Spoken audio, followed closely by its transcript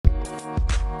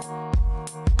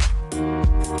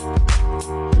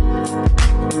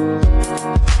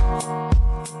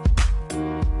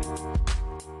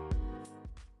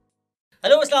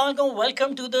Assalamualaikum.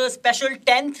 Welcome to the special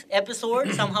 10th episode.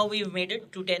 Somehow we've made it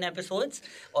to 10 episodes.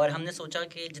 और हमने सोचा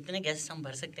कि जितने गेस्ट हम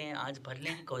भर सकते हैं आज भर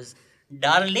लें, because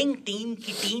डार्लिंग टीम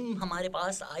की टीम हमारे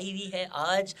पास आई हुई है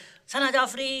आज. सना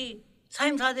जाफरी,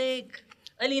 साइम सादिक,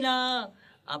 अलीना.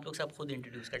 आप लोग सब खुद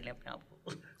इंट्रोड्यूस कर लें अपने आप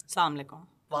को. अस्सलाम वालेकुम.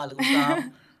 वालेकुम सलाम.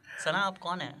 सना आप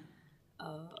कौन हैं?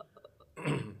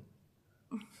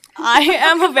 I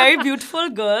am a very beautiful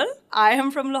girl. I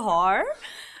am from Lahore.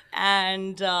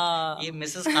 And ये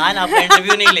मिसेस खान आपका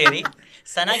इंटरव्यू नहीं ले रही.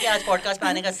 सना के आज पॉडकास्ट पे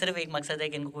आने का सिर्फ एक मकसद है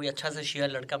कि इनको कोई अच्छा सा शेयर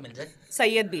लड़का मिल जाए.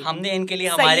 सैयद भी. हमने इनके लिए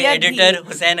हमारे एडिटर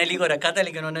हुसैन अली को रखा था,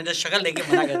 लेकिन उन्होंने शक्ल देके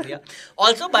मना कर दिया.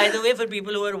 Also by the way, for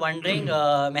people who are wondering,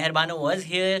 मेहरबानो was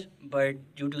here but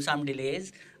due to some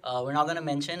delays we're not going to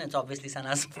mention. It's obviously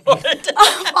Sana's fault.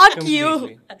 Fuck you.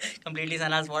 Completely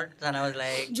Sana's fault. Sana was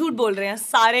like, झूठ बोल रहे हैं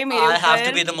सारे मेरे ऊपर. I have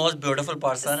to be the most beautiful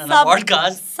person in a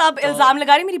podcast. सब इल्जाम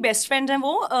लगा रही. मेरी बेस्ट फ्रेंड है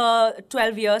वो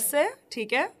 12 years से,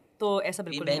 ठीक है. तो ऐसा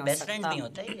बिल्कुल नहीं हो सकता. बेस्ट फ्रेंड नहीं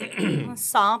होता ये.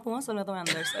 सांप हूँ सुना तो मैं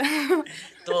अंदर से.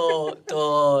 तो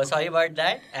sorry about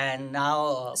that. And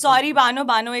now sorry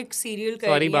Bano एक सीरियल कर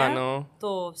रही है. सॉरी बानो.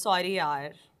 तो सॉरी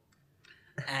यार.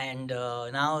 And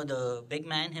now the big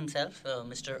man himself,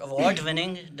 Mr.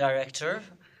 Award-winning director.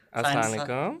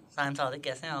 Assalamualaikum. Saim Sadiq,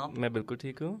 कैसे हैं आप? मैं बिल्कुल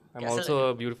ठीक हूँ. I'm also a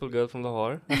beautiful girl from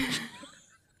Lahore.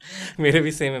 मेरे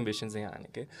भी सेम ambitions हैं यहाँ आने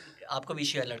के. आपको भी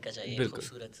शेयर लड़का चाहिए. बिल्कुल.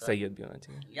 खूबसूरत सा. सैयद भी होना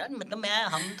चाहिए. यार मतलब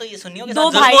हम तो ये सुन्नियों के दो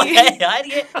साथ भाई जुल्म है यार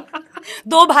ये.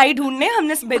 दो भाई ढूंढने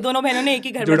हमने दोनों बहनों ने एक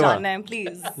ही घर में जाना है.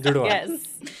 प्लीज जुड़वा.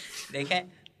 देखें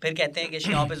फिर कहते हैं कि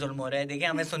शियाओं पे जुल्म हो रहा है. देखें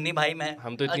हमें सुन्नी भाई में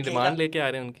हम तो इतनी डिमांड लेके आ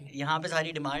रहे हैं उनकी. यहाँ पे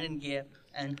सारी डिमांड इनकी है.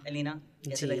 एंड अलीना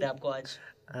कैसे लग रहा है आपको आज?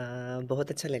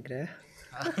 बहुत अच्छा लग रहा है.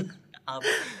 आप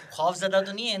खौफज़दा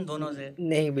तो नहीं है इन दोनों से?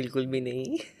 नहीं, बिल्कुल भी नहीं.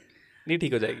 नहीं,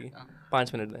 ठीक हो जाएगी.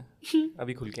 5 मिनट में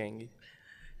अभी खुल के आएंगी.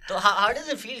 तो how does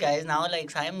it feel guys now,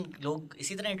 like Saim लोग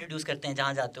इसी तरह इंट्रोड्यूस करते हैं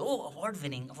जहाँ जाते हो. Award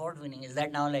winning is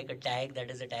that now like a tag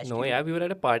that is attached? No, yeah, we were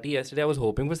at a party yesterday. I was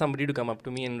hoping for somebody to come up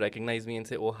to me and recognize me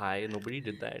and say oh hi. Nobody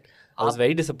did that. I was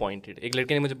very disappointed. एक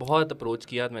लड़के ने मुझे बहुत approach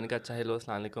किया तो मैंने कहा अच्छा हेलो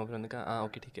अस्सलाम वालेकुम. फिर उन्होंने कहा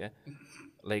ओके ठीक है.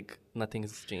 Like nothing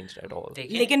has changed at all.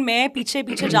 लेकिन मैं पीछे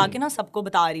जाके ना सबको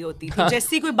बता रही होती थी.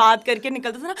 जैसी कोई बात करके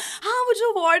निकलता था ना, हाँ वो जो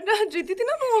अवार्ड जीती थी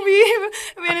ना मूवी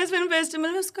वेनिस फिल्म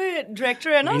फेस्टिवल में, उसका डायरेक्टर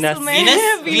है ना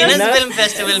वीनस फिल्म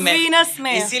फेस्टिवल में. वीनस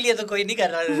में इसीलिए तो कोई नहीं कर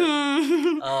रहा.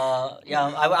 Yeah,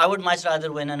 I would much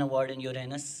rather win an award in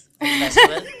Uranus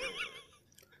festival.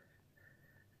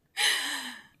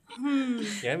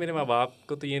 यार मेरे माँ बाप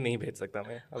को तो ये नहीं भेज सकता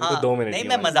मैं. अभी तो 2 मिनट. नहीं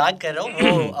मैं मजाक कर रहा हूँ.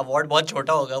 वो अवार्ड बहुत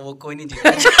छोटा होगा, वो कोई नहीं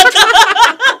जीता.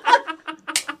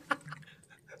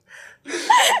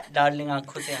 डार्लिंग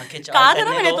आंखों से आंखें चार कहा था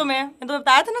ना मैंने तुम्हें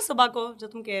बताया था ना सुबह को जो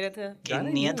तुम कह रहे थे कि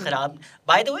नियत खराब.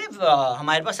 बाय द वे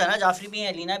हमारे पास सना जाफरी भी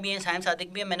है, अलीना भी है, साइम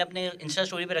सादिक भी है. मैंने अपने इंस्टा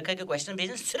स्टोरी पे रखा है कि क्वेश्चन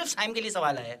भेजें. सिर्फ साइम के लिए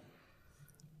सवाल आया है.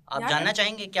 आप जानना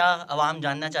चाहेंगे क्या अवाम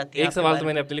जानना चाहती है? एक सवाल तो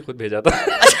मैंने अपने लिए खुद भेजा था.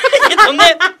 तुमने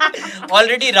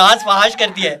ऑलरेडी राज फहाश कर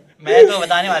दिया है. मैं तो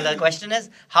बताने वाला. Question is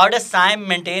how does Saim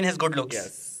maintain his good looks?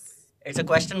 It's a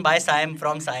question by Saim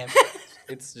from Saim.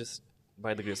 It's just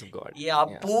by the grace of God. ये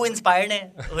आप पू इंस्पायर्ड है.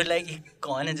 वो लाइक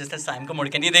कौन है जिसने साइम को मुड़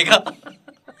के नहीं देखा?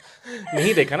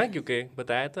 नहीं देखा ना, क्योंकि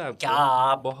बताया था आपको.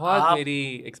 क्या बहुत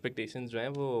मेरी एक्सपेक्टेशंस जो हैं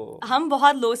वो, हम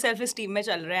बहुत लो सेल्फ एस्टीम में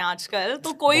चल रहे हैं आजकल.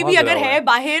 तो कोई भी अगर है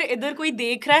बाहर इधर कोई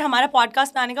देख रहा है हमारा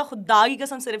पॉडकास्ट में आने का, खुदा की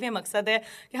कसम सिर्फ ये मकसद है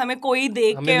कि हमें कोई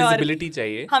देख के और विजिबिलिटी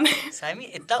चाहिए. हमें साइमी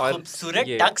इतना खूबसूरत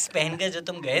टक्स पहन के जो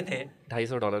तुम गए थे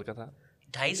 $250 का था.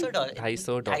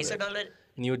 $250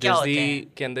 न्यू जर्सी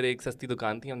के अंदर एक सस्ती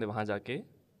दुकान थी, हमने वहाँ जाके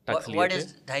टक्स लिए थे.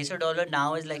 $250 now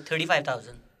is like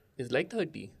 35,000. Is like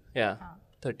 30, yeah,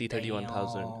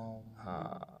 31,000.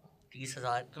 हाँ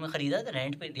 30,000. तुमने खरीदा था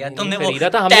रेंट पे? दिया तुमने? वो खरीदा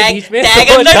था हमने बीच में.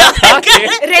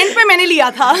 रेंट पे मैंने लिया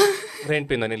था. रेंट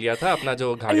पे इन्होंने लिया था अपना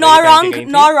जो घाघरे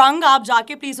नो रंग. आप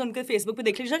जाके प्लीज उनके फेसबुक पे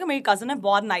देख लीजिएगा. मेरी कजन है,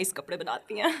 बहुत नाइस कपड़े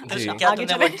बनाती हैं. क्या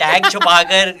तुमने वो टैग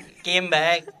छुपाकर केम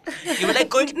बैक?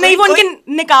 नहीं, वो उनके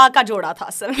निकाह का जोड़ा था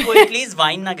असल में. कोई प्लीज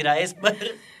वाइन ना गिराए इस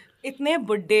पर. इतने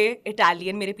बुड्ढे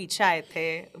इटालियन मेरे पीछे आए थे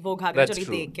वो घाघरा चोली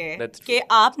देख के कि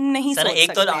आप नहीं सोच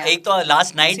सकते. एक तो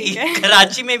लास्ट नाइट ही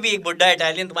कराची में भी एक बुड्ढा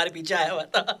इटालियन तुम्हारे पीछे आया हुआ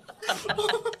था.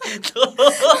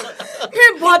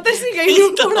 मैं बहुत सी गई हूँ.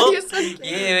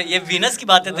 ये वीनस की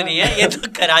बातें तो नहीं है, ये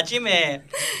तो कराची में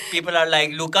पीपल आर लाइक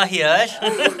लुका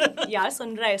हियर. यार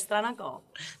सुन रहा है इस तरह ना कहो.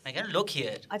 मैं कह रहा लुक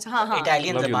हियर. अच्छा हाँ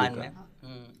इटालियन ज़बान में.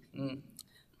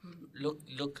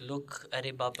 Look,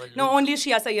 अरे बाबा. No, only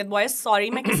Shia Sayyid boys. Sorry,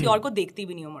 मैं किसी और को देखती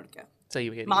भी नहीं हूँ मुड़ के. सही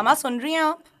है. मामा सुन रही हैं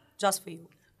आप? Just for you.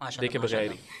 माशाल्लाह. देखे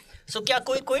बगैर ही. So क्या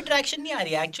कोई ट्रैक्शन नहीं आ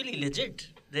रही है? Actually legit.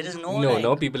 There is no No, like, no,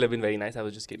 people have been very nice. I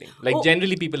was just kidding. Like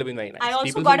generally, people have been very nice. I also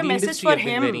people got a from the message industry for have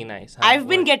been him. Very nice. हाँ, I've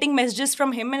been what? getting messages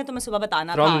from him. मैंने तुम्हें सुबह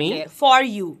बताना From था me? कि for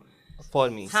you. For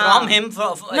me. from him. No,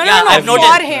 yeah, no, I've for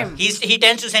noticed. him. He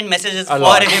tends to send messages A for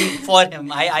lot. him. For him.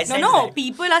 I No, sense no. that.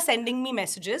 People are sending me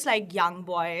messages like young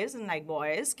boys and like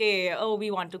boys. Ke, oh,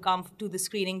 we want to come to the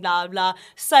screening, blah blah.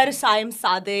 Sir Saim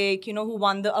Sadiq, you know, who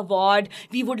won the award.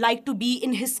 We would like to be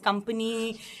in his company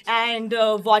and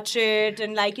watch it.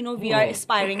 And like, you know, we are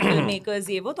aspiring filmmakers.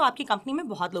 ये वो तो आपकी company में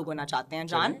बहुत लोग होना चाहते हैं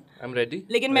जान. I'm ready.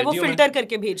 लेकिन मैं वो Ready हूँ फिल्टर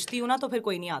करके भेजती हूँ ना तो फिर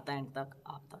कोई नहीं आता एंड तक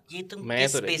आप तक. ये तुम मैं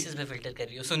किस तो ready. स्पेसिस पे फिल्टर कर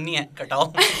रही हो? सुननी है, कटाओ.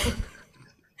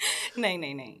 नहीं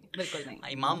नहीं नहीं बिल्कुल नहीं.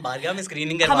 इमाम बारगाह में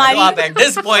स्क्रीनिंग करवा हमारी- दो आप at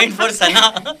this point for Sana.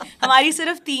 हमारी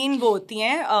सिर्फ 3 वो होती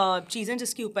हैं चीज़ें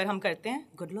जिसके ऊपर हम करते हैं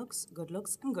good looks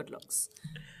and good looks.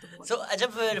 So अच्छा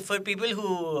for people who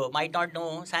might not know,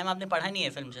 Saim आपने पढ़ा नहीं है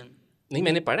फिल्म जन? नहीं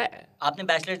मैंने पढ़ा है. आपने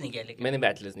बैचलर्स नहीं किया लेकिन. मैंने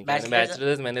बैचलर्स नहीं किया. मैंने Bachelor's-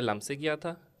 बैचलर्स मैंने लम से किया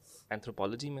था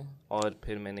एंथ्रोपोलॉजी में और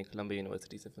फिर मैंने कोलंबिया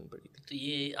यूनिवर्सिटी से फिल्म पढ़ी थी. तो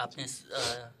ये आपने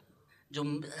जो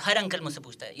हर अंकल मुझसे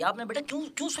पूछता है, ये आपने बेटा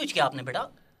क्यों स्विच किया आपने बेटा?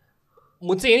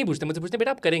 मुझसे ये नहीं पूछते. मुझसे पूछते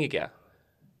बेटा आप करेंगे क्या.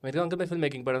 मैंने कहा अंकल मैं फिल्म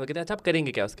मेकिंग पढ़ा था. कहते हैं अच्छा आप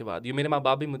करेंगे क्या उसके बाद. ये मेरे माँ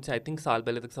बाप भी मुझसे आई थिंक साल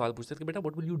पहले तक सवाल पूछते थे कि बेटा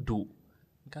व्हाट विल यू डू.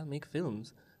 कहा मेक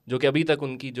फिल्म्स. जो कि अभी तक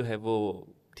उनकी जो है वो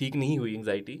ठीक नहीं हुई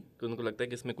एंग्जाइटी. तो उनको लगता है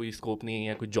कि इसमें कोई स्कोप नहीं है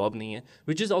या कोई जॉब नहीं है,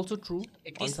 which is also true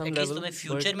on some level. तुम्हें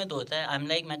फ्यूचर में तो होता है. आई एम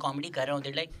लाइक मैं कॉमेडी कर रहा हूँ.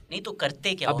 देर लाइक नहीं तो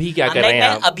करते क्या हो? अभी क्या I'm कर रहे like, हैं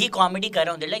मैं आप? अभी कॉमेडी कर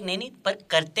रहा हूँ. देर लाइक नहीं पर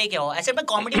करते क्या हो? ऐसे मैं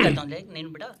कॉमेडी करता हूँ. लाइक नहीं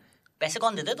बेटा पैसे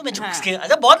कौन देता है तुम्हें चुप के?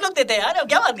 अच्छा बहुत लोग देते हैं यार, अब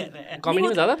क्या बात कर रहे हैं? कॉमेडी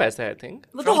में ज़्यादा पैसा है आई थिंक.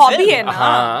 वो तो From हॉबी film? है ना.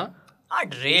 हाँ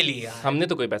Not really यार. हमने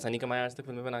तो कोई पैसा नहीं कमाया आज तक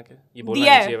फिल्में बना के. ये बोलना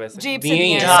दिया नहीं है, चाहिए वैसे. जेब से दिए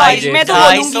दिए हैं, हैं. हाँ, Sorry, जेब मैं से. तो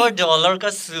बोलूंगी. $250 का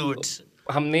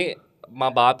सूट. हमने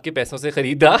माँ बाप के पैसों से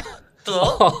खरीदा. तो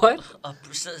और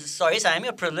sorry Saim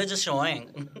your privilege is showing.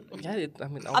 यार I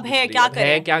mean, अब है, obviously, क्या अब है,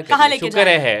 करें? क्या कहाँ करें. लेके शुक्र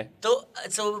जाएं? है.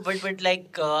 तो but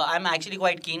like I am actually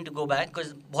quite keen to go back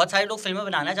because बहुत सारे लोग फिल्में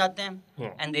बनाना चाहते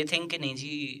हैं एंड दे थिंक कि नहीं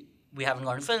जी we haven't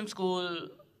gone to film school.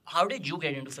 How did you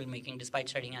get into film making despite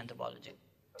studying anthropology?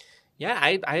 Yeah,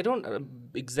 I don't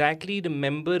exactly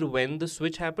remember when the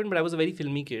switch happened, but I was a very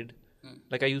filmy kid.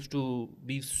 Like I used to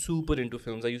be super into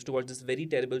films. I used to watch this very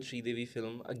terrible Sridevi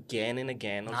film again and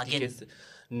again. और Nagin? उसकी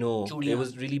कैसे- No, Chudiyan? it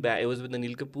was really bad. It was with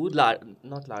Anil Kapoor.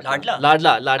 Not लाडला?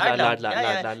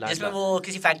 Ladla. जिसमें वो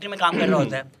किसी factory में काम कर रहा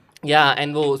होता है. Yeah,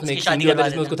 and वो उसमें उसकी एक शादी scene होता करवा है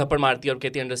जिसमें देता उसको थप्पड़ मारती है और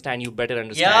कहती है understand, you better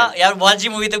understand. यार बहुत अच्छी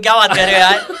मूवी. तो क्या बात कर रहे हो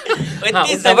यार? हाँ,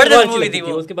 इतनी उस time पे बहुत जबरदस्त अच्छी मूवी लगती थी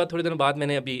थी. वो. उसके बाद थोड़े दिनों बाद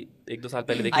मैंने अभी 1-2 साल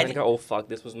पहले देखी. मैंने कहा oh fuck,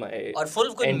 this was my और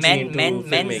फुल कोई entry into men's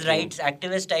filmmaking. rights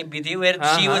activist type भी थी where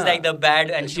हाँ, she was हाँ. like the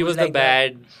bad and she was the like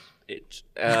bad itch,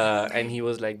 and he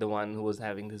was like the one who was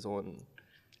having his own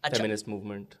feminist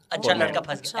movement. अच्छा लड़का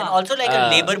फंस गया. And also like a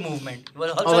labor movement.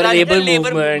 Well, also Or a like labor a labor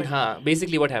movement. हाँ,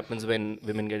 basically what happens when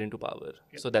women get into power.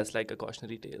 So that's like a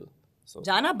cautionary tale. So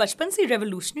जाना बचपन से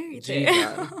revolutionary जी थे.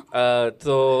 हाँ.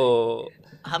 तो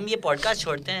हम ये podcast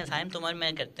छोड़ते हैं साइम तुम और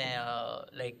मैं करते हैं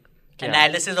like क्या?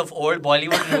 analysis of old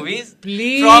Bollywood movies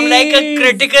Please. from like a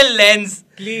critical lens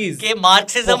Please. के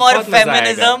Marxism और बहुत मजा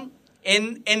feminism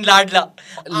in Ladla.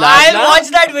 Ladla? I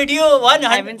watched that video.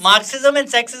 haven't seen- Marxism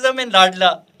and sexism in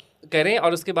Ladla. करें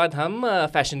और उसके बाद हम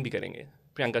फैशन भी करेंगे.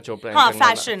 प्रियंका चोपड़ा. हाँ, and Priyanka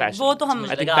fashion. Fashion. वो तो हम- I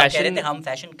मुझे think लगा आप कह रहे fashion. थे हम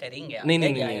फैशन करेंगे. नहीं,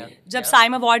 नहीं, क्या नहीं, यार? जब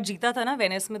साइम अवार्ड जीता था ना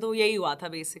वेनिस में तो यही हुआ था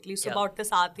बेसिकली. क्या? सुबह उठते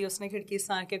साथ ही उसने खिड़की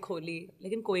से आके खोली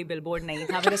लेकिन कोई बिलबोर्ड नहीं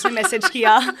था. फिर उसने मैसेज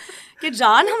किया कि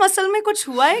जान हम असल में कुछ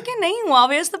हुआ है कि नहीं हुआ.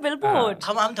 Where is the billboard?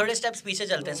 हम थोड़े स्टेप्स पीछे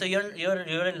चलते हैं. So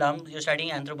you're a lump. You're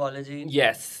studying anthropology.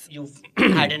 Yes. You've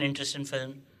had an interest in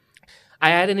film.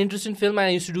 I had an interest in film.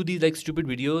 I used to do these like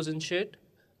stupid videos and shit.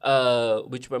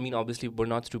 Which I mean obviously were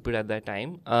not stupid at that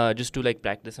time. Just to like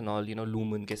practice and all, you know,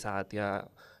 Lumen के साथ या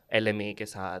LMA के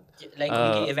साथ. Like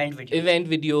उनकी event videos.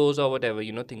 Event videos or whatever,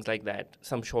 you know, things like that.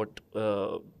 Some short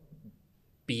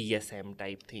PSM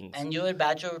type things. And you were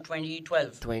batch of 2012.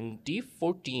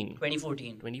 2014.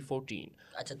 2014. 2014.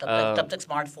 अच्छा तब तक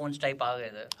smartphones type आ गए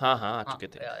थे. हाँ आ चुके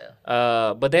थे.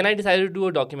 yeah. But then I decided to do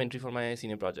a documentary for my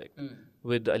senior project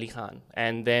with Ali Khan,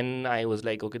 and then I was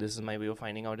like, okay, this is my way of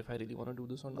finding out if I really want to do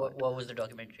this or not. What was the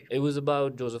documentary? It was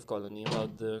about Joseph Colony,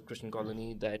 about the Christian colony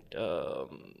that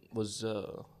was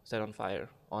set on fire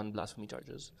on blasphemy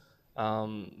charges.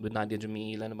 With Nadia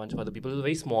Jamil and a bunch of other people. It was a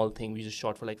very small thing. We just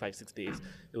shot for like 5-6 days.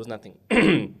 It was nothing.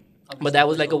 But that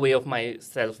was like a way of my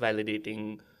self-validating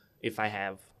if I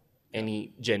have any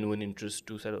genuine interest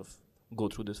to sort of go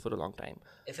through this for a long time.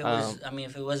 If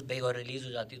it was big or release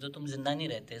हो जाती तो तुम जिंदा नहीं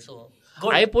रहते. So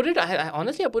good. I put it,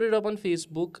 honestly, I put it up on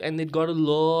Facebook and it got a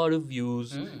lot of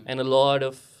views and a lot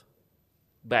of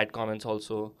bad comments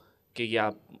also. कि ये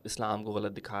आप इस्लाम को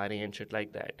गलत दिखा रहे हैं एंड शिट लाइक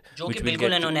दैट, जो कि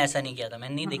बिल्कुल इन्होंने ऐसा नहीं किया था,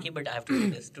 मैंने नहीं देखी, but I have to do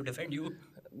this to defend you.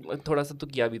 थोड़ा सा तो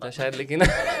किया भी था शायद, लेकिन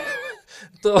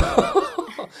तो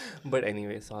बट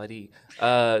एनीवे सॉरी।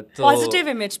 तो पॉजिटिव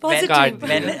इमेज, पॉजिटिव।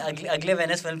 अगले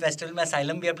वेनिस फिल्म फेस्टिवल में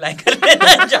असाइलम भी अप्लाई कर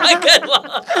लेना जाकर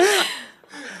वहाँ।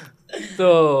 So,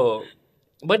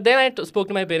 but then I spoke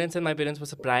to my parents, and my parents were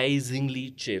surprisingly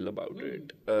chill about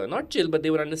it. Not chill, but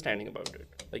they were understanding about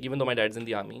it. Like, even though my dad's in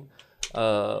the army,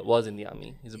 was in the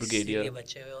army, he's a brigadier. इसलिए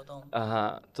बच्चे हुए हो तो।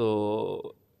 हाँ,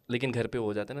 तो लेकिन घर पे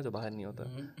हो जाता है ना, जो बाहर नहीं होता,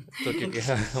 तो क्योंकि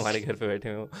हमारे घर पे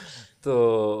बैठे हो तो,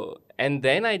 and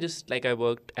then I just like I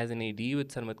worked as an AD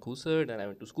with Sarmat Khusar, and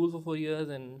I went to school for 4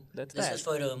 years, and that's This that. was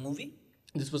for a movie?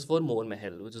 This was for More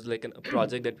Mahal, which was like a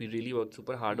project that we really worked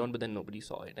super hard on, but then nobody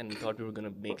saw it, and we thought we were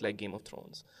gonna make like Game of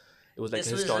Thrones. It was like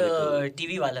This a was historical.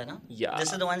 TV वाला ना? Yeah.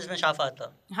 This is the one जिसमें शाफात था।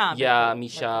 हाँ, Yeah,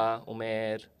 Misha,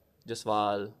 Umair,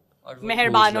 Jaswal. और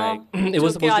मेहरबानो, It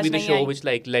was supposed to be the show which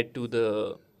like led to the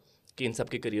कि इन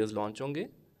सबके careers launch होंगे.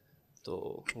 तो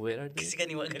where are they? किसी का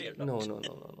नहीं हुआ career launch।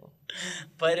 No.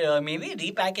 पर maybe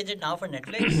repackage it now for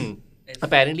Netflix.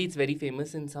 Apparently, it's very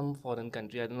famous in some foreign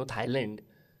country. I don't know, Thailand.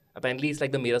 Apparently, it's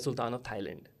like the Mera Sultan of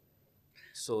Thailand.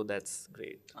 So that's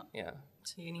great. Yeah.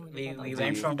 We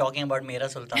went from talking about Mera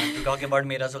Sultan to talking about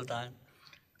Mera Sultan.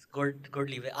 Good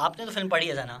leave. आपने तो film पढ़ी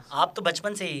है ना? आप तो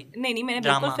बचपन से ही नहीं मैंने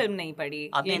बिल्कुल फिल्म नहीं पढ़ी।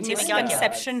 आपने NCA में क्या किया?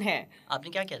 कंसेप्शन है।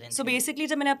 आपने क्या किया था? So basically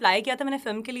जब मैंने अप्लाई किया था, मैंने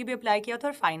फिल्म के लिए भी अप्लाई किया था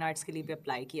और फाइन आर्ट्स के लिए भी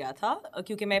अप्लाई किया था,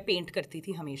 क्योंकि मैं पेंट करती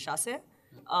थी हमेशा से।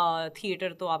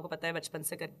 थिएटर तो आपको पता है बचपन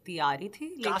से करती आ रही थी।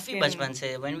 काफी बचपन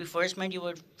से। When we first met you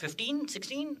were 15,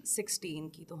 16? 16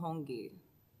 की तो होंगी।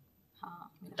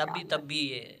 हाँ। तब भी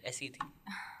ऐसी थी।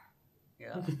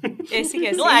 ऐसी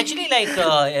कैसी? No, actually, like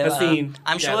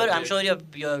I'm sure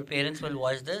your parents will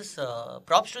watch this.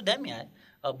 Props to them, yeah.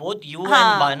 Both you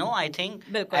and Bano, I think,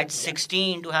 at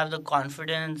 16 to have the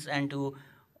confidence and to.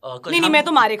 नहीं मैं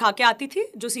तो मारे खा के आती थी,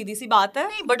 जो सीधी सी बात है।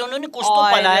 नहीं, बट उन्होंने कुछ तो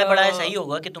पढ़ाया पढ़ाया, सही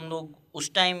होगा कि तुम लोग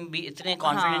उस टाइम भी इतने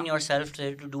कॉन्फिडेंट इन योरसेल्फ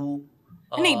थे टू डू।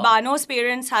 नहीं, बानोस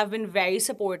parents have been very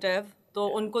supportive, तो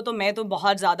उनको तो मैं तो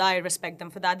बहुत ज़्यादा I respect them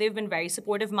for that, they have been very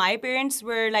supportive. My parents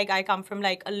were like, I come from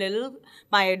like a little,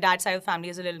 my dad side of family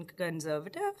is a little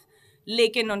conservative,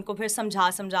 लेकिन उनको फिर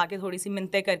समझा के थोड़ी सी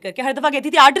मिन्नतें कर हर दफ़ा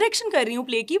कहती थी आर्ट डायरेक्शन कर रही हूँ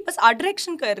प्ले की, बस आर्ट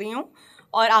डायरेक्शन कर रही हूँ,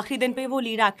 और आखिरी दिन पे वो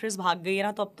लीड एक्ट्रेस भाग गई है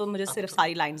ना, तो अब तो मुझे सिर्फ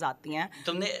सारी लाइंस आती हैं।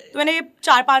 तो मैंने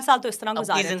 4-5 साल तो इस तरह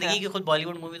गुजारे थे। जिंदगी की खुद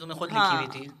बॉलीवुड मूवी तुमने खुद लिखी हुई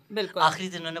थी। बिल्कुल। आखिरी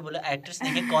दिन उन्होंने बोला एक्ट्रेस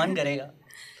नहीं है, कौन करेगा,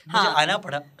 मुझे आना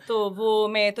पड़ा। तो वो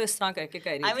मैं तो इस तरह करके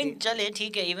कर रही थी। I mean, चले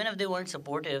ठीक है, even if they weren't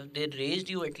supportive, they raised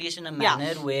you at least in a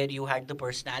manner where you had the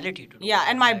personality to do. Yeah,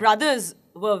 and my brothers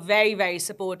were very very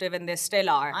supportive and they still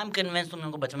are. I'm convinced तुमने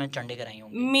उनको बचपन में चंडे कराई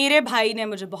होंगी। मेरे भाई ने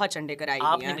मुझे बहुत चंडे कराई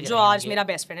हैं, जो आज मेरा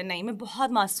बेस्ट फ्रेंड है। नहीं, मैं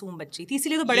बहुत मासूम बच्ची थी,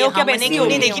 इसीलिए तो बड़े होकर मैंने क्यों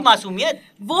नहीं देखी मासूमियत?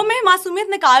 वो मैं मासूमियत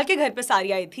निकाल के घर पे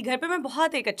सारी आई थी। घर पे मैं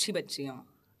बहुत एक अच्छी बच्ची हूँ।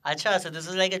 अच्छा, so this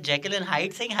is like a Jekyll and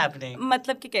Hyde thing happening.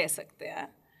 मतलब कि कह सकते हैं,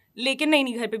 लेकिन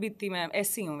नहीं घर पे भी इतनी मैं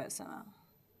ऐसी हूँ वैसा,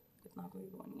 इतना कोई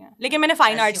वो नहीं है। लेकिन मैंने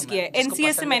फाइन आर्ट्स किया है,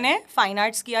 NCA से मैंने फाइन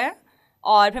आर्ट्स किया है,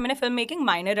 और फिर मैंने फिल्म मेकिंग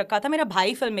माइनर रखा था। मेरा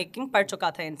भाई फिल्म मेकिंग पढ़ चुका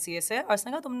था NCA से, और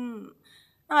उसने कहा तुम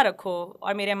ना रखो,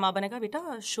 और मेरे अम्मा ने कहा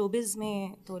बेटा शोबिज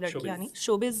में तो लड़कियाँ नहीं,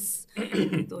 शोबिज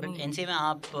तो नहीं। NCA में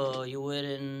आप you were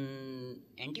in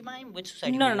anti-mime, which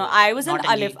society? No, I was in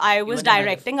Alif. I was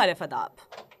directing Alif Adab.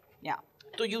 Yeah.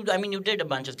 So you did a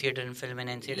bunch of theatre and film in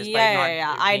NCA despite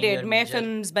yeah, I did. मैं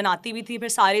films बनाती भी थी, फिर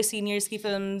सारे seniors की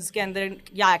films के अंदर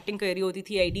या एक्टिंग कर रही होती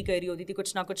थी, AD कर रही होती थी,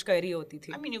 कुछ ना कुछ कर रही होती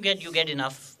थी। I mean, you get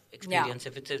enough experience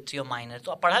if it's your minor.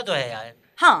 तो पढ़ा तो है यार।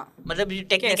 हाँ, मतलब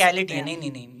टेक्निकलिटी है।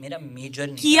 नहीं मेरा मेजर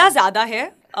नहीं किया ज़्यादा है,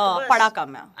 पढ़ा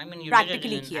कम है। I mean, you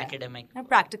practically did it in academic. मैं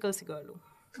प्रैक्टिकल सी कर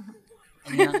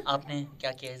लूँ। आपने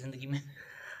क्या किया है जिंदगी में?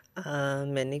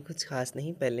 मैंने कुछ खास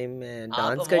नहीं, पहले मैं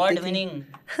डांस करती थी।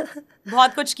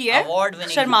 बहुत कुछ किया है,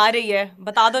 शर्मा रही है,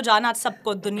 बता दो जान आज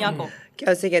सबको, दुनिया को।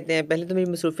 क्या उसे कहते हैं, पहले तो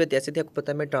मेरी मसरूफियत ऐसी थी, आपको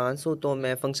पता है मैं डांस हूँ, तो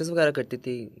मैं फंक्शंस वगैरह करती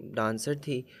थी, डांसर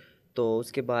थी। तो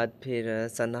उसके बाद फिर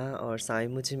सना और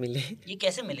साइम मुझे मिले। ये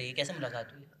कैसे मिले, ये कैसे मुलाकात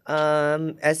हुई?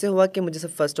 ऐसे हुआ कि मुझे सब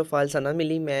फर्स्ट ऑफ ऑल सना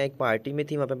मिली। मैं एक पार्टी में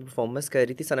थी, वहाँ पे परफॉर्मेंस कर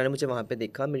रही थी, सना ने मुझे वहाँ पे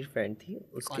देखा, मेरी फ्रेंड थी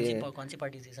उसके। कौन सी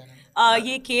पार्टी थी सना?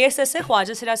 ये KSS है,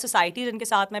 ख्वाजासिरा सोसाइटी, जिनके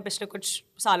साथ मैं पिछले कुछ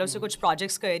सालों से कुछ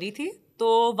प्रोजेक्ट्स कर रही थी। तो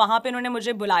वहाँ पे उन्होंने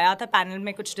मुझे बुलाया था पैनल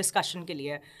में कुछ डिस्कशन के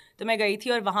लिए, तो मैं गई थी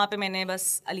और वहाँ पे मैंने बस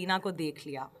अलीना को देख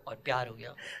लिया और प्यार हो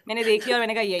गया। मैंने देख लिया और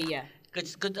मैंने कहा यही है।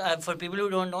 Good for people who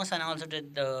don't know, Sana also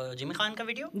did Jimmy Khan का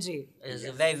video. Ji, is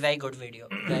a very good video,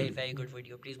 very good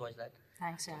video. Please watch that.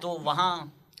 Thanks यार। तो वहाँ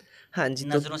हाँ जी,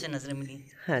 नजरों से नजरें मिली।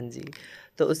 हाँ जी,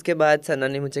 तो उसके बाद सना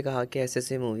ने मुझे कहा कि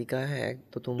ऐसे मूवी का है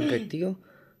तो तुम करती हो,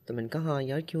 तो मैंने कहा हाँ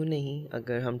यार क्यों नहीं,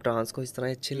 अगर हम ट्रांस को इस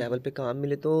तरह अच्छे लेवल पे काम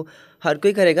मिले तो हर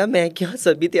कोई करेगा, मैं क्या,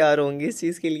 सभी तैयार होंगे इस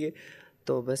चीज़ के लिए।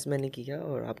 तो बस मैंने किया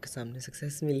और आपके सामने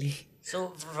सक्सेस मिली। So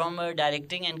from a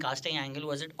directing and casting angle,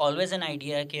 was it always an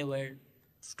idea कि we're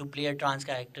to play a trans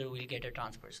character we'll get a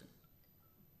trans person?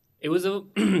 It was a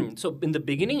so in the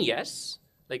beginning, yes.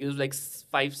 Like it was like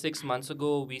 5-6 months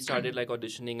ago, we started like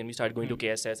auditioning and we started going to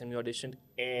KSS and we auditioned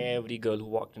every girl who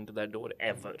walked into that door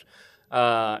ever.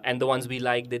 And the ones we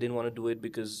liked, they didn't want to do it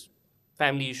because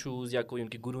family issues या कोई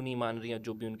उनकी गुरु नहीं मान रही या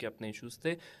जो भी उनके अपने issues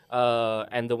थे.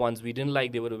 And the ones we didn't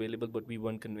like, they were available but we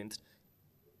weren't convinced.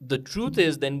 The truth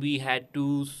is, then we had to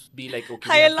be like, okay.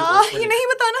 हाय अल्लाह, ये नहीं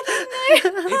बताना था।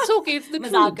 It's okay. It's the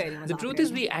मजाक truth. कर रही हूँ, The मजाक truth कर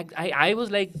is, I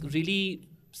was like really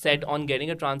set on getting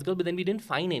a trans girl, but then we didn't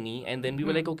find any, and then we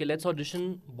were like, okay, let's audition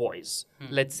boys.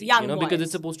 Let's see, Young because boys.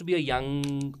 it's supposed to be a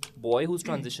young boy who's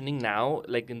transitioning now,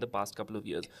 like in the past couple of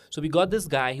years. So we got this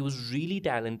guy. He was really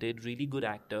talented, really good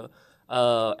actor,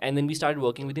 and then we started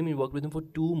working with him. We worked with him for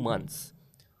 2 months.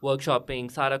 Workshopping,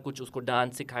 सारा कुछ उसको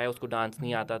dance सिखाया, उसको dance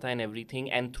नहीं आता था and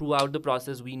everything, and throughout the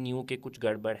process we knew कि कुछ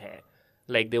गड़बड़ है,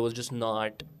 like there was just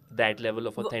not that level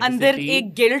of authenticity. अंदर एक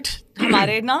गिल्ट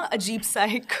हमारे ना अजीब सा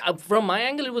एक From my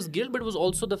angle it was guilt, but it was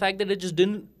also the fact that it just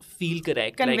didn't feel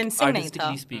correct, Convincing like नहीं था.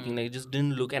 artistically speaking, like it just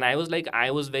didn't look, and I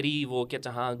was very वो क्या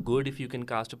चाहा good if you can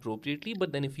cast appropriately,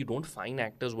 but then if you don't find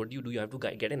actors, what do? You have to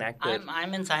get an actor.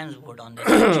 I'm in Saim's boat on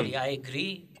this actually. I agree,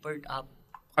 but आप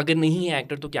अगर नहीं है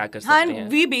actor तो क्या कर सकते हैं?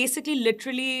 and we basically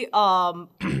literally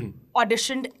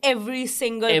auditioned every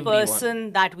single Everyone. person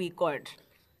that we could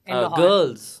in Lahore.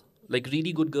 Girls, like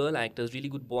really good girl actors,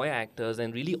 really good boy actors,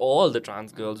 and really all the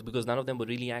trans girls, because none of them were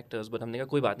really actors. But हमने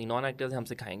कहा कोई बात नहीं, non actors हम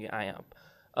सिखाएंगे, आए आप.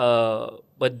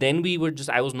 But then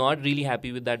I was not really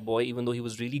happy with that boy, even though he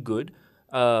was really good.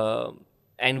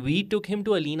 And we took him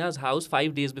to Alina's house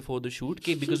 5 days before the shoot,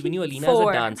 because we knew Alina is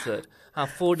a dancer.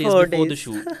 4 days before the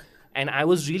shoot. And I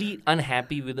was really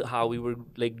unhappy with how we were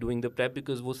like doing the prep,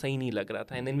 because वो सही नहीं लग रहा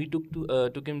था. And then we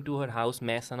took him to her house,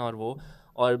 मैं सन और वो,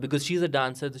 or because she's a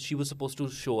dancer, she was supposed to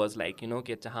show us like, you know,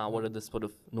 कि अच्छा हाँ, what are the sort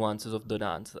of nuances of the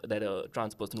dance that a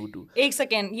trans person would do. एक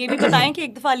second, ये भी बताएं कि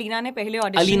एक दफा अलीना ने पहले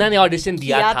ऑडिशन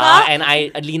दिया था,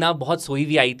 and अलीना बहुत सोई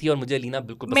हुई आई थी और मुझे अलीना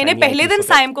बिल्कुल पसंद मैंने नहीं आई पहले थी दिन उस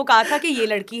वक्त. साइम को कहा था कि ये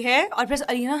लड़की है, और फिर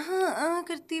अलीना हाँ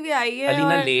करती हुई आई है.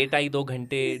 अलीना और लेट आई 2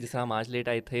 घंटे, जिस तरह हम आज लेट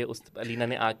आए थे, उस अलीना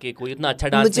ने आके कोई इतना अच्छा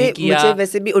डांस नहीं किया. मुझे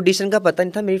वैसे भी ऑडिशन का पता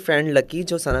नहीं था. मेरी फ्रेंड लकी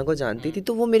जो सना को जानती थी,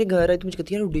 तो वो मेरे घर आई तो मुझे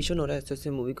कहती यार ऑडिशन हो रहा है ऐसे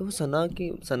मूवी का, वो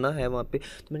सना है वहाँ पे.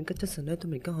 तो मैंने कहा अच्छा सना है, तो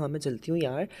मैंने कहा हाँ मैं चलती हूँ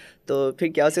यार. तो फिर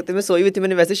क्या हो सकता है, मैं सोई हुई थी,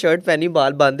 मैंने वैसे शर्ट पहनी,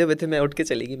 बाल बांधे हुए थे, मैं उठ के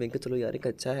चली गई. मैंने कहा चलो यार एक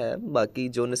अच्छा है, बाकी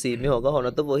जो नसीब में होगा होना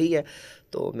तो वही है.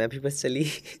 तो मैं भी बस चली.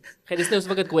 खैर इसने उस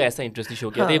वक्त कोई ऐसा इंटरेस्ट नहीं शो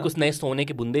किया था. कुछ नए सोने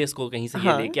के बुंदे इसको कहीं से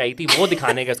ये लेके आई थी, वो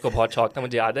दिखाने का इसको बहुत शौक था.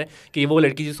 मुझे याद है कि वो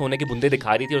लड़की जो सोने के बुंदे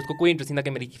दिखा रही थी, उसको कोई इंटरेस्ट नहीं था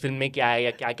कि मेरी फिल्म में क्या है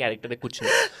या क्या कैरेक्टर है, कुछ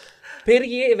नहीं. फिर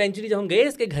ये इवेंचुअली जब हम गए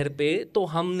इसके घर पे, तो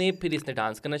हमने फिर इसने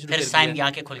डांस करना शुरू कर दिया. साइम की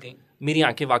आंखें खुल गई, मेरी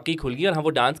आंखें वाकई खुल गई, और हम वो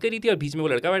डांस कर रही थी और बीच में वो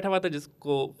लड़का बैठा हुआ था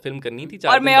जिसको फिल्म करनी थी.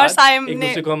 4 और दिन मैं और बाद साइम एक ने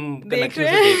दूसरे को हम देख कनेक्शन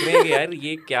से देख रहे हैं कि यार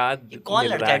ये क्या कौन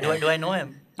लड़का है? Do I know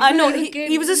him? no,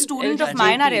 he was a student of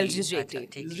mine at LGJT.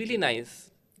 He's really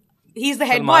nice. He's the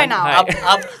head boy now.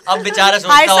 अब बेचारा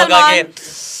सोचता होगा कि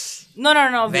No.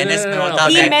 Venice में होता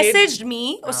He है. messaged me.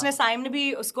 उसने साइम ने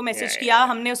भी उसको मैसेज किया.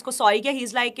 हमने उसको सॉरी किया.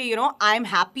 He's like, you know, I'm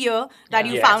happier that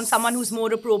you found someone who's more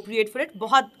appropriate for it.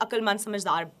 बहुत अक्लमंद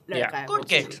समझदार लड़का है. Good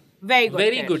kid.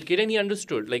 Very good kid, and he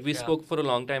understood. Like we spoke for a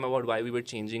long time about why we were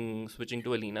switching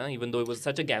to Alina, even though it was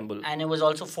such a gamble. And it was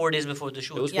also 4 days before the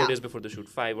shoot. It was 4 days before the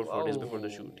shoot, 5 or 4 days before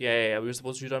the shoot. Yeah. We were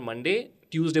supposed to shoot on Monday.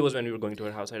 Tuesday was when we were going to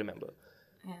her house, I remember.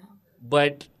 Yeah.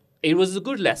 But it was a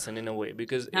good lesson in a way,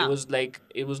 because it was like,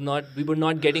 we were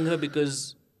not getting her because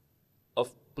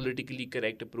of politically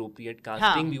correct, appropriate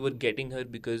casting. We were getting her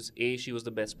because A, she was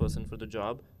the best person for the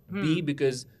job. B,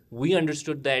 because we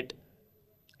understood that,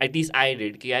 at least I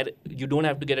did, कि यार you don't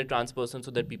have to get a trans person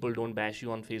so that people don't bash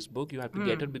you on Facebook. You have to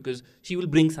get her because she will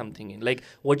bring something in. Like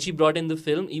what she brought in the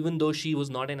film, even though she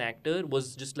was not an actor,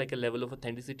 was just like a level of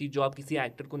authenticity जो आप किसी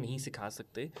actor को नहीं सिखा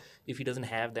सकते if he doesn't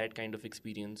have that kind of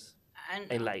experience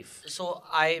in life. So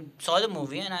I saw the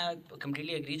movie and I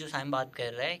completely agree जो साइम बात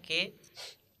कर रहा है कि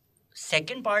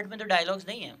second part में तो dialogues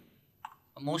नहीं है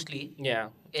mostly.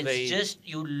 It's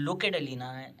just you look at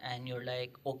Alina and you're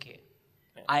like, okay,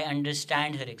 I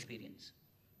understand her experience.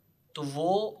 तो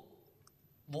वो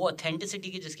authenticity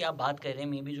की जिसकी आप बात कर रहे हैं,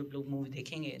 मे बी जो लोग मूवी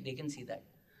देखेंगे they can see that.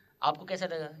 आपको कैसा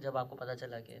लगा जब आपको पता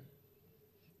चला कि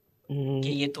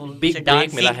ये तो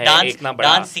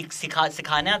डांस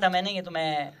सिखाने आता? मैंने ये तो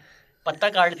मैं पत्ता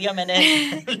काट दिया मैंने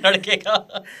लड़के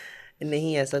का.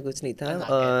 नहीं ऐसा कुछ नहीं था।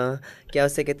 मजाक है। क्या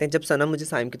उसे कहते हैं, जब सना मुझे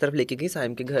साइम की तरफ लेके गई,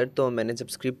 साइम के घर, तो मैंने जब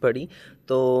स्क्रिप्ट पढ़ी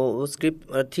तो वो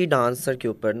स्क्रिप्ट थी डांसर के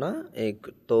ऊपर ना एक,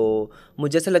 तो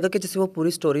मुझे ऐसा लगा कि जैसे वो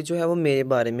पूरी स्टोरी जो है वो मेरे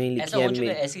बारे में ही ऐसा लिखी हो है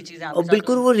चुका है, ऐसी चीजें आपके और साथ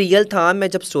बिल्कुल हुई? वो रियल था। मैं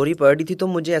जब स्टोरी पढ़ रही थी तो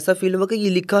मुझे ऐसा फील हुआ कि ये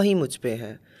लिखा ही मुझ पे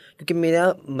है, क्योंकि मेरा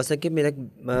मसला कि मेरा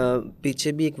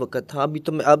पीछे भी एक वक्त था, अभी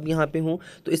तो मैं अब यहाँ पे हूँ,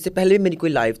 तो इससे पहले भी मेरी कोई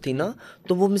लाइफ थी ना,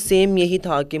 तो वो सेम यही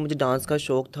था कि मुझे डांस का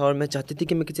शौक़ था और मैं चाहती थी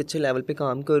कि मैं किसी अच्छे लेवल पे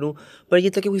काम करूँ, पर ये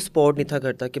था कि कोई सपोर्ट नहीं था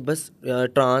करता, कि बस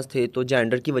ट्रांस थे तो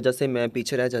जेंडर की वजह से मैं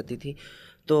पीछे रह जाती थी।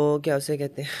 तो क्या उसे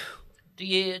कहते हैं, तो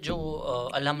ये जो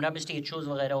अलहमरा पे स्टेज शोज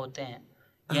वगैरह होते हैं,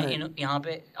 या यहाँ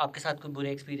पे आपके साथ कोई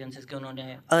बुरे एक्सपीरियंसेस के उन्होंने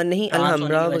नहीं trans होने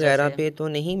अलहमरा की वजह वगैरह से? पे तो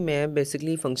नहीं, मैं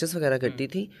बेसिकली फंक्शंस वगैरह करती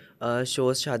थी,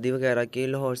 शोज़ शादी वगैरह के,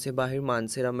 लाहौर से बाहर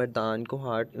मानसरा, मैदान,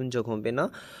 कोहाट, उन जगहों पे ना,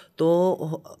 तो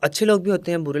अच्छे लोग भी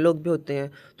होते हैं, बुरे लोग भी होते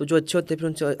हैं, तो जो अच्छे होते हैं फिर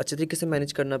उनसे अच्छे तरीके से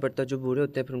मैनेज करना पड़ता है, जो बुरे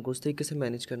होते हैं फिर उनको उस तरीके से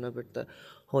मैनेज करना पड़ता है।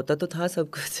 होता तो था सब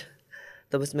कुछ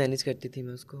तो बस मैनेज करती थी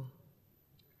मैं उसको।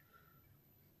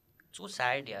 सो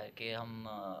सैड यार कि हम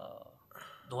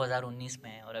 2019 में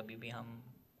हैं और अभी भी हम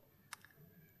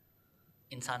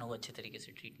इंसानों को अच्छे तरीके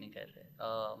से ट्रीट नहीं कर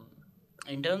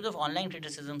रहे। In terms of online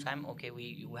criticism, I am okay, we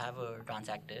you have a trans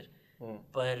actor,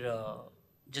 पर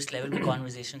जिस लेवल पे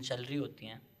कॉन्वर्जेशन चल रही होती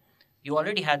हैं, you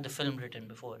already had the film written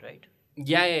before, right?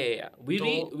 Yeah.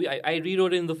 I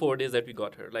rewrote it in the 4 days that we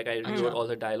got her. Like I rewrote all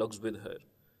the dialogues with her.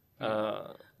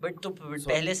 But तो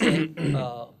पहले से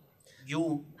you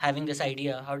having this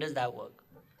idea, how does that work?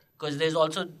 Because there's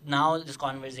also now this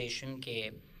conversation के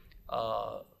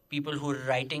people who are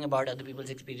writing about other people's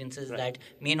experiences that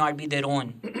may not be their own.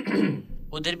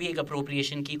 उधर भी एक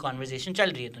appropriation की conversation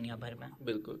चल रही है दुनिया भर में.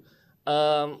 बिल्कुल.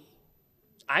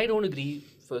 I don't agree,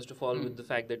 first of all, with the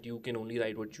fact that you can only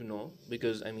write what you know,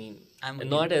 because I mean,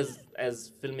 not as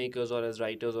filmmakers or as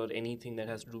writers or anything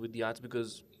that has to do with the arts,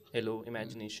 because hello,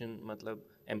 imagination, matlab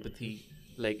empathy.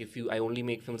 Like if I only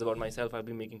make films about myself, I'll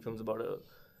be making films about a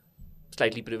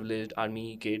slightly privileged army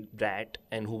kid brat,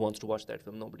 and who wants to watch that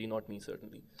film? Nobody, not me,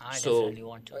 certainly. I definitely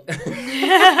want to.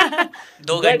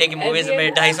 2 घंटे की movies में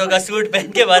 250 का suit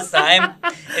पहन के बस Saim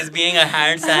is being a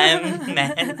handsome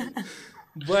man.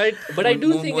 But I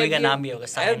do think movie का नाम भी होगा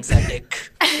Saim Sadiq.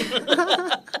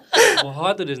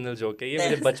 बहुत ओरिजिनल जोक है ये,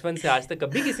 मेरे बचपन से आज तक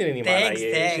कभी किसी ने नहीं मारा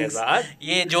ये शहजाद।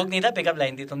 ये जोक नहीं था, पिकअप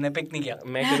लाइन थी, तुमने पिक नहीं किया।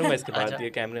 मैं करूँगा इसके बाद, ये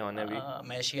कैमरे ऑन है अभी।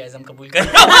 मैं शियाइज़्म कबूल कर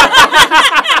रहा हूँ।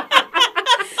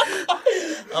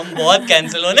 हम बहुत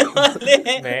कैंसिल होने वाले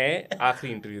हैं। मैं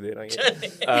आखिरी इंटरव्यू दे रहा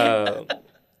हूँ।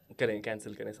 करें,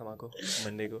 कैंसिल करें समा को,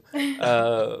 मंडे को।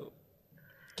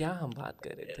 क्या हम बात कर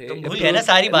रहे थे? तुम भूल गए ना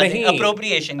सारी बातें,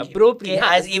 अप्रोप्रिएशन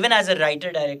की, even as a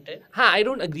writer director. हाँ, I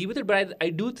don't agree with it, but I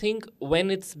do think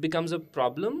when it becomes a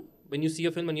problem, when you see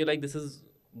a film and you're like, this is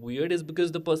weird, is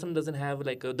because the person doesn't have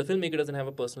the filmmaker doesn't have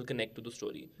a personal connect to the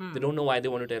story. They don't know why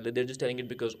they want to tell it. They're just telling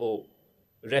it because, oh,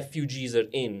 refugees are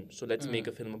in, so let's make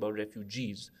a film about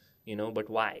refugees, you know, but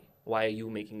why? Why are you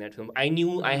making that film? I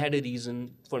knew I had a reason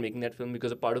for making that film,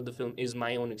 because a part of the film is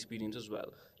my own experience as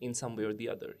well, in some way or the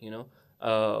other, you know.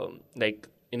 Like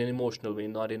in an emotional way,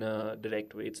 not in a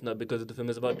direct way. It's not because the film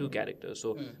is about 2 characters.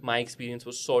 So my experience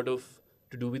was sort of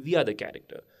to do with the other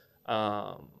character.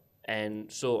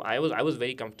 And so I was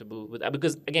very comfortable with that,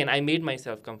 because again, I made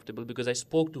myself comfortable because I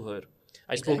spoke to her.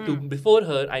 I spoke to, before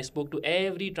her, I spoke to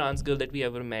every trans girl that we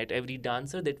ever met, every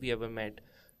dancer that we ever met,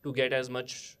 to get as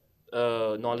much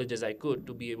knowledge as I could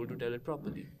to be able to tell it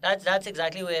properly. That's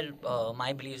exactly where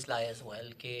my beliefs lie as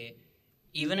well. Ke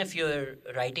even if you're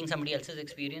writing somebody else's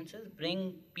experiences, bring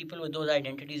people with those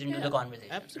identities into the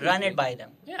conversation. Absolutely. Run it by them.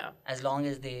 Yeah. As long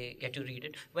as they get to read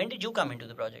it. When did you come into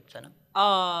the project, Sana?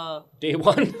 Day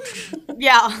 1.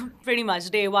 Yeah, pretty much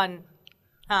day 1.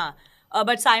 हाँ.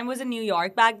 But Saim was in New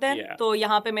York back then. Yeah. तो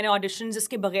यहाँ पे मैंने auditions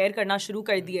इसके बगैर करना शुरू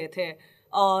कर दिए थे.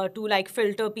 To like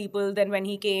filter people. Then when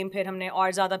he came, फिर हमने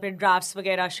और ज़्यादा फिर drafts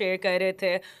वगैरह share कर रहे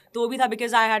थे. तो भी था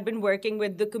because I had been working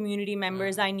with the community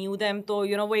members, I knew them. तो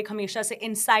you know वो एक हमेशा से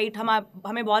insight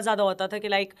हमें बहुत ज़्यादा होता था कि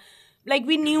like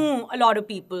we knew a lot of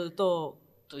people.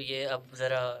 तो ये अब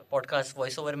जरा पॉडकास्ट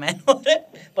वॉइस ओवर मैन हो रहा है,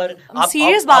 पर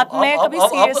सीरियस बात में कभी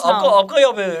सीरियस ना हो। आपको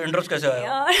यहाँ पे इंटरेस्ट कैसे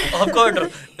आया? आपको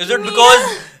interest is it because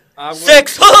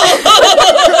sex?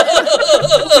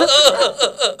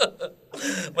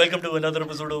 Welcome to another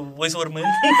episode of Voice Over Men.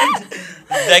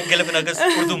 Zach Galifianakis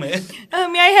Urdu में.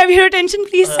 May I have your attention,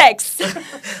 please? Sex.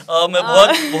 मैं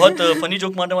बहुत फनी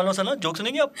जोक मारने वाला हूँ, सना जोक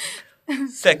सुनेंगे आप?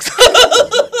 Sex.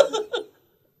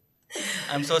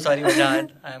 I'm so sorry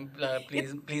Wajahat,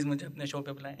 please मुझे अपने शो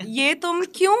पे बुलाएं। ये तुम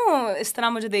क्यों इस तरह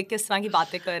मुझे देख के इस तरह की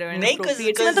बातें कर रहे हो? नहीं,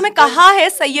 Inappropriate। 'cause- मैंने तुम्हें कहा है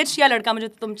सैयद शिया लड़का मुझे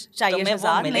तुम चाहिए तुम्हें वो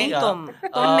शहजाद, नहीं मिलेगा।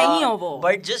 तुम नहीं हो वो।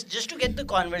 But just to get the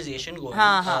conversation going,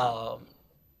 हाँ।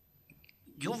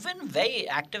 you've been very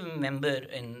active member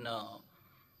in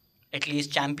at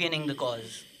least championing the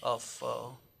cause of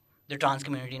the trans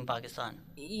community in Pakistan.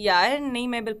 यार नहीं,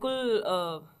 मैं बिल्कुल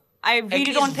I really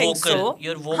least don't think vocal. so.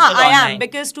 You're vocal हाँ, I am, online.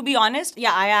 because to be honest,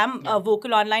 yeah, I am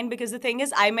vocal online, because the thing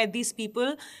is, I met these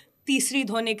people। तीसरी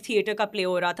धुन एक theatre का play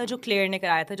हो रहा था जो clear ने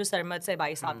कराया था, जो सरमद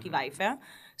सहबाई साहब की वाइफ है।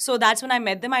 So that's when I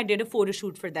met them. I did a photo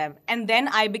shoot for them, and then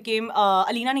I became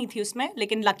Alina नहीं थी उसमें,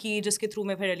 लेकिन लकी जिसके थ्रू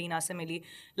में फिर अलीना से मिली,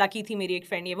 लकी थी मेरी एक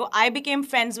फ्रेंड, ये वो। I became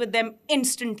friends with them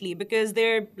instantly because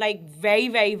they're like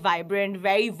very very vibrant,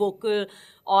 very vocal,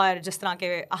 और जिस तरह के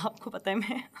आपको पता है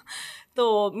मैं तो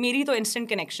मेरी तो इंस्टेंट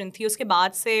कनेक्शन थी। उसके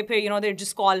बाद से फिर they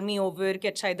just call me over कि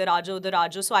अच्छा इधर आ जाओ उधर आ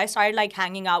जाओ। सो I started like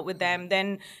hanging out with them.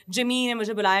 Then Jimmy ने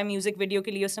मुझे बुलाया म्यूजिक वीडियो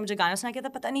के लिए, उसने मुझे गाना सुना। कहता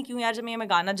पता नहीं क्यों यार जिमी, मैं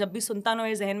गाना जब भी सुनता ना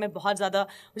मेरे जहन में बहुत ज़्यादा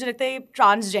मुझे लगता है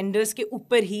ट्रांसजेंडर्स के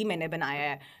ऊपर ही मैंने बनाया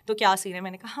है, तो क्या सीन है?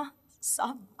 मैंने कहा हाँ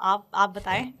सब आप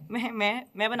बताएं,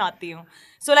 मैं बनाती हूँ।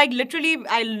 So like literally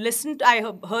I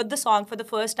heard the song for the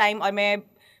first time, और मैं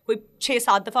कोई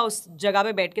 6-7 दफ़ा उस जगह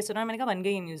पे बैठ के सुना। मैंने कहा बन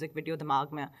गई म्यूज़िक वीडियो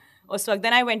दिमाग में उस वक्त।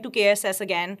 Then I went to KSS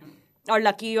again, और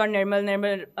लकी और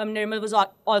निर्मल was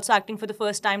also acting for the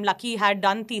first time. Lucky had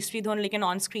done तीसरी धुन, लेकिन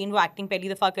ऑन स्क्रीन वो एक्टिंग पहली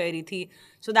दफ़ा कर रही थी।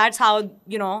 सो that's how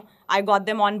I got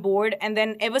them on board, and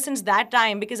then ever since that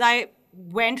time, because I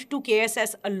went to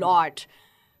KSS a lot,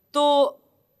 तो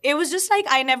it was just like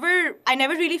I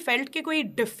never really felt कि कोई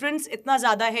difference इतना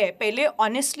ज़्यादा है। पहले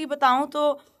ऑनेस्टली बताऊँ तो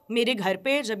मेरे घर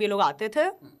पे जब ये लोग आते थे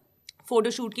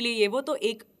फ़ोटोशूट के लिए ये वो, तो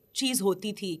एक चीज़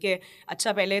होती थी कि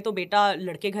अच्छा पहले तो बेटा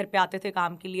लड़के घर पे आते थे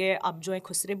काम के लिए, अब जो है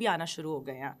खुसरे भी आना शुरू हो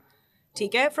गए हैं,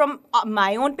 ठीक है, from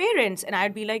my own parents, and I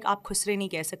would be like आप खुसरे नहीं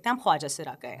कह सकते, हम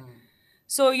ख्वाजासिरा कहें।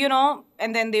 So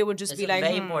and then they would just be like,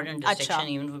 very important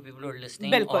distinction even for people who are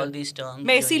listening. बिल्कुल, All these terms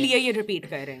मैं इसीलिए ये रिपीट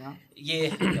कर रही हूँ। ये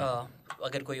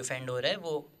अगर कोई ऑफेंड हो रहा है,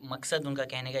 वो मकसद उनका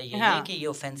कहने का ये है कि ये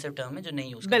ऑफेंसिव टर्म है जो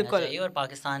नहीं यूज करना चाहिए, और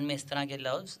पाकिस्तान में इस तरह के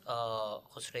लफ्ज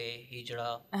खुसरे, हिजड़ा,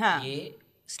 ये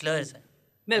स्लर्स हैं,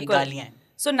 ये गालियाँ हैं।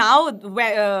 So now,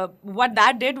 what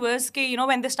that did was,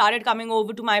 when they started coming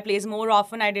over to my place more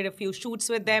often, I did a few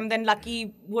shoots with them. Then Lucky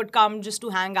would come just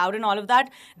to hang out and all of that.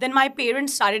 Then my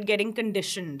parents started getting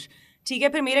conditioned. ठीक है,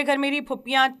 फिर मेरे घर मेरी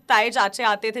फुप्पियाँ ताए चाचे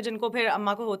आते थे, जिनको फिर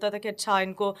अम्मा को होता था कि अच्छा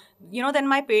इनको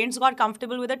then my parents got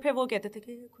comfortable with it. फिर वो कहते थे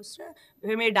कि खुसरे,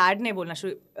 फिर मेरे डैड ने बोलना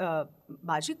शुरू,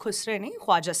 बाजी खुसरे नहीं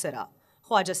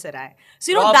ख्वाजासिरा है।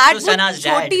 So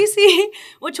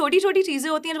वो छोटी छोटी चीज़ें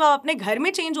होती हैं जब आप अपने घर में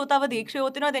चेंज होता हुआ देख रहे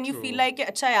होते हैं ना, देन यू फील लाइक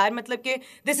अच्छा यार, मतलब कि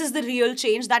this is the real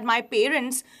change that my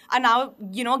parents are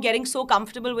now getting so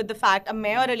comfortable with the fact. अब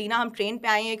मैं और अलीना हम ट्रेन पे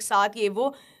आए हैं एक साथ, ये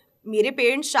वो, मेरे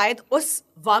पेरेंट्स शायद उस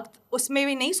वक्त उसमें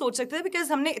भी नहीं सोच सकते थे,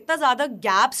 बिकॉज हमने इतना ज़्यादा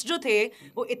गैप्स जो थे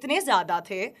वो इतने ज़्यादा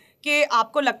थे कि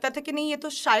आपको लगता था कि नहीं ये तो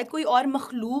शायद कोई और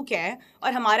मखलूक है,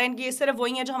 और हमारा इनकी ये सिर्फ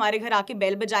वही है जो हमारे घर आके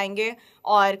बेल बजाएंगे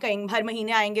और कहीं हर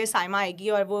महीने आएंगे, साइमा आएगी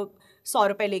और वो 100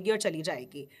 रुपये लेगी और चली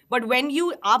जाएगी। बट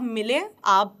व्हेन आप मिले,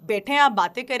 आप बैठें, आप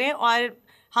बातें करें, और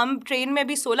हम ट्रेन में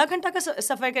भी 16 घंटा का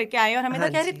सफ़र करके आए, और हमें तो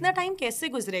यार इतना टाइम कैसे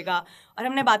गुजरेगा, और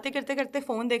हमने बातें करते करते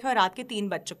फ़ोन देखा और रात के 3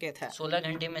 बज चुके थे। 16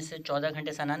 घंटे में से 14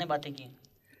 घंटे सना ने बातें की?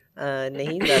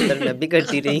 नहीं, ज़्यादातर मैं भी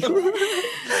करती रही हूँ।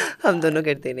 हम दोनों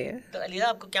करते रहे हैं। तो अलीना,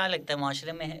 आपको क्या लगता है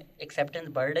माशरे में एक्सेप्टेंस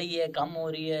बढ़ रही है, कम हो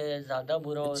रही है, ज़्यादा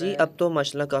बुरा हो रहा है? जी, अब तो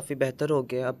माशाल्लाह काफ़ी बेहतर हो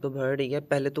गया, अब तो बढ़ रही है।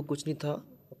 पहले तो कुछ नहीं था,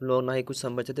 लोग ना ही कुछ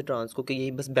समझते थे ट्रांस को कि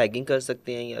यही बस बैगिंग कर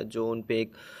सकते हैं, या जो उन पे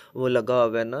एक वो लगा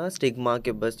हुआ है ना स्टिग्मा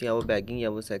के, बस या वो बैगिंग या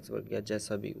वो सेक्स वर्क या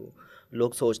जैसा भी वो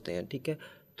लोग सोचते हैं, ठीक है।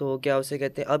 तो क्या उसे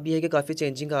कहते हैं, अब ये है कि काफ़ी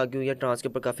चेंजिंग आ गई हुई है, ट्रांस के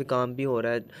ऊपर काफ़ी काम भी हो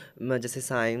रहा है। मैं जैसे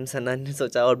साइम सना ने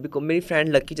सोचा, और भी मेरी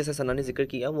फ्रेंड लकी, जैसे सना ने जिक्र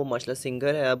किया, वो माशाल्लाह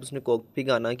सिंगर है, अब उसने कोक भी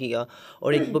गाना किया,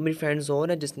 और एक वो मेरी फ्रेंड्स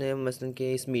और है जिसने मसलन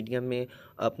के इस मीडियम में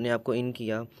अपने आप को इन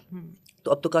किया।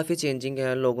 तो अब तो काफ़ी चेंजिंग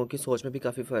है, लोगों की सोच में भी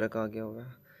काफ़ी फ़र्क आ गया हुआ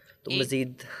है। तो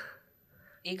मज़ीद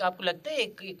एक आपको लगता है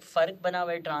एक फ़र्क बना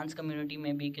हुआ है ट्रांस कम्युनिटी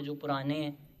में भी, कि जो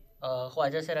पुराने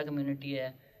ख्वाजासिरा कम्युनिटी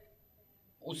है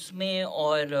उसमें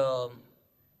और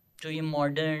जो ये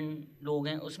मॉडर्न लोग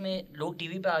हैं उसमें, लोग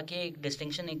टीवी पे आके एक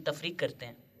डिस्टिंक्शन, एक तफरीक करते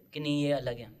हैं कि नहीं ये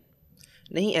अलग है?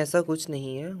 नहीं, ऐसा कुछ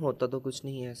नहीं है, होता तो कुछ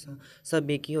नहीं है ऐसा,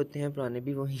 सब एक ही होते हैं, पुराने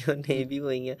भी वही हैं, नए भी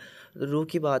वही हैं। रूह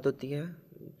की बात होती है,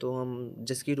 तो हम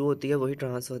जिसकी रूह होती है वही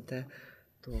ट्रांस होता है,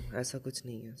 तो ऐसा कुछ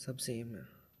नहीं है, सब सेम है।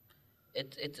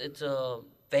 It's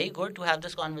very good to have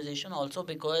this conversation also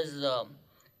because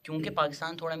क्योंकि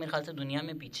पाकिस्तान थोड़ा मेरे ख्याल से दुनिया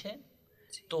में पीछे है,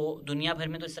 तो दुनिया भर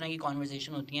में तो इस तरह की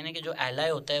कॉन्वर्जेसन होती है ना कि जो एलाय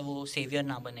होता है वो सेवियर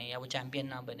ना बने या वो चैम्पियन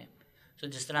ना बने। तो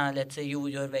जिस तरह let's say you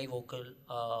are very vocal,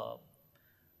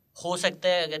 हो सकता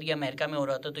है अगर ये अमेरिका में हो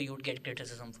रहा था तो you would get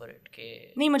criticism for it के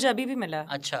नहीं, मुझे अभी भी मिला।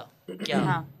 अच्छा, क्या?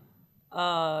 हाँ,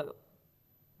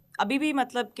 अभी भी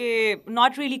मतलब कि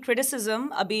नॉट रियली क्रिटिसिज्म,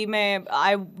 अभी मैं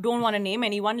I don't want to name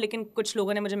anyone, लेकिन कुछ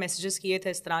लोगों ने मुझे मैसेजेस किए थे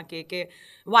इस तरह के कि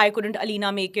why couldn't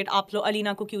Alina make it, आप लोग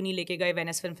अलीना को क्यों नहीं लेके गए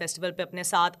वेनिस फिल्म फेस्टिवल पे अपने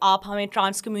साथ, आप हमें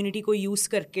ट्रांस कम्युनिटी को यूज़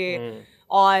करके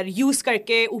और यूज़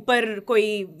करके ऊपर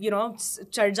कोई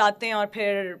चढ़ जाते हैं और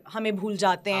फिर हमें भूल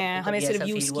जाते हैं, हमें सिर्फ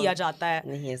यूज़ किया जाता है।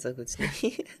 नहीं, ऐसा कुछ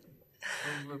नहीं।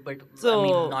 But So, I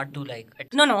mean not to like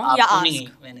No, या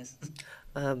ask. वेनिस।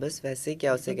 बस वैसे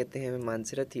क्या उसे कहते हैं, मैं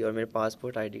मानसरा थी और मेरे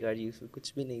पासपोर्ट आईडी कार्ड यूज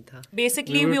कुछ भी नहीं था।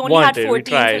 Basically, We we only had wanted, we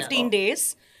 14-15 tried. days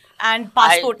and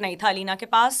passport नहीं था अलीना के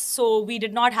पास, so we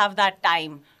did not have that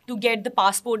time to get the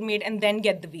passport made and then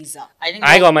get the visa.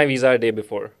 I got my visa a day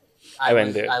before. I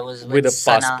went there I was with a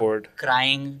Sana passport.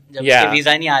 crying जब Yeah. उसके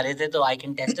visa नहीं आ रहे थे, तो I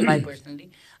can testify personally.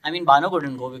 I mean, Bano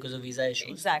couldn't go because of visa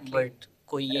issues. Exactly. But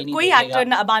कोई ये नहीं कोई देखेगा।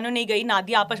 एक्टर बानो नहीं गई,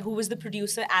 नादिया आपा who was the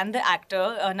producer and the actor,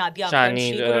 Nadia आपा, Shani,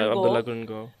 she couldn't go. Abdullah couldn't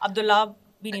go. Abdullah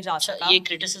भी नहीं जा अच्छा, सका। ये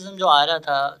क्रिटिसिज्म जो आ रहा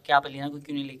था कि आप अलीना को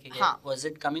क्यों नहीं लेके गए, हाँ। was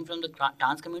it coming from the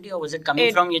trans community or was it coming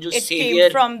It- from ये जो it savior?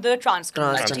 came from the trans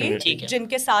community. community, ठीक है।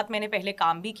 जिनके साथ मैंने पहले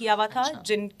काम भी किया हुआ था, अच्छा।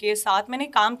 जिनके साथ मैंने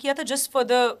काम किया था just for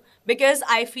the because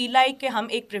I feel like कि हम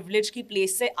एक privilege की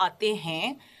place से आते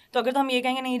हैं, तो अगर तो हम ये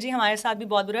कहेंगे नहीं जी हमारे साथ भी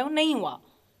बहुत बुरा है, वो नहीं हुआ,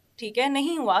 ठीक है,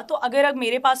 नहीं हुआ। तो अगर अब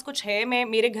मेरे पास कुछ है, मैं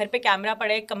मेरे घर पे कैमरा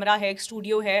पड़ा है, एक कमरा है, एक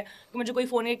स्टूडियो है, तो मुझे कोई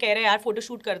फ़ोन कह रहा है यार फोटो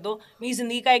शूट कर दो, मेरी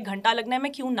ज़िंदगी का 1 घंटा लगना है,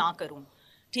 मैं क्यों ना करूँ,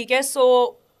 ठीक है। सो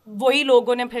वही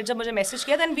लोगों ने फिर जब मुझे मैसेज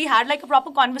किया, then we had like a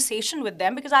proper conversation with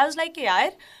them, because I was like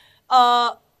यार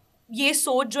ये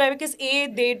सोच जो है, because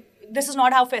this is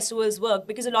not how festivals work,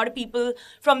 because a lot of people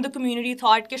from the community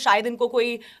thought कि शायद इनको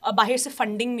कोई बाहर से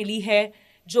फंडिंग मिली है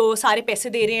जो सारे पैसे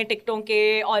दे रहे हैं टिकटों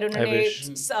के, और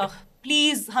उन्होंने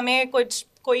प्लीज हमें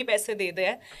कोई पैसे दे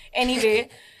दे। एनीवे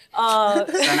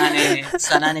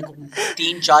सना ने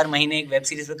 3-4 महीने एक वेब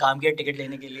सीरीज पे काम किया टिकट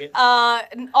लेने के लिए,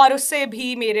 और उससे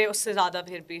भी मेरे उससे ज्यादा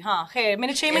फिर भी, हाँ खैर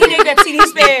मैंने 6 महीने एक वेब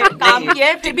सीरीज पे काम किया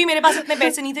है, फिर भी मेरे पास इतने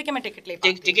पैसे नहीं थे कि मैं टिकट ले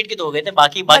पाती। टिकट के तो हो गए थे,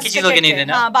 बाकी चीजों के नहीं थे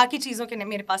ना। हाँ, बाकी चीजों के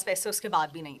मेरे पास पैसे उसके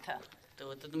बाद भी नहीं था।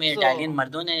 तो तुम्हें इटालियन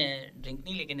मर्दों ने ड्रिंक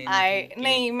नहीं लेके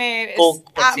नहीं, मैं Coke,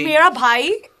 Pepsi? मेरा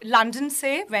भाई लंदन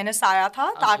से वेनिस आया था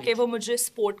ताकि वो मुझे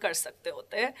सपोर्ट कर सकते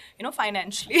होते,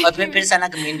 फाइनेंशियली। और फिर सना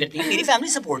कंप्लेन करती है मेरी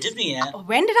फैमिली सपोर्टिव नहीं है।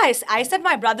 When did I said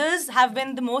my brothers have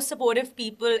been the most supportive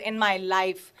people in my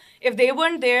life. If they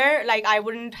weren't there, like I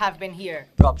wouldn't have been here.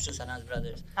 Props to Sana's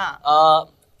brothers.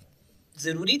 हाँ।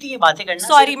 जरूरी थी ये बातें करना।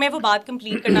 Sorry, मैं वो बात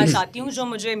कंप्लीट करना चाहती हूँ जो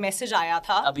मुझे मैसेज आया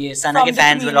था। अब ये सना के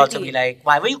fans will also be like,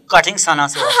 why were you cutting सना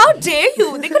से? How dare you?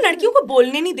 देखो लड़कियों को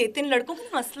बोलने नहीं देते, लड़कों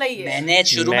का मसला ही है। मैंने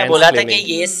शुरू में बोला था कि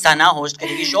ये सना होस्ट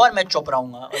करेगी शो और मैं चुप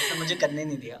रहूंगा, और उसने मुझे करने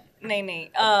नहीं दिया। नहीं,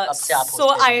 अब से आप so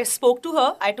I spoke to her,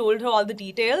 I told her all the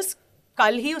details.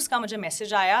 कल ही उसका मुझे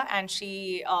मैसेज आया एंड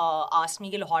शी आस्क्ड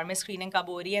मी कि लाहौर में स्क्रीनिंग कब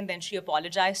हो रही है, and then she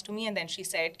apologised to me and then she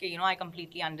said कि I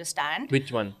completely understand.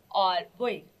 Which one? और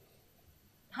वही,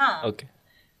 हाँ, Okay.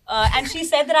 And she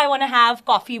said that I want to have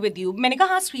coffee with you. मैंने कहा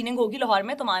हाँ स्क्रीनिंग होगी लाहौर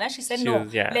में तुम्हारा। She said no,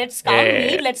 let's come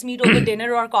meet, let's meet over dinner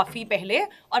or coffee पहले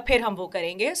और फिर हम वो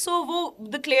करेंगे। So वो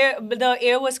the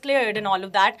air was cleared and all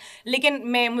of that. लेकिन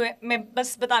मैं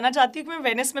बस बताना चाहती हूँ कि मैं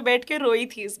वेनिस में बैठ के रोई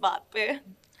थी इस बात पे।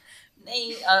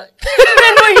 नहीं,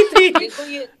 मैं रोई थी। देखो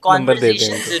ये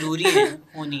कॉन्वर्सेशन जरूरी है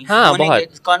होनी। हाँ,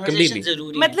 बहुत कॉन्वर्सेशन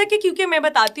जरूरी है। मतलब कि क्योंकि मैं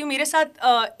बताती हूँ मेरे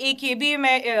साथ एक ये भी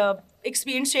मैं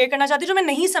एक्सपीरियंस शेयर करना चाहती हूँ जो मैं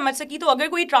नहीं समझ सकी, तो अगर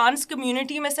कोई ट्रांस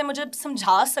कम्युनिटी में से मुझे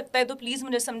समझा सकता है तो प्लीज़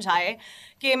मुझे समझाए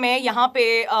कि मैं यहाँ पे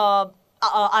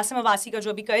आसिम अब्बासी का जो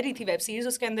अभी कर रही थी वेब सीरीज़,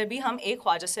 उसके अंदर भी हम एक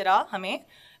ख्वाजासिरा हमें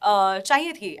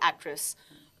चाहिए थी एक्ट्रेस,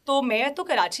 तो मैं तो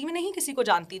कराची में नहीं किसी को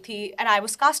जानती थी and I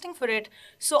was casting for it,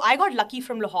 so I got Lucky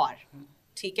from Lahore.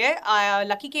 ठीक है,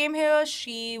 Lucky came here,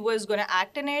 she was gonna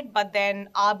act in it, but then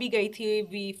आ भी गई थी,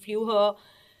 we flew her,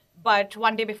 but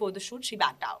one day before the shoot she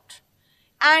backed out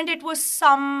and it was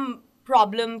some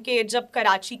problem कि जब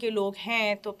कराची के लोग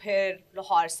हैं तो फिर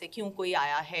लाहौर से क्यों कोई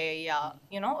आया है,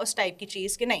 या उस टाइप की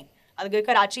चीज़ कि नहीं, अगर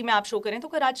कराची में आप शो करें तो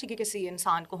कराची के किसी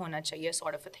इंसान को होना चाहिए,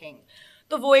 सॉर्ट ऑफ अ थिंग।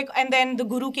 तो वो एक, and then the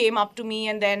guru came up to me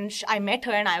and then I met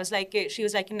her and I was like, she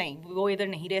was like नहीं वो इधर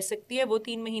नहीं रह सकती है वो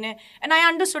 3 महीने, and I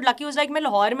understood. Lucky was like मैं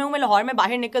लाहौर में हूँ, मैं लाहौर में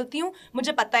बाहर निकलती हूँ,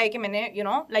 मुझे पता है कि मैंने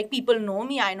like people know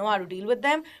me, I know how to deal with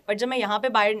them, but जब मैं यहाँ पे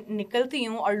बाहर निकलती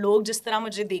हूँ और लोग जिस तरह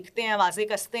मुझे देखते हैं, आवाज़ें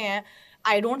कसते हैं,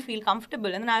 I don't feel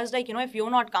comfortable, and I was like if you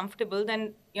are not comfortable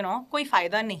then कोई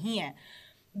फ़ायदा नहीं है।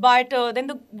 But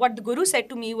then what the guru said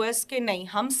to me was कि नहीं,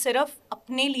 हम सिर्फ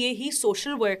अपने लिए ही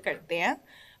सोशल वर्क करते हैं,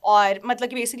 और मतलब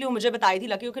कि बेसिकली वो मुझे बताई थी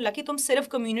लकी कि लकी तुम सिर्फ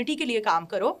कम्युनिटी के लिए काम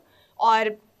करो, और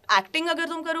एक्टिंग अगर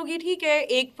तुम करोगी ठीक है,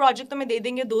 एक प्रोजेक्ट तुम्हें दे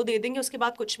देंगे, 2 दे देंगे, उसके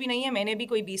बाद कुछ भी नहीं है. मैंने भी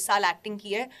कोई 20 साल एक्टिंग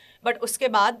की है, बट उसके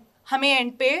बाद हमें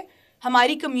एंड पे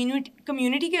हमारी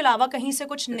कम्युनिटी के अलावा कहीं से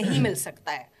कुछ नहीं मिल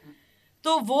सकता है.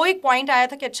 तो वो एक पॉइंट आया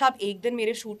था कि अच्छा आप एक दिन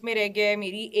मेरे शूट में रह गए,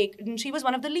 मेरी एक, she was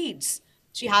one of the leads,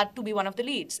 she had to be one of the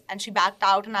leads and she backed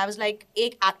out and I was like,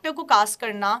 एक एक्टर को कास्ट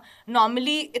करना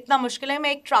नॉर्मली इतना मुश्किल है,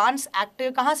 मैं एक ट्रांस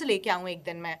एक्टर कहाँ से लेके आऊँ एक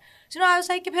दिन में. So I was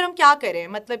like कि फिर हम क्या करें,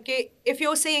 मतलब कि if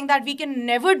you're saying that we can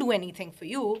never do anything for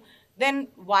you, then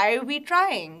why are we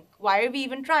trying, why are we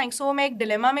even trying. So मैं एक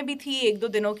डिलेमा में भी थी 1-2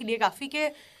 दिनों के लिए काफ़ी कि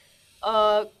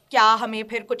क्या हमें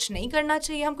फिर कुछ नहीं करना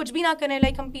चाहिए, हम कुछ भी ना करें,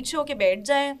 लाइक हम पीछे होके बैठ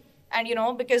जाएं. And you know,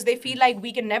 because they feel like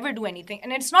we can never do anything,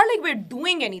 and it's not like we're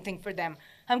doing anything for them.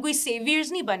 हम कोई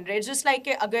saviors नहीं बन रहे. It's just like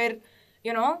अगर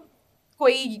you know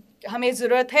कोई हमें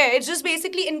ज़रूरत है, it's just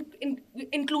basically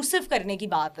inclusive करने की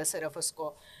बात है सिर्फ उसको.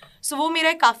 So वो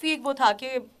मेरा काफ़ी एक वो था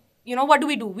कि you know what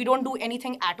do? We don't do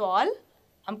anything at all.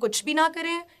 हम कुछ भी ना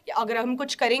करें, या अगर हम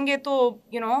कुछ करेंगे तो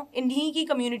you know इन्हीं की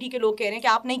community के लोग कह रहे हैं कि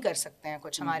आप नहीं कर सकते हैं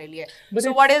कुछ हमारे लिए.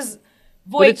 So what is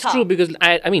वो एक था. But it's true because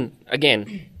I mean again.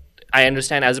 I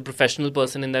understand as a professional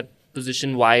person in that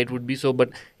position why it would be so,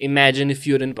 but imagine if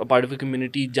you're in a part of a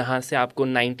community जहाँ से आपको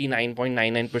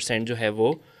 99.99% जो है वो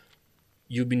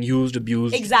you've been used,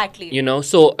 abused. Exactly. You know,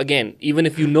 so again, even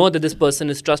if you know that this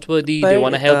person is trustworthy, they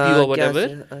want to help you or whatever.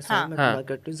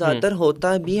 ज़्यादातर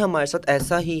होता भी हमारे साथ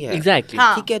ऐसा ही है. Exactly.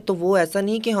 ठीक है, तो वो ऐसा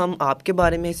नहीं कि हम आपके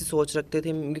बारे में ऐसी सोच रखते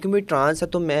थे, क्योंकि मेरी ट्रांस है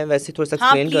तो मैं वैसे थोड़ा सा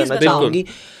एक्सप्लेन करना चाहूँगी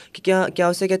कि क्या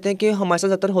उसे कहते हैं कि हमारे साथ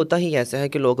ज़्यादातर होता ही ऐसा है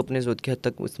कि लोग अपने ज़रूरत की हद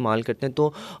तक इस्तेमाल करते हैं.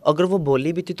 तो अगर वो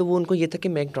बोली भी थी तो वो उनको ये था कि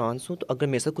मैं एक ट्रांस हूँ, तो अगर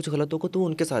मेरे साथ कुछ गलत होगा तो वो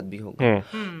उनके साथ भी होगा.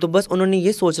 तो बस उन्होंने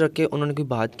ये सोच रख के उन्होंने कोई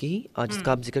बात की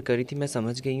जिसका आप जिक्र करी थी, मैं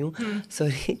समझ गई हूँ,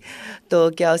 सॉरी. तो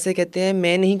क्या उसे कहते हैं,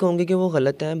 मैं नहीं कहूँगी कि वो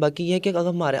गलत है. बाकी ये है कि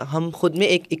अगर हम खुद में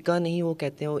एक इक्का नहीं, वो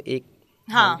कहते हैं वो एक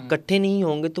इकट्ठे नहीं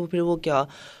होंगे तो फिर वो क्या.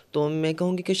 तो मैं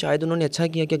कहूँगी कि शायद उन्होंने अच्छा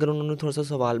किया कि अगर उन्होंने थोड़ा सा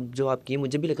सवाल जवाब किए.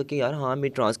 मुझे भी लगा कि यार हाँ, मेरी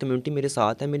ट्रांस कम्युनिटी मेरे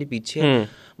साथ है, मेरे पीछे है,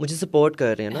 मुझे सपोर्ट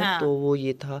कर रहे हैं ना. तो वो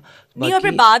ये था. नहीं, और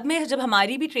फिर बाद में जब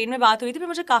हमारी भी ट्रेन में बात हुई थी, फिर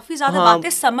मुझे काफ़ी ज़्यादा बातें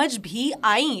समझ भी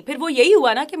आई. फिर वो यही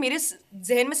हुआ ना कि मेरे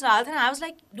जहन में सवाल था, I was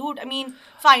like dude, I mean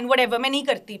fine whatever, मैं नहीं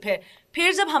करती.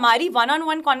 फिर जब हमारी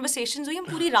 1-on-1 कॉन्वर्सेशंस हुई, हम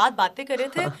पूरी रात बातें कर रहे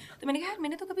थे, तो मैंने कहा यार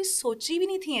मैंने तो कभी सोची भी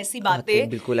नहीं थी ऐसी बातें.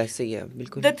 बिल्कुल ऐसे ही है.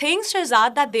 बिल्कुल the things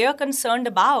Shahzad that they are concerned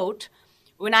about.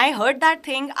 When I heard that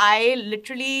thing, I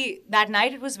literally, that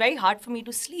night it was very hard for me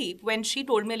to sleep. When she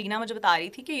told me, Alina मुझे बता रही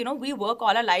थी कि you know we work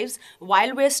all our lives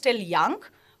while we're still young,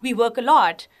 we work a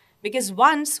lot because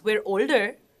once we're older,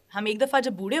 हम एक दफ़ा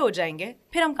जब बूढ़े हो जाएंगे,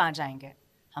 फिर हम कहाँ जाएंगे?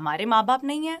 हमारे माँ बाप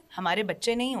नहीं हैं, हमारे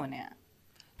बच्चे नहीं होने हैं,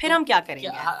 फिर हम क्या करेंगे?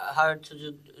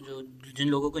 जो जिन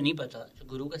लोगों को नहीं पता जो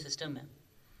गुरु का सिस्टम है,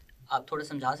 आप थोड़ा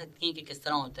समझा सकती हैं कि किस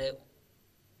तरह होता है?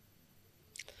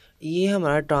 ये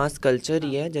हमारा ट्रांस कल्चर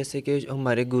ही है. जैसे कि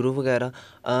हमारे गुरु वगैरह,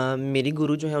 मेरी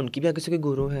गुरु जो है उनकी भी आगे से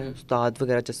गुरु हैं, उस्ताद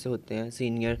वगैरह जैसे होते हैं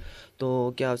सीनियर. तो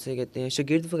क्या उसे कहते हैं,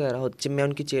 शागिर्द वगैरह होते. मैं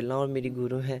उनकी चेला और मेरी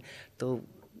गुरु हैं, तो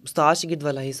उस्ताद शागिर्द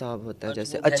वाला हिसाब होता है.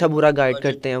 जैसे अच्छा बुरा गाइड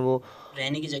करते हैं. वो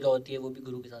रहने की जगह होती है, वो भी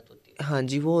गुरु के साथ होती है. हाँ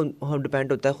जी, वो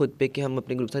डिपेंड होता है ख़ुद पे कि हम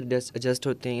अपने गुरु के साथ एडजस्ट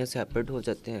होते हैं या सेपरेट हो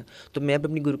जाते हैं. तो मैं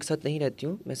अपनी गुरु के साथ नहीं रहती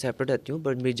हूँ, मैं सेपरेट रहती हूँ.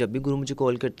 बट मेरी जब भी गुरु मुझे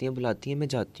कॉल करती हैं, बुलाती हैं, मैं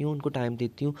जाती हूँ, उनको टाइम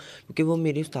देती हूँ, क्योंकि वो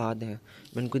मेरे उस्ताद हैं.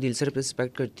 मैं उनको दिल से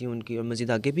रिस्पेक्ट करती हूँ उनकी, और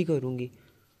मज़ीद आगे भी करूँगी.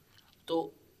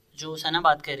 तो जो सना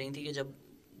बात कर रही थी कि जब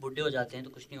बूढ़े हो जाते हैं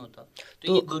तो कुछ नहीं होता,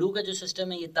 तो ये गुरु का जो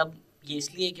सिस्टम है ये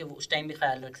इसलिए कि वो उस टाइम भी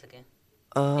ख्याल रख सकें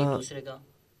एक दूसरे का?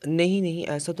 नहीं,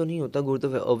 ऐसा तो नहीं होता. गुरु तो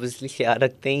ऑब्वियसली ख्याल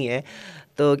रखते ही हैं.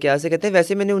 तो क्या से कहते हैं,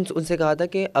 वैसे मैंने उनसे कहा था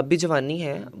कि अभी जवानी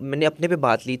है, मैंने अपने पे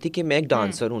बात ली थी कि मैं एक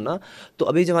डांसर हूँ ना, तो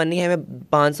अभी जवानी है, मैं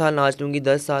 5 साल नाच लूँगी,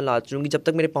 10 साल नाच लूँगी, जब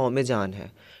तक मेरे पाँव में जान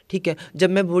है. ठीक है, जब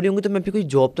मैं बूढ़ी होंगी तो मैं भी कोई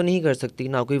जॉब तो नहीं कर सकती,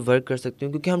 ना कोई वर्क कर सकती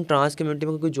हूँ, क्योंकि हम ट्रांस कम्युनिटी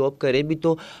में कोई जॉब करे भी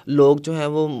तो लोग जो हैं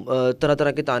वो तरह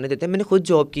तरह के ताने देते हैं. मैंने खुद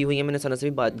जॉब की हुई है, मैंने सना से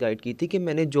भी बात गाइड की थी कि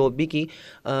मैंने जॉब भी की,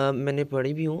 मैंने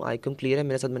पढ़ी भी हूँ, आईकॉम क्लियर है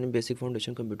मेरे साथ, मैंने बेसिक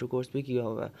फाउंडेशन कंप्यूटर कोर्स भी किया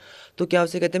हुआ है. तो क्या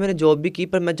उसे कहते हैं, मैंने जॉब भी की,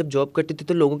 पर मैं जब जॉब करती थी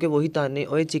तो लोगों के वही ताने,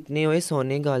 ओए चिकने, ओए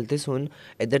सोने गालते सुन,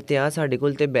 इधर ते आ साढ़े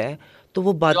कोल ते बह. तो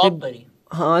वो बातें,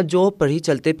 हाँ, जॉब पर ही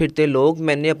चलते फिरते लोग.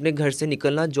 मैंने अपने घर से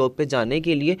निकलना जॉब पे जाने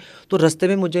के लिए, तो रास्ते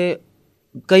में मुझे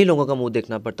कई लोगों का मुंह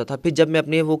देखना पड़ता था. फिर जब मैं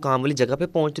अपने वो काम वाली जगह पे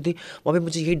पहुंचती थी, वहाँ पे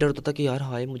मुझे यही डर होता था कि यार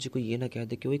हाय मुझे कोई ये ना कह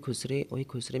दे कि वही खुश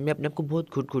रहे. मैं अपने आप को बहुत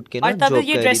घुट के ना जॉब कर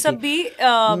रही थी.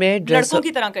 मैं लड़कों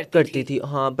की तरह करती थी.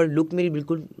 हाँ, पर लुक मेरी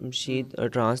बिल्कुल शीत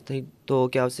ट्रांस थी. तो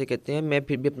क्या उसे कहते हैं, मैं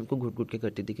फिर भी अपने को घुट के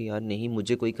करती थी कि यार नहीं,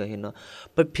 मुझे कोई कहे ना.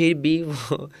 पर फिर भी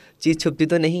वो चीज़ छुपती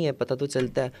तो नहीं है, पता तो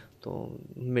चलता है. तो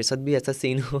मेरे साथ भी ऐसा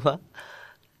सीन हुआ.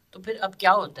 तो फिर अब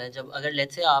क्या होता है जब अगर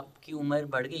लेट्स से आपकी उम्र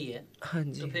बढ़ गई है? हाँ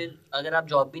जी. तो फिर अगर आप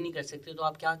जॉब भी नहीं कर सकते तो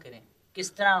आप क्या करें?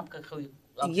 किस तरह आपका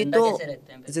आप ये जिंदा तो कैसे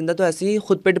रहते हैं फिर? जिंदा तो ऐसे ही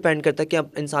खुद पे डिपेंड करता है कि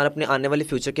अब इंसान अपने आने वाले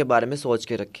फ्यूचर के बारे में सोच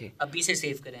के रखे। अभी से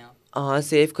सेव करें आप। हाँ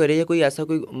सेव करे या कोई ऐसा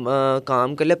कोई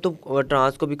काम कर ले। अब तो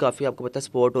ट्रांस को भी काफ़ी आपको पता है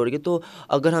सपोर्ट हो रही है। तो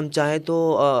अगर हम चाहें तो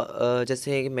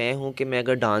जैसे मैं हूँ कि मैं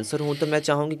अगर डांसर हूँ तो मैं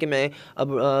चाहूँगी कि मैं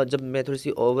अब जब मैं थोड़ी सी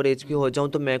ओवर एज की हो जाऊँ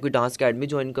तो मैं कोई डांस अकेडमी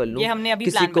ज्वाइन कर लूँ, ये हमने अभी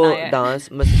किसी प्लान को बनाया है। डांस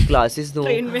मतलब क्लासेस दूँ।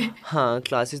 ट्रेन में। हाँ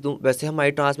क्लासेस दूँ। वैसे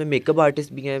हमारे ट्रांस में मेकअप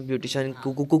आर्टिस्ट भी हैं, ब्यूटिशियन,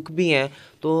 कुक भी हैं।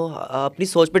 तो अपनी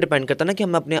सोच पे डिपेंड करता है ना कि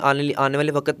हम अपने आने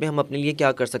वाले वक्त में हम अपने लिए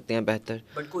क्या कर सकते हैं बेहतर।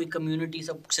 बट कोई कम्युनिटी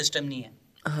सब सिस्टम नहीं है,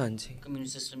 हाँ जी, कम्युनिटी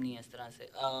सिस्टम नहीं है इस तरह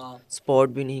से। स्पॉट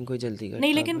भी नहीं कोई जल्दी करता।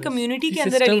 नहीं, लेकिन बस। कम्युनिटी के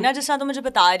अंदर system- अलीना, जैसा तो मुझे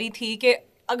बता रही थी कि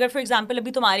अगर फॉर एग्जांपल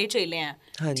अभी तुम्हारे चेले हैं,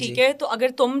 हाँ ठीक जी। है, तो अगर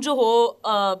तुम जो हो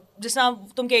जैसा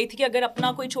तुम कही थी कि अगर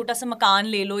अपना कोई छोटा सा मकान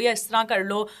ले लो या इस तरह कर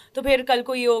लो, तो फिर कल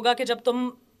को ये होगा कि जब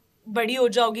तुम बड़ी हो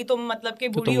जाओगी, तुम मतलब कि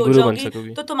बूढ़ी तुम हो गुरु बन जाओगी,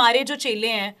 सकोगी। तो तुम्हारे जो चेले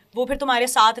हैं वो फिर तुम्हारे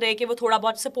साथ रह के वो थोड़ा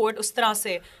बहुत सपोर्ट उस तरह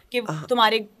से कि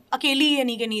तुम्हारे अकेली ही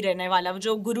नहीं कि नहीं रहने वाला,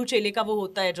 जो गुरु चेले का वो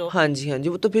होता है जो। हाँ जी, हाँ जी,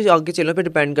 वो तो फिर आगे चेलों पे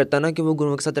डिपेंड करता है ना कि वो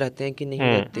गुरुओं के साथ रहते हैं कि नहीं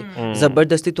रहते।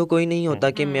 ज़बरदस्ती तो कोई नहीं होता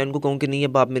कि मैं उनको कहूँ कि नहीं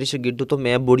अब आप मेरे शागिर्द हो तो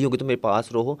मैं बूढ़ी होगी तो मेरे पास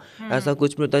रहो, ऐसा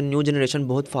कुछ नहीं होता। न्यू जनरेशन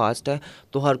बहुत फास्ट है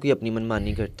तो हर कोई अपनी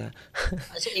मनमानी करता है।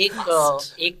 अच्छा,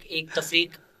 एक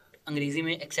तफरीक अंग्रेजी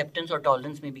में एक्सेप्टेंस और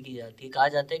टॉलरेंस में भी की जाती है। कहा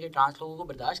जाता है कि ट्रांस लोगों को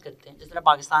बर्दाश्त करते हैं, जिस तरह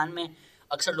पाकिस्तान में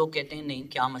अक्सर लोग कहते हैं नहीं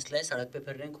क्या मसला है, सड़क पे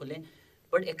फिर रहे हैं खुले,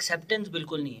 बट एक्सेप्टेंस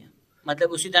बिल्कुल नहीं है।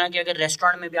 मतलब उसी तरह कि अगर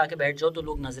रेस्टोरेंट में भी आके बैठ जाओ तो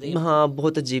लोग नजरें, हाँ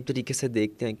बहुत अजीब तरीके से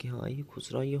देखते हैं कि हाँ ये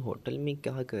खुसरा ये होटल में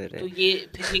क्या कर रहे तो हैं।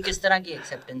 ये किस तरह की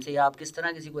एक्सेप्टेंस है, या आप किस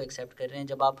तरह किसी को एक्सेप्ट कर रहे हैं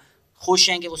जब आप खुश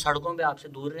हैं कि वो सड़कों पे आपसे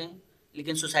दूर रहें,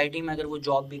 लेकिन सोसाइटी में अगर वो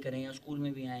जॉब भी करें या स्कूल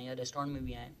में भी आएँ या रेस्टोरेंट में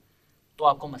भी आएँ तो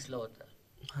आपको मसला होता है।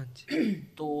 हाँ जी।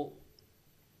 तो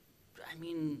आई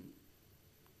मीन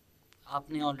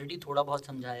आपने ऑलरेडी थोड़ा बहुत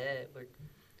समझाया है, बट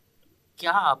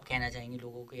क्या आप कहना चाहेंगे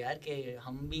लोगों को यार कि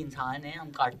हम भी इंसान हैं, हम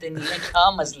काटते नहीं हैं, क्या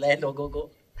मसला है लोगों को?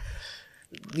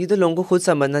 ये तो लोगों को खुद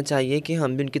समझना चाहिए कि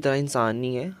हम भी उनकी तरह इंसान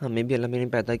नहीं है, हमें भी अल्लाह ने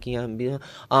पैदा किया, हम भी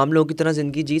आम लोगों की तरह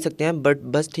ज़िंदगी जी सकते हैं। बट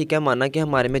बस ठीक है माना कि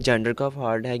हमारे में जेंडर का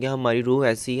फॉल्ट है या हमारी रूह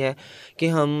ऐसी है कि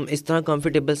हम इस तरह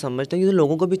कंफर्टेबल समझते हैं। ये तो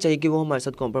लोगों को भी चाहिए कि वो हमारे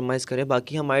साथ कॉम्प्रोमाइज़ करें।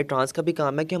 बाकी हमारे ट्रांस का भी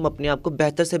काम है कि हम अपने आप को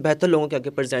बेहतर से बेहतर लोगों के आगे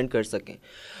प्रेजेंट कर सकें।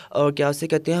 और क्या उसे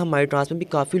कहते हैं, हमारे ट्रांस में भी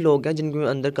काफ़ी लोग हैं जिनके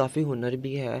अंदर काफ़ी हुनर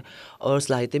भी है और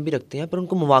सलाहियतें भी रखते हैं, पर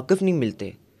उनको मौक़िफ़ नहीं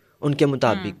मिलते उनके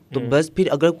मुताबिक। तो बस फिर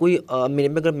अगर कोई मेरे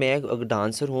में अगर मैं अगर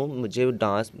डांसर हूँ, मुझे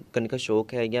डांस करने का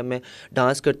शौक़ है या मैं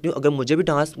डांस करती हूँ, अगर मुझे भी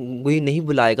डांस कोई नहीं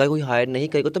बुलाएगा, कोई हायर नहीं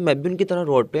करेगा, तो मैं भी उनकी तरह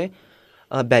रोड पे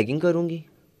बैगिंग करूँगी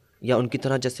या उनकी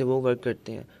तरह जैसे वो वर्क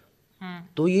करते हैं।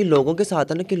 तो ये लोगों के साथ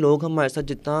है ना कि लोग हमारे साथ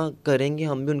जितना करेंगे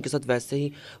हम भी उनके साथ वैसे ही,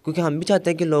 क्योंकि हम भी चाहते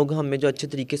हैं कि लोग हमें जो अच्छे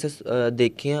तरीके से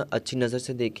देखें, अच्छी नज़र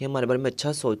से देखें, हमारे बारे में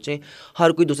अच्छा सोचें।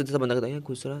 हर कोई दूसरे से बंदा कहता है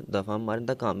खुश रहा दफ़ा हमारे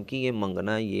अंदर काम की ये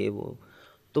मंगना ये वो,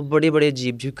 तो बड़े बड़े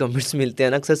अजीब अजीब कमेंट्स मिलते हैं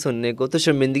ना अक्सर सुनने को। तो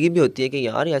शर्मिंदगी भी होती है कि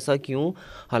यार ऐसा क्यों,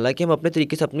 हालांकि हम अपने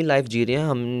तरीके से अपनी लाइफ जी रहे हैं,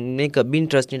 हमने कभी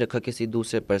इंटरेस्ट नहीं रखा किसी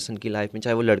दूसरे पर्सन की लाइफ में,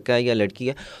 चाहे वो लड़का है या लड़की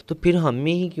है। तो फिर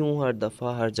हमें ही क्यों हर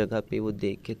दफ़ा हर जगह पे वो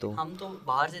देख के, तो हम तो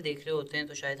बाहर से देख रहे होते हैं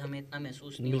तो शायद हमें इतना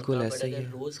महसूस नहीं बिल्कुल होता, बट ऐसा ही अगर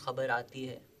है। रोज़ खबर आती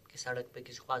है कि सड़क पे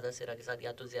किसी ख्वाजासिरा के साथ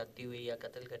या तो ज्यादती हुई या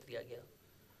कत्ल कर दिया गया,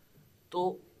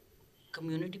 तो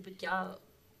कम्युनिटी पे क्या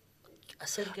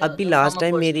असर, क्या अभी लास्ट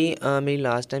टाइम मेरी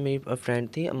फ्रेंड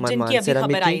थी जिनकी अभी मानसरा में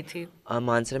खबर थी, आई थी।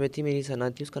 मानसरा में थी मेरी सना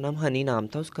थी, उसका नाम हनी नाम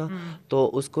था उसका। तो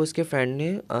उसको उसके फ्रेंड ने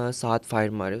 7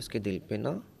 फायर मारे उसके दिल पे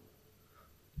ना।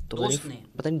 तो दोस्त ने?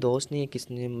 पता नहीं दोस्त ने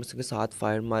किसने उसके 7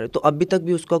 फायर मारे, तो अभी तक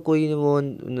भी उसका कोई वो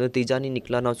नतीजा नहीं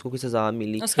निकला, ना उसको कोई सज़ा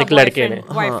मिली। उसका एक लड़के ने।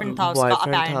 बॉयफ्रेंड था उसका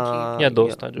बॉयफ्रेंड apparently। या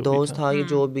दोस्त था, जो भी दोस्त था। था ये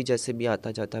जो भी जैसे भी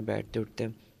आता जाता बैठते उठते।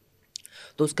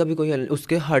 तो उसका भी कोई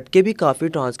उसके हट के भी काफ़ी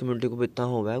ट्रांस कम्युनिटी को इतना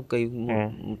हुआ है,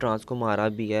 कई ट्रांस को मारा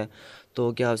भी है।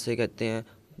 तो क्या उसे कहते हैं,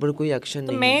 पर कोई एक्शन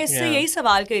तो नहीं। मैं इससे यही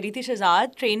सवाल कर रही थी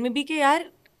शहजाद ट्रेन में भी कि यार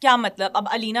क्या मतलब, अब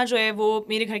अलीना जो है वो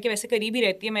मेरे घर के वैसे करीब ही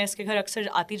रहती है, मैं इसके घर अक्सर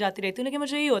आती जाती रहती हूँ, लेकिन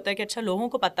मुझे यही होता है कि अच्छा लोगों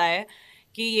को पता है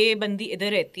कि ये बंदी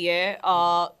इधर रहती है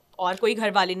और कोई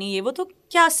घर वाले नहीं ये वो, तो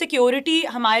क्या सिक्योरिटी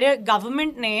हमारे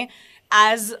गवर्नमेंट ने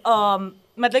एज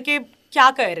मतलब कि क्या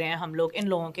कर रहे हैं हम लोग इन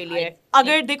लोगों के लिए?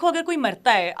 अगर देखो अगर कोई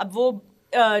मरता है, अब वो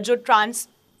जो ट्रांस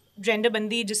जेंडर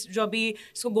बंदी जो अभी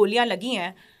इसको गोलियां लगी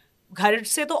हैं, घर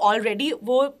से तो ऑलरेडी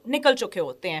वो निकल चुके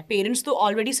होते हैं, पेरेंट्स तो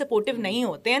ऑलरेडी सपोर्टिव नहीं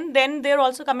होते हैं, then they are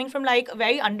also coming from like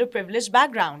very under privileged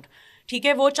background. ठीक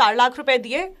है, वो 4 लाख रुपए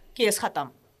दिए, केस ख़त्म।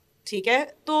 ठीक है,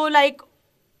 तो लाइक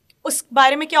उस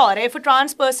बारे में क्या हो रहा है? If a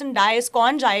trans person dies,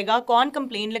 कौन जाएगा, कौन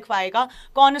कंप्लेन लिखवाएगा,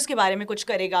 कौन उसके बारे में कुछ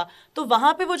करेगा? तो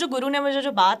वहाँ पे वो जो गुरु ने मुझे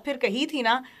जो बात फिर कही थी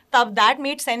ना, तब that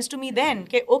made sense to me then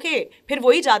कि ओके, फिर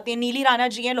वही जाती हैं। नीली राणा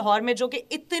जी हैं लाहौर में जो कि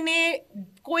इतने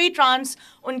कोई ट्रांस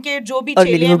उनके जो भी और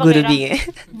चेले मेरे वो गुरु भी वगैरह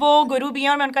हैं। वो गुरु भी हैं,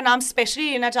 और मैं उनका नाम स्पेशली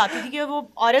लेना चाहती थी कि वो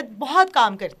औरत बहुत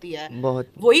काम करती है,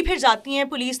 बहुत। वही फिर जाती हैं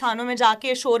पुलिस थानों में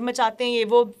जाके शोर मचाते हैं, ये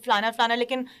वो फलाना फलाना,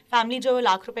 लेकिन फैमिली जो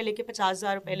लाख रुपए लेके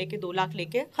 50,000 रुपए लेके 2 लाख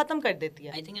लेके खत्म कर देती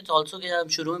है। आई थिंक इट्स ऑल्सो कि आप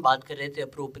शुरू में बात कर रहे थे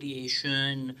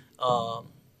अप्रोप्रिएशन,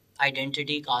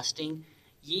 आइडेंटिटी कास्टिंग,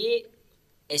 ये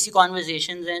ऐसी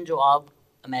कॉन्वर्जेशंस हैं जो आप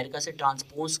अमेरिका से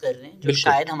ट्रांसपोज कर रहे हैं, जो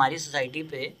शायद हमारी सोसाइटी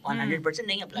पे 100%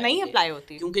 नहीं अप्लाई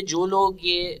होती, क्योंकि जो लोग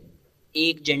ये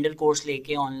एक जेंडर कोर्स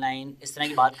लेके ऑनलाइन इस तरह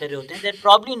की बात कर रहे होते हैं, they are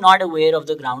probably not aware of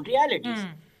the ground realities,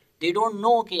 they don't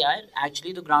know कि यार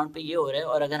एक्चुअली तो ग्राउंड पे ये हो रहा है।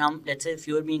 और अगर हम let's say if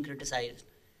you are being criticised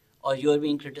or you're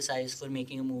being criticized for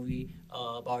making a movie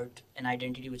about an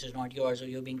identity which is not yours, or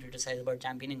you're being criticized about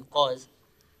championing a cause,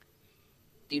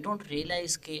 they don't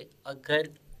realize कि अगर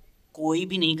कोई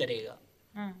भी नहीं करेगा,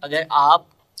 अगर आप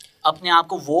अपने आप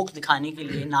को वोक दिखाने के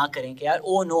लिए ना करें कि यार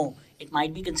oh no it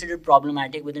might be considered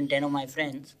problematic within 10 of my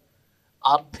friends,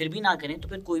 आप फिर भी ना करें तो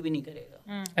फिर कोई भी नहीं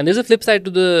करेगा। And there's a flip side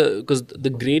to the, because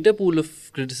the greater pool of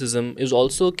criticism is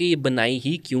also कि ये बनाई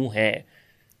ही क्यों है,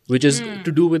 which is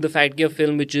to do with the fact that a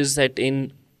film which is set in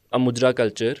a mudra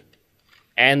culture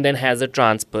and then has a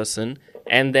trans person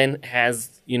and then has,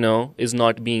 you know, is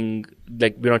not being,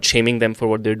 like, we're not shaming them for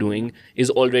what they're doing,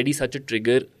 is already such a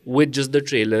trigger with just the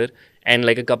trailer and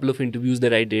like a couple of interviews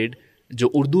that I did. जो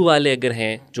उर्दू वाले अगर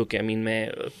हैं, जो कि मैं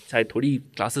शायद थोड़ी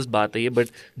classes बात है ये, बट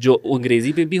जो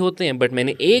अंग्रेज़ी पे भी होते हैं, बट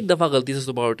मैंने एक दफ़ा गलती से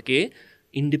सुबह उठ के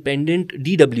इंडिपेंडेंट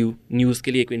DW न्यूज़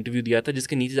के लिए एक इंटरव्यू दिया था,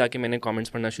 जिसके नीचे जाके मैंने कमेंट्स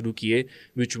पढ़ना शुरू किए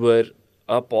विच वर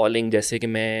अपॉलिंग, जैसे कि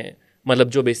मैं मतलब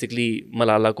जो बेसिकली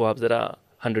मलाला को आप ज़रा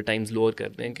 100 टाइम्स लोअर कर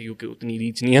दें क्योंकि उतनी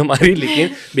रीच नहीं है हमारी,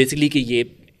 लेकिन बेसिकली कि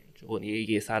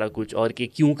ये सारा कुछ और कि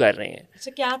क्यों कर रहे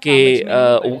हैं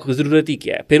कि ज़रूरत ही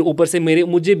क्या है, फिर ऊपर से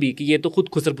मुझे भी कि ये तो खुद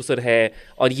खुसर पुसर है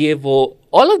और ये वो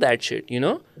all of that shit, you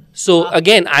know. So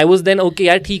again I was then okay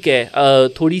यार ठीक है,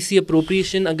 थोड़ी सी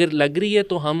अप्रोप्रिएशन अगर लग रही है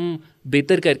तो हम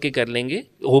बेहतर करके कर लेंगे।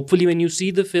 Hopefully when you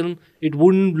see the film it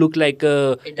wouldn't look like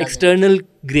external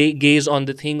gaze on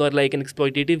the thing or like an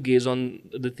exploitative gaze on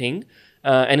the thing.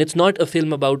 And it's not a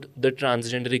film about the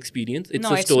transgender experience.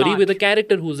 It's a story with a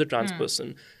character who's a trans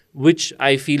person, which I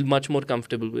feel much more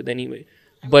comfortable with anyway.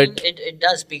 But it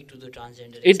does speak to the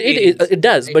transgender experience. It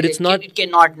does, but it's not. It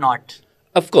cannot not.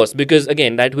 Of course, because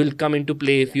again, that will come into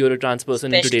play if you're a trans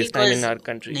person in today's time in our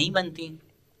country. नहीं बनती,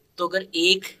 तो अगर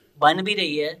एक बन भी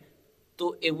रही है,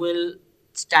 तो it will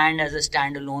stand as a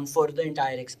standalone for the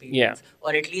entire experience,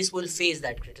 or at least will face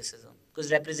that criticism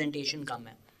because representation कम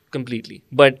है. Completely,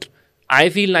 but I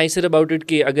feel nicer about it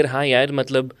कि अगर हाँ यार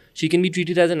मतलब she can be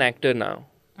treated as an actor now,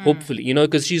 hopefully, you know,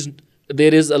 because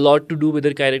there is a lot to do with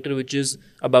her character which is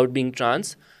about being trans,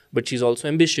 but she's also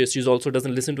ambitious, she's also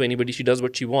doesn't listen to anybody, she does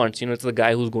what she wants, you know, it's the guy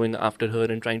who's going after her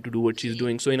and trying to do what she's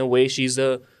doing, so in a way she's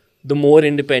the more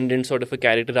independent sort of a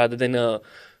character rather than a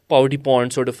poverty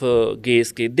porn sort of a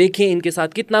gaze के देखें इनके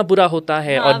साथ कितना बुरा होता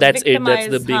है, और that's it, that's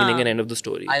the beginning and end of the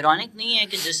story. Ironic नहीं है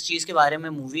कि जिस चीज़ के बारे में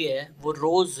मूवी है वो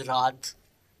रोज रात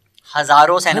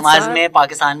हजारों सिनेमाज में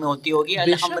पाकिस्तान में होती होगी,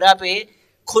 अलहमरा पे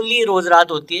खुली रोज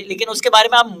रात होती है, लेकिन उसके बारे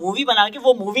में आप मूवी बना के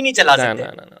वो मूवी नहीं चला सकते.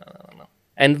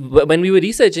 And when we were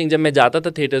researching, जब मैं जाता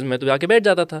था थिएटर्स में तो जाके बैठ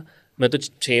जाता था, मैं तो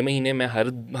 6 महीने में हर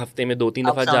हफ्ते में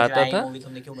 2-3 दफ़ा जाता था.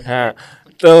 हाँ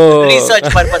तो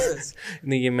रिसर्च पर्पसेस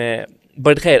नहीं, ये मैं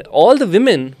बट खैर all the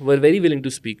women were very willing to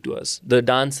speak to us, the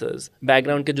dancers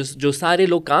background के जो सारे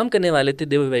लोग काम करने वाले थे,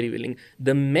 they were very willing. The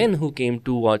men who came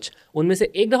to watch, उनमें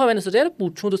से एक दफ़ा मैंने सोचा यार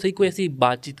पूछूं तो सही, कोई ऐसी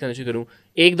बातचीत करना शुरू करूँ.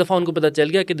 एक दफ़ा उनको पता चल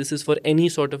गया कि this is for any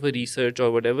sort of a research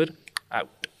और whatever,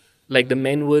 out. Like the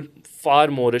men were far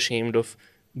more ashamed of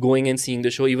going and seeing the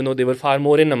show, even though they were far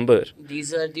more in number. These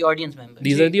are the audience members.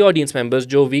 These are the audience members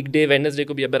जो weekday Wednesday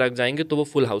को भी अगर आप जाएंगे तो वो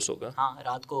full house होगा. हाँ,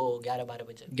 रात को 11-12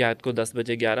 बजे. रात को 10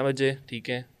 बजे 11 बजे, ठीक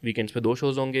है. Weekends पे 2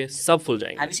 shows होंगे, सब full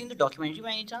जाएंगे. Have you seen the documentary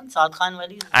by any chance? साद खान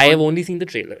वाली? I have only seen the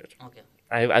trailer. Okay.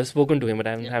 I've spoken to him,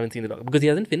 but I haven't seen the doc because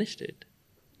he hasn't finished it.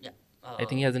 Yeah. I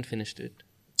think he hasn't finished it.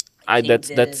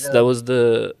 That was the.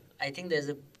 I think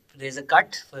there's a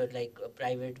cut for like a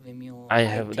private Vimeo. I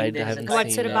haven't.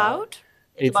 What's it about?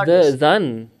 It's the Zan.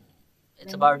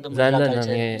 It's about the Zan, Muslim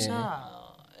culture.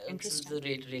 yeah. It's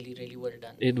really well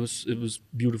done. It was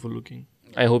beautiful looking.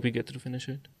 I hope he gets to finish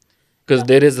it, because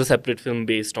there is a separate film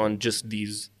based on just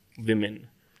these women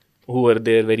who were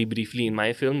there very briefly in my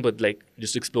film, but like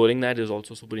just exploring that is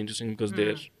also super interesting because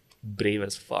they're brave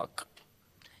as fuck.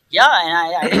 Yeah,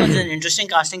 and I think it's an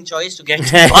interesting casting choice to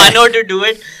get Bano to do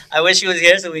it. I wish she was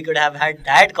here so we could have had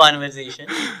that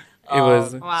conversation. It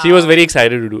was. Wow. She was very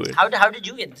excited to do it. How did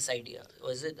you get this idea?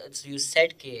 Was it? So you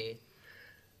said ke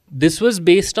this was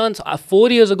based on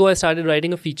 4 years ago I started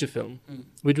writing a feature film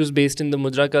which was based in the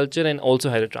Mudra culture and also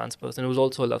had a trans person. It was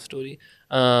also a love story,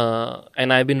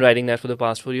 and I've been writing that for the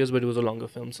past 4 years, but it was a longer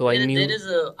film, so I knew there is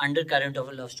a undercurrent of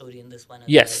a love story in this one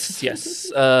as yes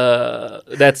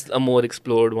that's a more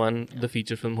explored one, the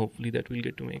feature film hopefully that we'll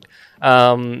get to make.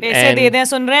 पैसे दे दें,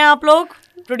 सुन रहे हैं आप लोग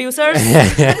producers?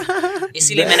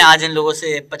 इसीलिए मैंने आज इन लोगों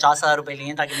से 50,000 रुपए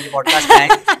लिए ताकि मेरे पॉडकास्ट पे आए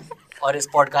और इस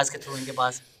पॉडकास्ट के थ्रू इनके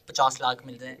पास 50 लाख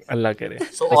मिल जाए. अल्लाह करे.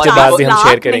 So, उसके और बाद भी हम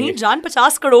शेयर नहीं करेंगे. जान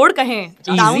 50 करोड़ कहें,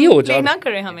 Easy हो जाए. ना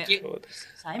करें हमें.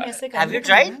 साइम ऐसे Have you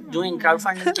tried doing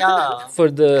crowdfunding? क्या for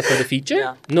the feature?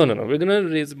 Yeah. No, we're gonna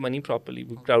raise money properly.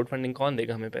 Crowdfunding कौन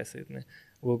देगा हमें पैसे इतने?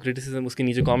 वो criticism उसके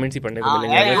नीचे comments ही पढ़ने को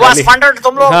मिलेंगे. US funded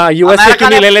तुम लोग. हाँ, US से क्यों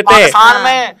नहीं ले लेते? पाकिस्तान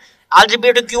में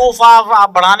LGBTQ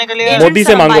बढ़ाने के लिए मोदी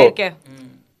से मांगो. के.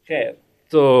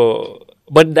 So,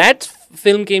 but that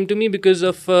film came to me because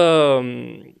of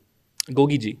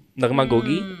Gogi ji, Nagma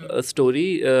Gogi, a story.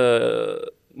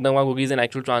 Nagma Gogi is an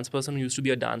actual trans person who used to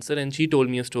be a dancer, and she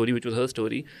told me a story which was her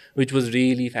story, which was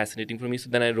really fascinating for me. So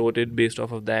then I wrote it based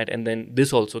off of that, and then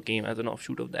this also came as an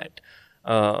offshoot of that.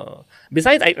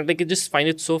 Besides, I just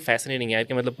find it so fascinating. यार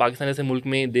कि मतलब पाकिस्तान ऐसे मुल्क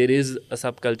में there is a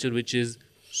subculture which is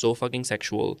so fucking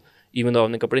sexual. Even though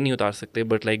आपने कपड़े नहीं उतार सकते,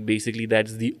 but like basically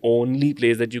that's the only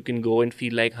place that you can go and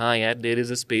feel like हाँ यार there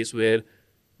is a space where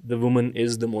the woman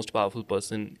is the most powerful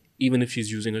person, even if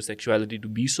she's using her sexuality to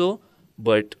be so.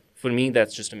 But for me,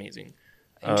 that's just amazing.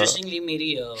 Interestingly, मेरी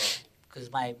because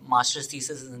my master's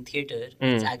thesis is in theatre,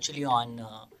 it's actually on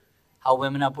how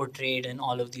women are portrayed in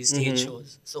all of these stage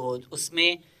shows. So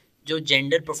उसमें जो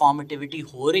gender performativity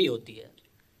हो रही होती है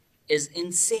is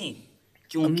insane.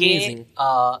 क्योंकि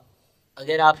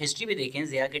अगर आप हिस्ट्री भी देखें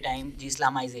ज़िया के टाइम जी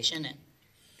इस्लामाइजेशन है,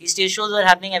 these stage shows were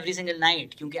happening every single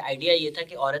night. क्योंकि आइडिया ये था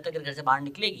कि औरत अगर घर से बाहर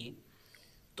निकलेगी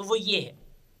तो वो ये है,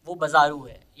 वो बाजारू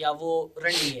है या वो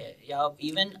रंडी है या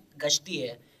इवन गश्ती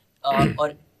है,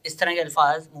 और इस तरह के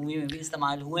अल्फाज मूवी में भी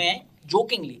इस्तेमाल हुए हैं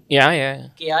जोकिंगली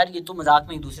कि यार ये तो मजाक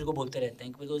में एक दूसरे को बोलते रहते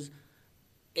हैं, because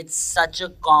it's such a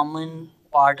common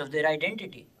part of their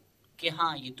identity कि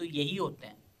हाँ ये तो यही होते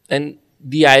हैं. And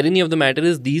the irony of the matter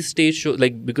is these stage shows,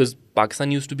 like because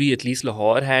Pakistan used to be, at least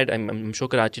Lahore had, I'm sure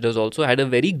Karachi does also, had a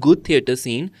very good theatre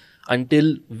scene until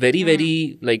very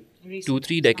like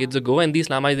 2-3 decades ago, and the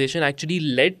Islamization actually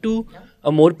led to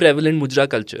a more prevalent Mujra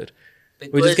culture.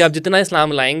 Which is कि आप जितना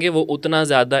इस्लाम लाएंगे वो उतना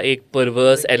ज़्यादा एक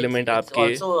perverse element आपके.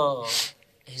 It's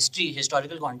also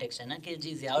historical context है ना कि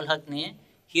जी ज़ियाउल हक ने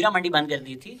हीरा मंडी बंद कर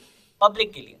दी थी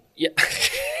पब्लिक के लिए.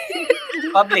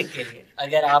 पब्लिक के लिए.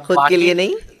 अगर आप खुद के लिए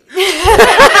नहीं.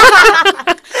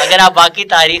 अगर आप बाकी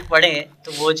तारीख पढ़ें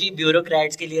तो वो जी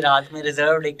ब्यूरोक्रेट्स के लिए रात में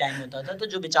रिजर्व्ड एक टाइम होता था, तो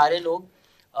जो बेचारे लोग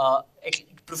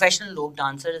प्रोफेशनल लोग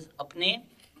डांसर्स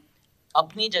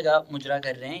अपनी जगह मुजरा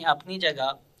कर रहे हैं या अपनी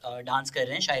जगह डांस कर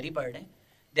रहे हैं, शायरी पढ़ रहे हैं,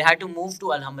 they had to move to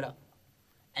Alhamra,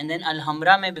 and then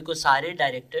Alhamra में बिकॉज सारे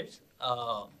directors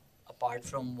apart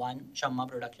from one Shamma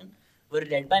production were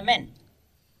led by men,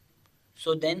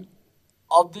 so then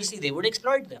obviously they would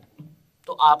exploit them.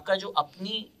 तो आपका जो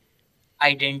अपनी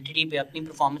आइडेंटिटी पे अपनी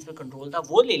परफॉर्मेंस पे कंट्रोल था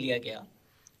वो ले लिया गया,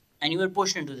 and you are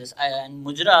pushed into this. And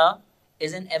mujra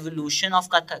is an evolution of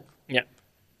Kathak.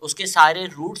 उसके सारे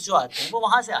रूट्स जो आते हैं वो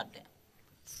वहाँ से आते हैं,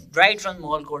 right from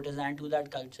Mughal courtesan to that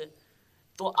culture.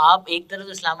 तो आप एक तरफ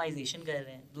तो इस्लामाइजेशन कर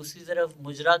रहे हैं, दूसरी तरफ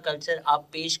मुजरा कल्चर आप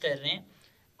पेश कर रहे हैं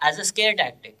as a scare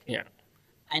tactic.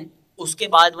 And उसके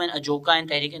बाद when Ajoka and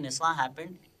Tehreek Niswan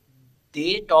happened,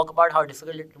 they talk about how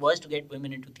difficult it was to get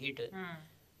women into theatre,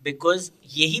 because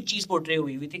यही चीज़ पोर्ट्रे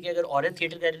हुई थी कि अगर औरत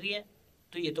थिएटर कर रही है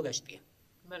तो ये तो गश्ती है.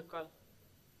 बिल्कुल.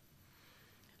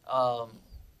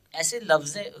 ऐसे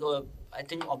लफ्ज़ I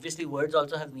think obviously words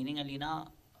also have meaning. Alina,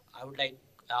 I would like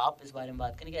आप इस बारे में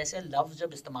बात करें कि ऐसे लफ्ज़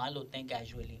जब इस्तेमाल होते हैं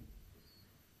कैजुअली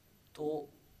तो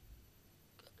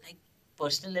लाइक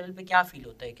पर्सनल लेवल पे क्या फील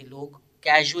होता है कि लोग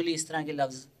कैजुअली इस तरह के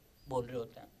लफ्ज़ बोल रहे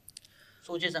होते हैं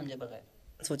सोचे समझे बगैर?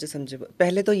 सोचे समझे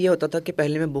पहले तो ये होता था कि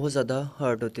पहले मैं बहुत ज़्यादा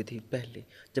हर्ट होती थी. पहले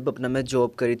जब अपना मैं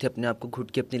जॉब करी थी, अपने आप को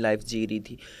घुट के अपनी लाइफ जी रही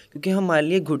थी, क्योंकि हमारे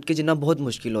लिए घुट के जीना बहुत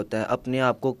मुश्किल होता है. अपने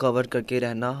आप को कवर करके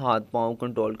रहना, हाथ पाँव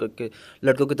कंट्रोल करके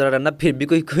लड़कों की तरह रहना, फिर भी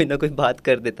कोई ना कोई बात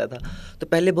कर देता था. तो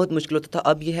पहले बहुत मुश्किल होता था.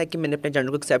 अब ये है कि मैंने अपने जेंडर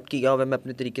को एक्सेप्ट किया हुआ, मैं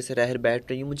अपने तरीके से रह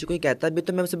बैठ रही हूँ. मुझे कोई कहता भी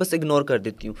तो मैं उसे बस इग्नोर कर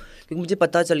देती हूँ, क्योंकि मुझे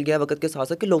पता चल गया वक्त के साथ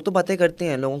साथ कि लोग तो बातें करते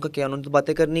हैं, लोगों का क्या, उन्होंने तो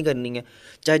बातें करनी है,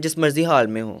 चाहे जिस मर्जी हाल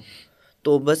में हो.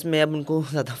 तो बस मैं अब उनको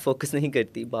ज़्यादा फोकस नहीं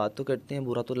करती. बात तो करते हैं,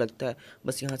 बुरा तो लगता है,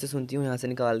 बस यहाँ से सुनती हूँ, यहाँ से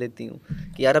निकाल देती हूँ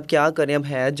कि यार अब क्या करें, अब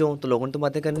है जो, तो लोगों ने तो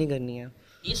बातें करनी है.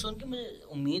 ये सुन के मुझे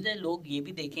उम्मीद है लोग ये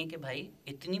भी देखें कि भाई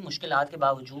इतनी मुश्किलात के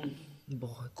बावजूद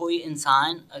बहुत कोई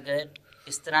इंसान अगर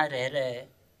इस तरह रह रहा है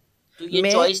तो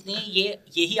ये चॉइस नहीं, ये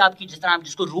यही आपकी, जिस तरह आप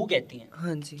जिसको रूह कहती हैं,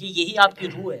 हाँ जी, कि यही आपकी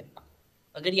रूह है।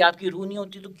 अगर ये आपकी रूह नहीं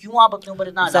होती तो क्यों आप अपने ऊपर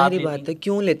इतना अज़ाब ज़ाहिर लेती बात है,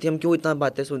 क्यों लेती हैं हम, क्यों इतना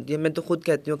बातें सुनती हैं। मैं तो खुद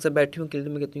कहती हूँ, अक्सर बैठी हूँ अकेले,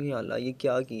 मैं कहती हूँ, या अल्लाह ये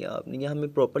क्या किया आपने, या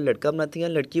हमें प्रॉपर लड़का बनाते हैं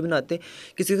या लड़की बनाते।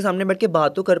 किसी के सामने बैठ के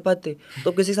बात तो कर पाते,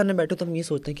 तो किसी के सामने बैठो तो हम ये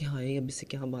सोचते हैं कि हाँ अब इससे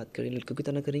क्या बात करें, लड़कियों की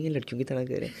तरह करें या लड़कियों की तरह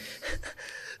करें।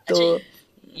 अच्छा, तो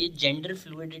ये जेंडर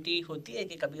फ्लूइडिटी होती है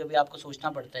कि कभी कभी आपको सोचना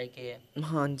पड़ता है कि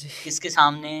हाँ जी, किसके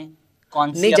सामने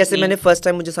कौन सी नहीं जैसे अपनी मैंने फर्स्ट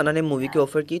टाइम मुझे सना ने मूवी की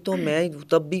ऑफ़र की, तो मैं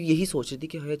तब भी यही सोच रही थी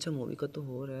कि हाँ अच्छा मूवी का तो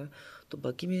हो रहा है, तो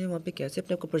बाकी मैं वहाँ पे कैसे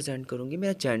अपने आप को प्रेजेंट करूँगी,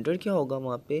 मेरा जेंडर क्या होगा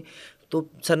वहाँ पे। तो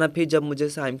सना फिर जब मुझे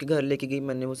साइम के घर लेके गई,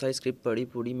 मैंने वो सारी स्क्रिप्ट पढ़ी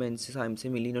पूरी, मैं इनसे साइम से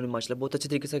मिली, इन्होंने माशाल्लाह बहुत अच्छे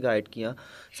तरीके से गाइड किया।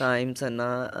 साइम,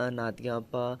 सना, नादिया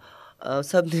आपा,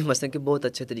 सब ने मतलब कि बहुत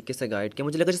अच्छे तरीके से गाइड किया।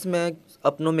 मुझे लगा जैसे मैं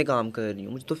अपनों में काम कर रही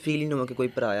हूँ, मुझे तो फील ही नहीं हुआ कि कोई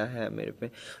पराया है मेरे पे।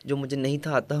 जो मुझे नहीं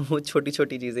था आता वो छोटी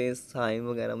छोटी चीज़ें साइम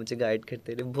वगैरह मुझे गाइड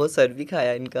करते रहे, बहुत सर भी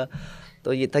खाया इनका।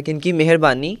 तो ये था कि इनकी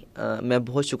मेहरबानी, मैं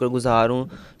बहुत शुक्रगुज़ार हूँ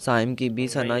साइम की भी,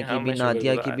 सना की भी,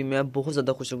 नादिया की भी। मैं बहुत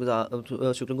ज़्यादा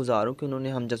शुक्रगुज़ार हूँ कि उन्होंने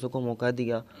हम जैसों को मौका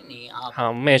दिया। नहीं, आप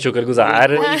हाँ मैं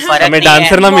शुक्रगुजार, कोई फर्क हमें नहीं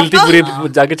डांसर है। ना मिलती पूरी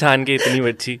जाके छान के इतनी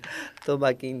अच्छी। तो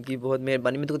बाकी इनकी बहुत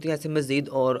मेहरबानी। मैं तो कहती हूँ ऐसे मज़ीद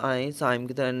और आएँ साइम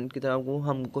की तरह वो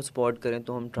हमको सपोर्ट करें,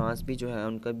 तो हम ट्रांस भी जो है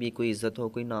उनका भी कोई इज़्ज़त हो,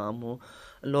 कोई नाम हो,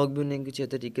 लोग भी उन्हें अच्छे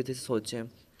तरीके से सोचें।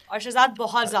 और शहजाद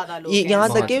बहुत ज़्यादा लोग ये हैं यहाँ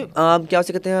ऐसे। तक कि क्या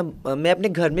उसे कहते हैं, मैं अपने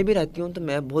घर में भी रहती हूँ तो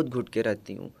मैं बहुत घुट के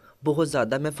रहती हूँ, बहुत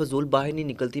ज़्यादा। मैं फजूल बाहर नहीं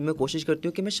निकलती, मैं कोशिश करती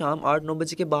हूँ कि मैं शाम 8-9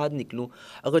 बजे के बाद निकलूँ।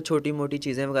 अगर छोटी मोटी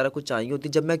चीज़ें वगैरह कुछ चाहिए होती,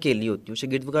 जब मैं अकेली होती हूँ,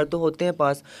 शागिर्द वगैरह तो होते हैं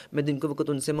पास, मैं दिन को वक्त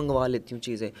उनसे मंगवा लेती हूँ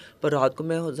चीज़ें, पर रात को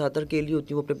मैं ज़्यादातर अकेली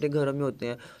होती हूँ, वो अपने अपने घरों में होते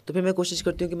हैं। तो फिर मैं कोशिश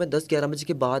करती हूँ कि मैं 10-11 बजे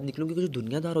के बाद निकलूँ, क्योंकि जो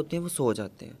दुनियादार होते हैं वो सो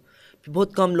जाते हैं। फिर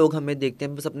बहुत कम लोग हमें देखते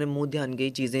हैं, बस अपने मुँह ध्यान गई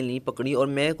चीज़ें ली पकड़ी, और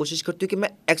मैं कोशिश करती हूँ कि मैं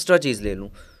एक्स्ट्रा चीज़ ले लूँ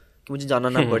कि मुझे जाना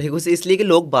ना पड़े। उसे इसलिए कि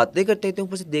लोग बातें करते थे,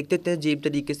 ऊपर से देखते थे अजीब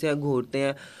तरीके से, घूरते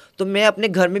हैं, तो मैं अपने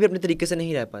घर में भी अपने तरीके से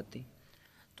नहीं रह पाती।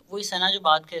 तो वही सना जो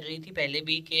बात कर रही थी पहले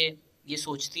भी, कि ये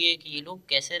सोचती है कि ये लोग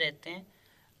कैसे रहते हैं।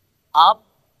 आप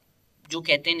जो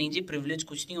कहते हैं नहीं जी प्रिविलेज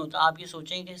कुछ नहीं होता, आप ये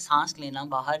सोचें कि सांस लेना,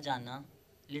 बाहर जाना,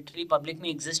 लिटरली पब्लिक में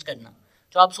एग्जिस्ट करना,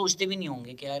 जो आप सोचते भी नहीं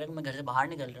होंगे कि यार अगर मैं घर से बाहर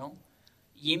निकल रहा हूँ,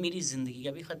 ये मेरी ज़िंदगी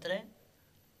का भी ख़तरा है,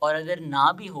 और अगर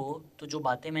ना भी हो तो जो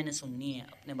बातें मैंने सुननी है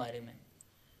अपने बारे में,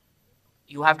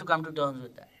 you have to come to terms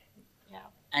with that. Yeah.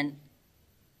 And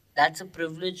that's a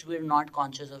privilege we're not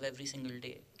conscious of every single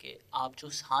day, कि आप जो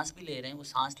सांस भी ले रहे हैं वो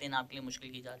सांस लेना आपके लिए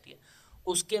मुश्किल की जाती है।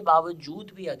 उसके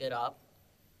बावजूद भी अगर आप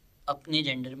अपने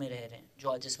जेंडर में रह रहे हैं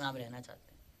जो जिसमें आप रहना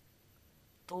चाहते हैं,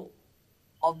 तो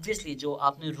ऑब्वियसली जो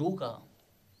आपने रूह कहा,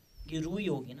 ये रूह ही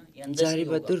होगी ना, ये अंदर से ही जाहिर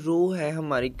बात होगा। है, रूह है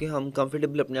हमारी कि हम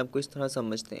कंफर्टेबल अपने आप को इस तरह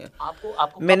समझते हैं।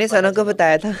 आपको मैंने कब पता सना को चला?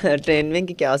 बताया था ट्रेन में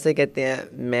कि क्या उसे कहते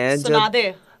हैं, सुना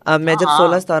दे। मैं जब हाँ।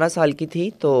 16-17 साल की थी,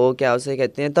 तो क्या उसे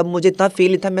कहते हैं, तब मुझे इतना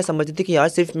फील था, मैं समझती थी कि यार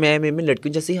सिर्फ मेरे में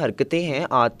लड़कियों जैसी हरकतें हैं,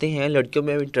 आते हैं, लड़कियों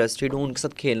में इंटरेस्टेड हूँ, उनके साथ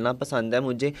खेलना पसंद है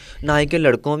मुझे, ना ही के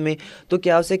लड़कों में। तो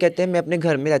क्या उसे कहते हैं, मैं अपने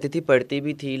घर में रहती थी, पढ़ती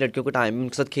भी थी, लड़कियों के टाइम में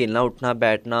उनके साथ खेलना उठना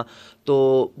बैठना। तो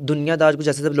दुनियादार को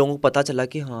जैसे जब लोगों को पता चला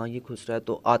कि हाँ ये खुश रहा है,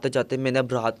 तो आते जाते मैंने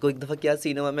अब रात को एक दफ़ा क्या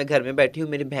सीन हुआ, मैं घर में बैठी हूँ,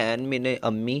 मेरी बहन, मेरे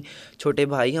अम्मी, छोटे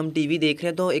भाई, हम टीवी देख रहे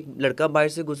हैं, तो एक लड़का बाहर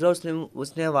से गुजरा,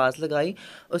 उसने आवाज़ लगाई,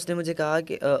 उसने मुझे कहा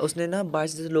कि उसने ना बाहर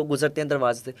से जैसे लोग गुजरते हैं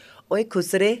दरवाजे से, ओए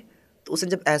खुसरे। तो उसने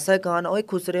जब ऐसा कहा ना, ओए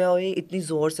खुसरे ओए, इतनी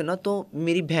ज़ोर से ना, तो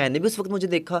मेरी बहन ने भी उस वक्त मुझे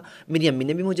देखा, मेरी अम्मी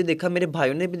ने भी मुझे देखा, मेरे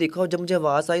भाइयों ने भी देखा, और जब मुझे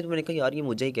आवाज़ आई तो मैंने कहा यार ये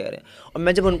मुझे ही कह रहे हैं। और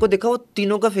मैं जब उनको देखा, वो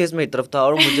तीनों का फेस मेरी तरफ था,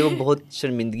 और मुझे वो बहुत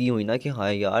शर्मिंदगी हुई ना कि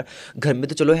हाँ यार, घर में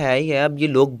तो चलो है ही है, अब ये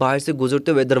लोग बाहर से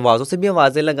गुजरते हुए दरवाज़ों से भी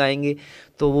आवाज़ें लगाएंगे,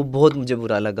 तो वो बहुत मुझे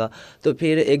बुरा लगा। तो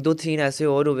फिर 1-2 सीन ऐसे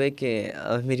और हुए कि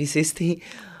मेरी सिस थी,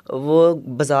 वो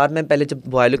बाज़ार में, पहले जब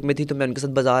बॉयलुक में थी तो मैं उनके साथ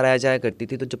बाज़ार आया जाया करती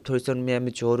थी, तो जब थोड़ी सी मैं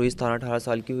मैच्योर हुई, 17-18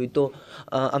 साल की हुई, तो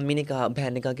अम्मी ने कहा,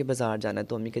 बहन ने कहा कि बाज़ार जाना है,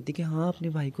 तो अम्मी कहती कि हाँ अपने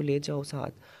भाई को ले जाओ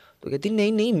साथ। तो कहती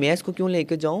नहीं नहीं, मैं इसको क्यों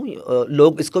लेके जाऊँ,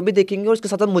 लोग इसको भी देखेंगे और इसके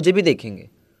साथ साथ मुझे भी देखेंगे।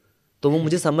 तो वो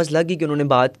मुझे समझ लगी कि उन्होंने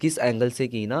बात किस एंगल से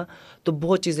की ना, तो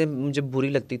बहुत चीज़ें मुझे बुरी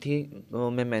लगती थी,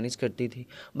 मैं मैनेज करती थी।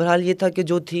 बहरहाल ये था कि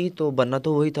जो थी तो बनना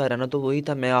तो वही था, रहना तो वही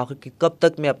था। मैं आखिर कि कब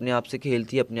तक मैं अपने आप से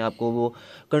खेलती, अपने आप को वो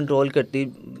कंट्रोल करती।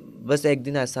 बस एक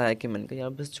दिन ऐसा है कि मैंने कहा यार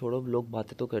बस छोड़ो, लोग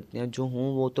बातें तो करते हैं, जो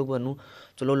हूँ वो तो बनूँ,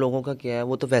 चलो लोगों का क्या है,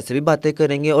 वो तो वैसे भी बातें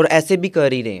करेंगे और ऐसे भी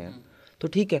कर ही रहे हैं, तो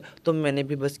ठीक है। तो मैंने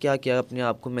भी बस क्या किया, अपने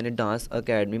आप को मैंने डांस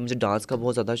अकेडमी, मुझे डांस का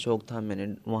बहुत ज़्यादा शौक था, मैंने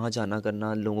वहाँ जाना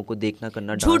करना, लोगों को देखना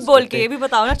करना, झूठ बोल के ये भी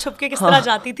बताओ ना, छुप के किस तरह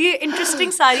जाती थी,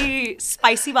 इंटरेस्टिंग सारी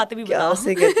स्पाइसी बातें भी क्या बताओ।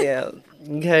 उसे कहते हैं,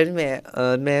 घर में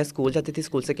मैं स्कूल जाती थी,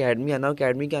 स्कूल से अकेडमी आना, और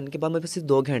अकेडमी के आने के बाद मेरे पास सिर्फ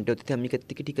 2 घंटे होते थे। अम्मी कहती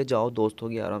थी कि ठीक है जाओ दोस्तों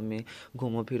की आराम में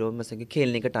घूमो फिरो, मतलब कि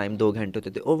खेलने का टाइम 2 घंटे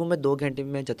होते थे, और वो मैं 2 घंटे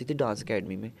में मैं जाती थी डांस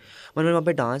अकेडमी में। मैंने वहाँ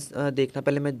पे डांस देखना,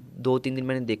 पहले मैं 2-3 दिन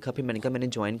मैंने देखा, फिर मैंने कहा मैंने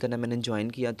ज्वाइन करना, मैंने ज्वाइन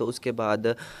किया। तो उसके बाद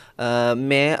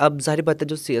मैं, अब ज़ाहिर बात है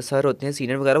जो सर होते हैं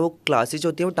सीनियर वगैरह, वो क्लासेज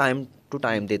होती हैं वो टाइम टू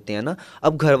टाइम देते हैं ना।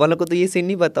 अब घर वालों को तो ये सीन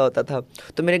नहीं पता होता था,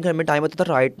 तो मेरे घर में टाइम होता था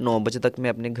राइट 9 बजे तक मैं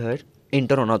अपने घर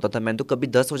इंटर होना होता था। मैंने तो कभी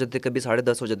 10 हो जाते थे, कभी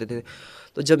 10:30 हो जाते थे।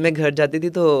 तो जब मैं घर जाती थी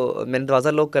तो मैंने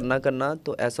दरवाज़ा लॉक करना,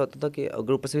 तो ऐसा होता था कि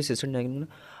अगर ऊपर से भी सिस्टर आएंगे ना,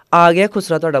 आ गया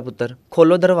खुसरा ਤੁਹਾਡਾ पुत्र,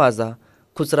 खोलो दरवाज़ा,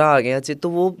 खुसरा आ गया जी। तो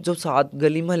वो जो साथ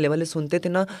गली मोहल्ले वाले सुनते थे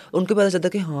ना, उनको पता चलता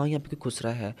कि हाँ यहाँ पे कोई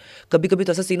खुसरा है। कभी कभी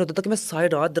तो ऐसा सीन होता था कि मैं सारी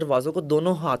रात दरवाज़ों को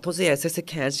दोनों हाथों से ऐसे ऐसे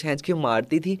खींच खींच के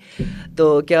मारती थी।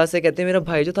 तो क्या से कहते हैं, मेरा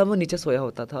भाई जो था वो नीचे सोया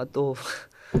होता था, तो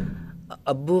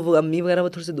अब्बू अम्मी वगैरह वो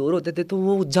थोड़े से दूर होते थे, तो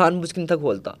वो जानबूझ के नहीं था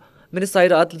खोलता। मैंने सारी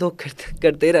रात लोग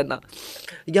करते रहना,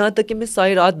 यहाँ तक कि मैं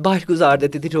सारी रात बाहर गुजार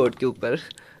देती थी रोड के ऊपर।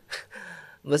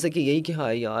 बस है कि यही कि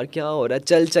हाँ यार क्या हो रहा है,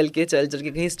 चल चल के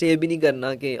कहीं स्टे भी नहीं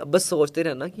करना, कि अब बस सोचते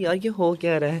रहना कि यार ये हो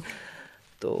क्या रहा है।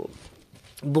 तो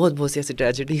बहुत बहुत सी ऐसी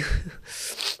ट्रेजेडी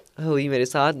हुई मेरे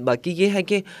साथ। बाकी ये है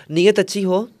कि नीयत अच्छी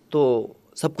हो तो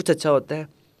सब कुछ अच्छा होता है।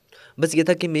 बस ये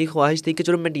था कि मेरी ख्वाहिश थी कि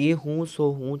चलो मैं ये हूँ सो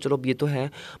हूँ, चलो अब ये तो है,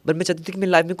 पर मैं चाहती थी कि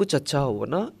मेरी लाइफ में कुछ अच्छा हो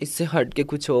ना, इससे हट के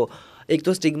कुछ हो। एक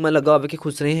तो स्टिग्मा लगा हुआ कि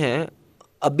खुश रहे हैं।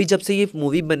 अभी जब से ये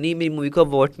मूवी बनी, मेरी मूवी को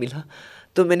अवार्ड मिला,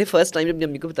 तो मैंने फर्स्ट टाइम अपनी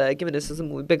अम्मी को बताया कि मैंने ऐसे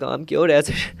मूवी पे काम किया और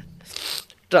ऐसे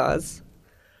ट्रांस,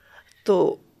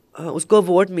 तो उसको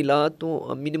अवार्ड मिला। तो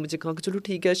अम्मी ने मुझे कहा कि चलो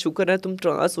ठीक है, शुक्र है तुम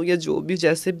ट्रांस हो या जो भी,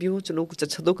 जैसे भी हो, चलो कुछ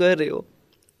अच्छा तो कर रहे हो।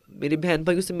 मेरी बहन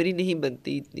भाइयों से मेरी नहीं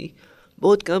बनती इतनी,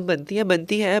 बहुत कम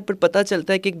बनती है, पर पता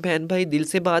चलता है कि एक बहन भाई दिल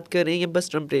से बात कर रहे हैं या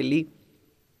बस टम्परेली।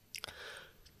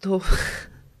 तो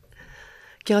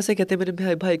क्या से कहते हैं,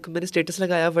 मेरे भाई को मैंने स्टेटस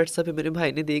लगाया व्हाट्सएप पे, मेरे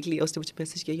भाई ने देख लिया, उसने मुझे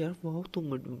मैसेज किया यार वाह तुम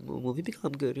मूवी भी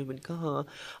काम कर रहे हो। मैंने कहा हाँ।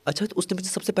 अच्छा, तो उसने मुझे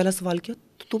सबसे पहला सवाल किया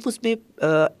तो तुम उसमें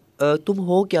तुम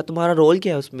हो क्या, तुम्हारा रोल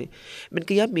क्या है उसमें। मैंने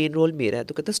कहा यार मेन रोल मेरा है।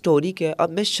 तो कहता स्टोरी क्या है। अब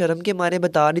मैं शर्म के मारे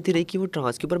बता नहीं थी रही कि वो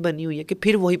ट्रांस के ऊपर बनी हुई है, कि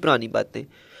फिर वही पुरानी बातें।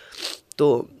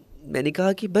 तो मैंने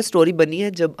कहा कि बस स्टोरी बनी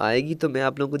है, जब आएगी तो मैं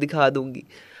आप लोगों को दिखा दूँगी।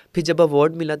 फिर जब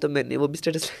अवार्ड मिला तो मैंने वो भी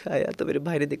स्टेटस लगाया, तो मेरे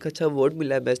भाई ने देखा अच्छा अवार्ड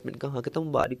मिला है बेस्ट। मैंने कहा हाँ, कहता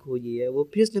मुबारक हो ये है वो।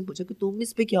 फिर उसने पूछा कि तुम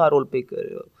इस पे क्या रोल पे कर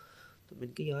रहे हो। तो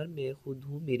मैंने कहा यार मैं खुद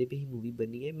हूँ, मेरे पे ही मूवी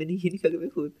बनी है। मैंने ये नहीं कहा कि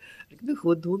मैं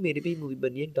खुद हूँ, मेरे पे ही मूवी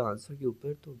बनी है एक डांसर के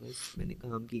ऊपर, तो बस मैंने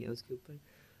काम किया है उसके ऊपर।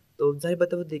 तो ज़ाहिर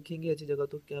बात है वो देखेंगे अच्छी जगह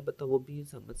तो क्या बता वो भी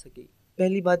समझ सके।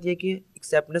 पहली बात यह कि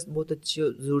एक्सेप्टनेस बहुत अच्छी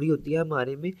ज़रूरी होती है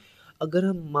हमारे में। अगर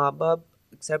हम माँ बाप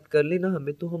एक्सेप्ट कर लेना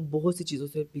हमें, तो हम बहुत सी चीज़ों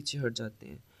से पीछे हट जाते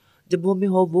हैं। जब वो हमें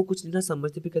हो वो कुछ नहीं ना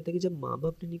समझते, फिर कहते हैं कि जब माँ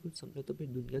बाप ने नहीं कुछ समझा तो फिर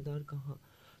दुनियादार कहाँ।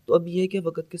 तो अब ये है कि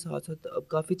वक्त के साथ साथ अब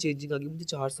काफ़ी चेंजिंग आ गई। मुझे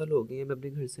 4 साल हो गए हैं, मैं अपने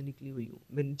घर से निकली हुई हूँ।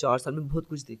 मैंने 4 साल में बहुत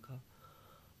कुछ देखा।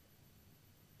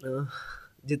 अ,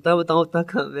 जितना बताऊँ उतना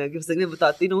कम है, अगर सच में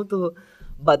बताती रहूँ तो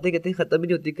बातें कहते ख़त्म ही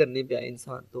नहीं होती करने पे आए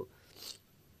इंसान। तो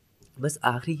बस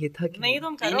आखिरी ये था कि नहीं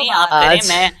तुम नहीं करो नहीं बात। आप करें, आज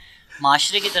मैं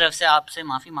माशरे की तरफ से आपसे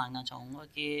माफ़ी मांगना चाहूँगा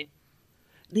कि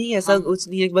नहीं ऐसा हम कुछ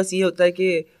नहीं है, बस ये होता है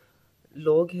कि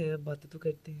लोग हैं बातें तो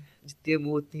करते हैं, जितनी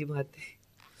मुँह उतनी बातें।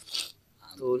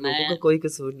 तो लोगों का मैं कोई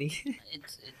कसूर नहीं है।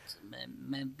 इट्स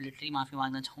मैं लिटरली माफ़ी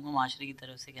मांगना चाहूँगा माशरे की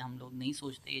तरफ से कि हम लोग नहीं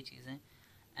सोचते ये चीज़ें।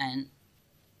 एंड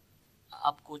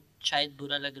आपको शायद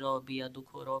बुरा लग रहा हो अभी या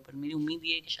दुख हो रहा हो, पर मेरी उम्मीद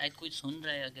ये है कि शायद कोई सुन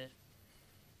रहा है अगर,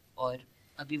 और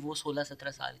अभी वो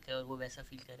 16-17 साल का है और वो वैसा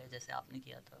फील कर रहा है जैसे आपने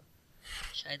किया था,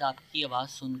 शायद आपकी आवाज़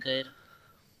सुनकर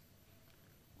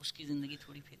उसकी ज़िंदगी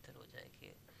थोड़ी बेहतर हो जाए।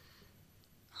 कि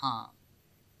हाँ,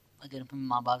 अगर हमें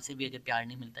माँ बाप से भी अगर प्यार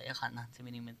नहीं मिलता या ख़ानदान से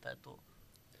भी नहीं मिलता तो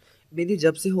मैंने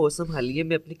जब से होश संभाली है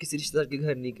मैं अपने किसी रिश्तेदार के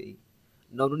घर नहीं गई,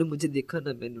 ना उन्होंने मुझे देखा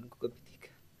ना मैंने उनको कभी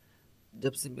देखा।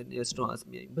 जब से मैंने एस्ट्रांस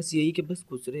में आई बस यही कि बस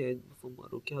खुश रहे, वो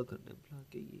मारो क्या करना है भला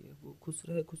के, ये है वो, खुश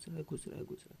रहे खुश रहे खुश रहे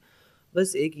खुश रहे।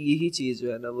 बस एक यही चीज़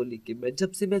जो है ना वो लेके मैं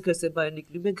जब से मैं घर से बाहर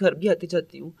निकली, मैं घर भी आती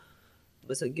जाती हूँ।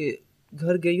 बस कि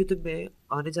घर गई हूँ तो मैं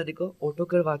आने जाने का ऑटो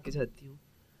करवा के जाती हूँ।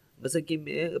 बस कि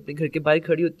मैं अपने घर के बाहर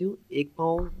खड़ी होती हूँ, एक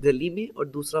पाँव गली में और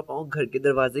दूसरा पाँव घर के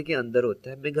दरवाजे के अंदर होता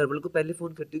है। मैं घर वालों को पहले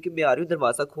फ़ोन करती हूँ कि मैं आ रही हूँ,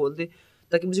 दरवाज़ा खोल दे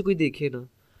ताकि मुझे कोई देखे ना।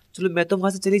 चलो मैं तो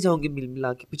वहाँ से चली जाऊँगी मिल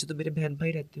मिला के, पीछे तो मेरे बहन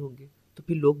भाई रहते होंगे, तो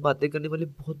फिर लोग बातें करने वाले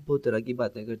बहुत बहुत तरह की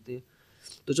बातें करते हैं।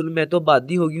 तो चलो मैं तो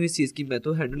आबादी हो गई हूँ इस चीज़ की, मैं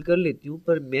तो हैंडल कर लेती हूँ,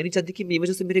 पर मैं नहीं चाहती कि मेरी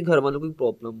वजह से मेरे घर वालों को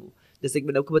प्रॉब्लम हो। जैसे कि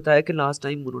मैंने आपको बताया कि लास्ट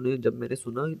टाइम उन्होंने, जब मैंने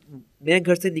सुना, मैं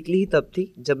घर से निकली ही तब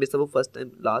थी जब मेरे साथ वो फर्स्ट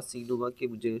टाइम लास्ट सीन हुआ कि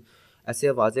मुझे ऐसे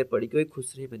आवाज़ें पड़ी कि वो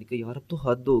खुश रहे। मैंने कहा यार अब तो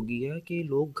हद हो गई है कि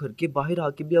लोग घर के बाहर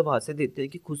आके भी आवाज़ें देते हैं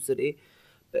कि खुश रहे।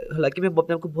 हालांकि मैं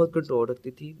अपने आप को बहुत कंट्रोल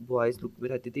रखती थी, बॉयज़ लुक में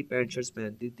रहती थी, पैंट शर्ट्स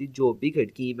पहनती थी, जो भी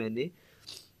की मैंने।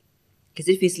 कि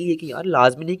सिर्फ इसलिए कि यार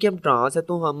लाजमी नहीं कि हम ट्रांस है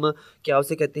तो हम क्या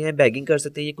उसे कहते हैं बैगिंग कर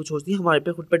सकते हैं, ये कुछ और नहीं, हमारे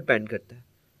पे खुद पर डिपेंड करता है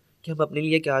कि हम अपने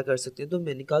लिए क्या कर सकते हैं। तो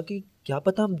मैंने कहा कि क्या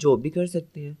पता हम जॉब भी कर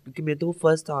सकते हैं, क्योंकि मेरे तो वो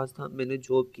फर्स्ट चांस था, मैंने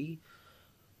जॉब की।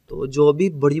 तो जॉब भी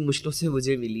बड़ी मुश्किलों से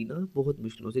मुझे मिली ना, बहुत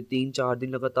मुश्किलों से, 3-4 दिन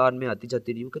लगातार मैं आती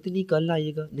जाती रही। वो कहते नहीं कल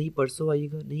आइएगा, नहीं परसों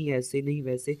आइएगा, नहीं ऐसे नहीं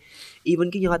वैसे। इवन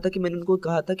कि यहाँ तक कि मैंने उनको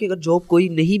कहा था कि अगर जॉब कोई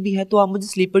नहीं भी है तो आप मुझे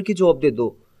स्लीपर की जॉब दे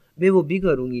दो, मैं वो भी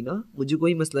करूँगी ना, मुझे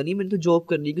कोई मसला नहीं, मैंने तो जॉब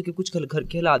करनी है, क्योंकि कुछ घर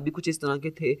के हालात भी कुछ इस तरह के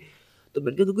थे। तो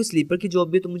मैंने कहा क्योंकि स्लीपर की जॉब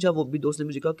भी है तो मुझे आप वो भी दोस्त ने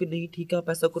मुझे कहा कि नहीं ठीक है आप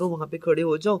ऐसा करो वहाँ पे खड़े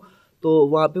हो जाओ। तो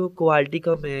वहाँ पे वो क्वालिटी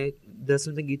का, मैं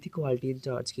दरअसल में गई थी क्वालिटी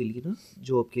इंचार्ज के लिए ना,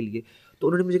 जॉब के लिए। तो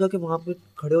उन्होंने मुझे कहा कि वहाँ पे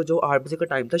खड़े हो जाओ, 8 बजे का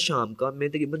टाइम था शाम का, मैं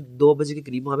तकरीबन 2 बजे के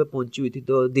करीब वहाँ पे पहुँची हुई थी,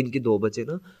 तो दिन के 2 बजे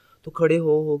ना। तो खड़े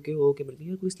हो के मैंने कहा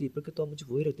यार कोई स्लीपर के तो आप मुझे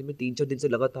वही रखते, मैं 3-4 दिन से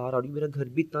लगातार आ रही हूँ, मेरा घर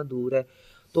भी इतना दूर है।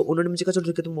 तो उन्होंने मुझे कहा चलो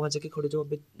ठीक है तुम वहाँ जाके खड़े हो जाओ,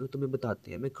 वहाँ पे तुम्हें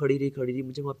बताते हैं। मैं खड़ी रही,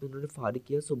 मुझे वहाँ पे उन्होंने फारिग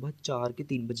किया सुबह 4 के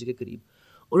 3 बजे के करीब।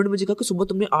 उन्होंने मुझे कहा कि सुबह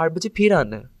तुमने 8 बजे फिर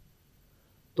आना है।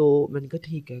 तो मैंने कहा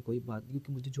ठीक है कोई बात नहीं,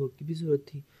 क्योंकि मुझे जॉब की भी ज़रूरत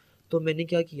थी। तो मैंने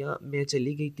क्या किया, मैं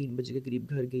चली गई 3 बजे के करीब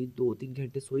घर गई, 2-3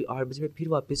 घंटे सोई, 8 बजे मैं फिर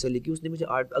वापस चली गई। उसने मुझे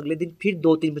 8 अगले दिन फिर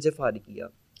 2-3 बजे फारिग किया,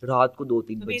 रात को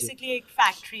 2-3 तो बजे। बेसिकली एक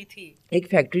फैक्ट्री थी। एक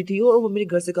फैक्ट्री थी और वो मेरे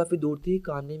घर से काफ़ी दूर थी,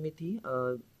 काने में थी।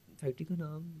 फैक्ट्री का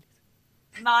नाम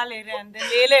ना ले रहे हैं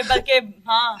ले ले, बल्कि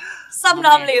हाँ सब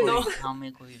नाम ले दो।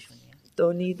 हमें कोई इशू नहीं है।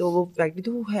 तो नहीं, तो वो फैक्ट्री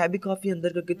तो वो है भी काफ़ी अंदर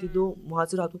करके थी, तो वहाँ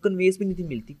से रात को कन्वेंस भी नहीं थी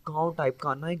मिलती। गांव टाइप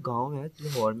का ना, एक गांव है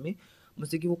लाहौर में,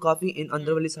 मतलब कि वो काफ़ी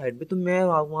अंदर वाली साइड पे। तो मैं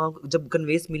वहाँ जब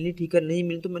कन्वेंस मिलनी ठीक है, नहीं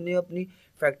मिली तो मैंने अपनी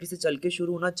फैक्ट्री से चल के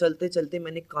शुरू होना, चलते चलते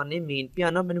मैंने काने मेन पे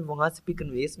आना, मैंने वहाँ से भी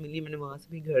कन्वेंस मिली, मैंने वहाँ से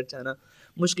भी घर जाना।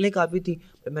 मुश्किलें काफ़ी थी,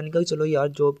 पर मैंने कहा चलो यार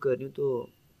जॉब कर रही हूँ तो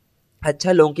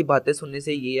अच्छा, लोगों की बातें सुनने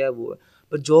से ये है वो है,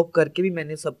 पर जॉब करके भी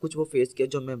मैंने सब कुछ वो फेस किया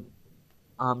जो मैं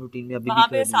आम रूटीन में अभी भी वहाँ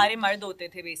कर पे रही हूँ। सारे मर्द होते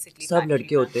थे बेसिकली सब फैक्ट्री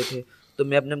लड़के में। होते थे, तो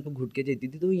मैं अपने आप को घुट के देती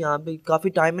थी। तो यहाँ पे काफ़ी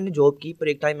टाइम मैंने जॉब की, पर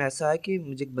एक टाइम ऐसा है कि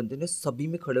मुझे एक बंदे ने सभी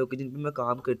में खड़े होकर, जिन पे मैं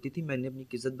काम करती थी, मैंने अपनी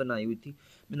एक इज़्ज़त बनाई हुई थी,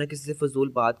 मैं ना किसी से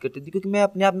फजूल बात करती थी, क्योंकि मैं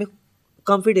अपने आप में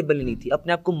कंफर्टेबल नहीं थी।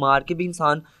 अपने आप को मार के भी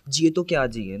इंसान जिए तो क्या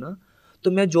जिए ना।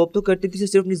 तो मैं जॉब तो करती थी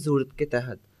सिर्फ अपनी ज़रूरत के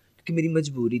तहत, क्योंकि मेरी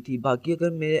मजबूरी थी। बाकी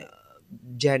अगर मैं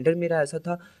जेंडर मेरा ऐसा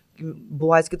था कि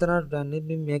बॉयज़ की तरह रहने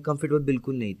में मैं कंफर्टेबल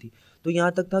बिल्कुल नहीं थी। तो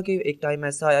यहाँ तक था कि एक टाइम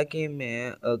ऐसा आया कि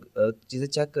मैं चीज़ें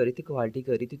चेक कर रही थी, क्वालिटी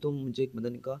कर रही थी, तो मुझे एक बंदे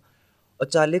ने कहा और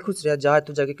चाले खुश रहा जा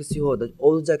तो जाके किसी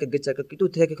और जाके आगे चेक करके तो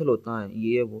उठे के खलोता है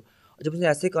ये है वो। और जब उसने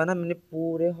ऐसे कहा ना, मैंने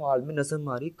पूरे हॉल में नज़र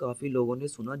मारी, काफ़ी लोगों ने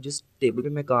सुना। जिस टेबल पे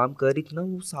मैं काम कर रही थी ना,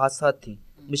 वो साथ साथ थी,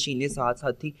 मशीनें साथ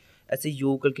साथ थी, ऐसे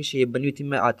यू करके शेप बनी हुई थी।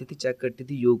 मैं आती थी चेक करती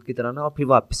थी यू की तरह ना, और फिर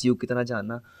वापस यू की तरह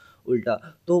जाना उल्टा।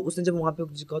 तो उसने जब वहाँ पे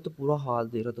मुझे कहा तो पूरा हाल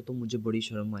दे रहा था, तो मुझे बड़ी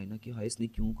शर्म आई ना कि हाय इसने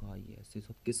क्यों कहा ये ऐसे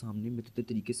सबके सामने। मैं तो इतने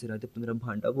तरीके से रहा था, तो मेरा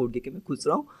भांडा फोड़ के कि मैं खुश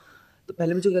रहा हूँ। तो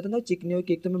पहले मुझे कहता था ना चिकनी और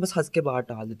केक, तो मैं बस हंस के बाहर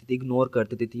टाल देती थी, इग्नोर कर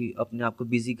देती थी, अपने आप को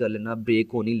बिजी कर लेना,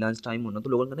 ब्रेक होनी, लंच टाइम होना, तो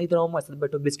लोगों ने कहना इधर आओ हमारे साथ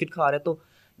बैठो, बिस्किट खा रहे तो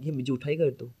ये मुझे जूठा ही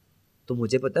कर दो। तो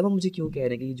मुझे पता है वो मुझे क्यों कह रहे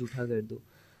हैं कि ये जूठा कर दो।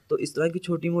 तो इस तरह की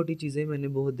छोटी मोटी चीज़ें मैंने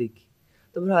बहुत देखी।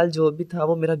 तो बहरहाल जो भी था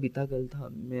वो मेरा बीता कल था।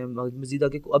 मैं मज़ीद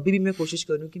आगे अभी भी मैं कोशिश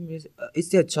कर रही हूँ कि मेरे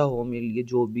इससे अच्छा हो मेरे लिए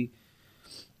जो भी।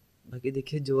 बाकी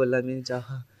देखिए जो अल्लाह ने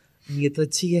चाहा, नीयत तो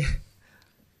अच्छी है।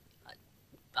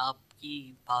 आपकी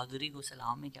बहादुरी को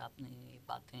सलाम है कि आपने ये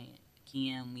बातें की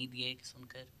हैं। उम्मीद ये है कि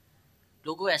सुनकर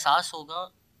लोगों को एहसास होगा।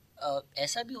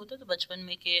 ऐसा भी होता था बचपन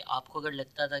में कि आपको अगर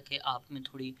लगता था कि आप में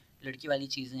थोड़ी लड़की वाली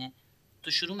चीज़ें हैं,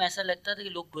 तो शुरू में ऐसा लगता था कि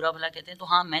लोग बुरा भला कहते हैं तो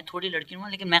हाँ मैं थोड़ी लड़की हूँ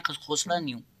लेकिन मैं खुसरा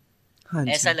नहीं हूँ। हाँ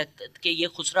ऐसा जी, लगता था कि ये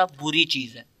खुसरा बुरी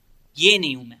चीज़ है, ये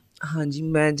नहीं हूँ मैं। हाँ जी,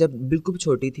 मैं जब बिल्कुल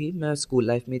छोटी थी, मैं स्कूल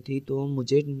लाइफ में थी, तो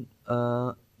मुझे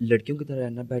लड़कियों की तरह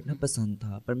रहना बैठना पसंद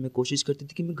था, पर मैं कोशिश करती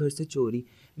थी कि मैं घर से चोरी।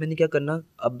 मैंने क्या करना,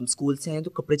 अब स्कूल से आए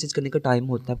तो कपड़े चेंज करने का टाइम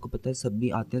होता है, आपको पता है सब भी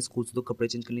आते हैं स्कूल से तो कपड़े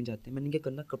चेंज करने जाते हैं। मैंने क्या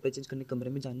करना, कपड़े चेंज करने कमरे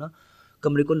में जाना,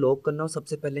 कमरे को लॉक करना और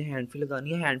सबसे पहले हैंड फ्री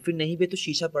लगानी है। हैंड फ्री नहीं भी तो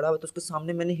शीशा पड़ा हुआ तो उसके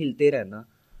सामने मैंने हिलते रहना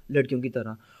लड़कियों की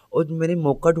तरह, और मैंने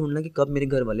मौका ढूंढना कि कब मेरे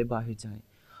घर वाले बाहर जाएँ।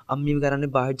 अम्मी वगैरह ने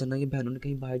बाहर जाना या बहनों ने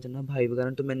कहीं बाहर जाना, भाई वगैरह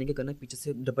ने, तो मैंने क्या करना, पीछे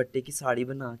से दुपट्टे की साड़ी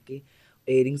बना के,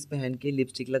 इयररिंग्स पहन के,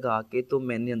 लिपस्टिक लगा के, तो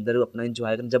मैंने अंदर अपना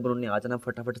एंजॉय करना। जब उन्होंने आ जाना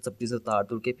फटाफट सब चीज़ें उतार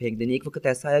तुर के फेंक देनी। एक वक्त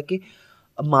ऐसा आया कि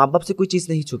अब माँ बाप से कोई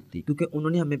चीज़ नहीं छुपती, क्योंकि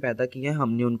उन्होंने हमें पैदा किया है,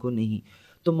 हमने उनको नहीं।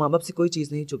 तो माँ बाप से कोई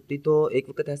चीज़ नहीं छुपती। तो एक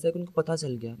वक्त ऐसा है कि उनको पता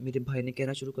चल गया, मेरे भाई ने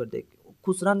कहना शुरू कर दिया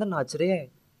खुसरा अंदर नाच रहा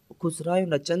है, खुसरा है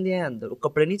नचन दिया है अंदर, वो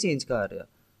कपड़े नहीं चेंज कर रहा।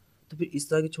 तो फिर इस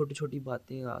तरह की छोटी-छोटी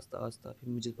बातें आस्ता आस्ता फिर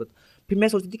मुझे पता, फिर मैं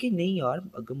सोचती थी कि नहीं यार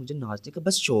अगर मुझे नाचने का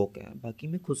बस शौक है, बाकी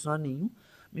मैं खुसरा नहीं हूँ,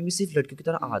 मैं भी सिर्फ लड़कियों की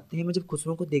तरह आते हैं। मैं जब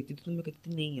खुसरों को देखती थी तो मैं कहती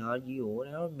थी नहीं यार ये और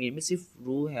है, और मेरे में सिर्फ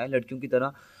रूह है लड़कियों की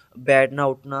तरह बैठना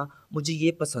उठना, मुझे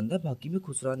ये पसंद है, बाकी मैं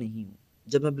खुसरा नहीं हूँ।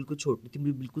 जब मैं बिल्कुल छोटी थी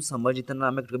मुझे बिल्कुल समझ इतना,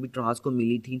 ना मैं कभी ट्रांस को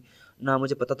मिली थी, ना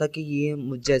मुझे पता था कि ये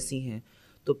मुझ जैसी हैं।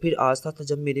 तो फिर आस्ता था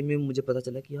जब मेरे में मुझे पता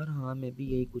चला कि यार हाँ मैं भी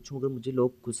यही कुछ हूँ, अगर मुझे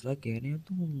लोग गुस्सा कह रहे हैं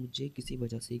तो वो मुझे किसी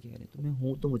वजह से ही कह रहे हैं, तो मैं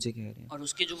हूँ तो मुझे कह रहे हैं। और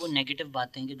उसके जो वो नेगेटिव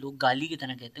बातें हैं कि लोग गाली की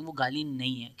तरह कहते हैं, वो गाली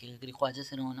नहीं है कि अगर ख्वाजा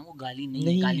सिरा होना वो गाली नहीं है,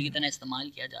 नहीं गाली की है, तरह इस्तेमाल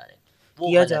किया जा रहा है, वो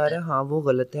किया गलत जा है। रहा है, हाँ वो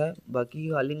गलत है, बाकी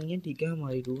गाली नहीं है, ठीक है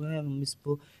हमारी रूह है, हम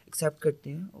इसको एक्सेप्ट करते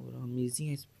हैं और हम ईजी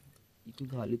हैं इस पे, ये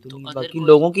कोई गाली तो तो नहीं है। अगर बाकी कोई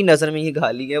लोगों की नज़र में ये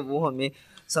गाली है, वो हमें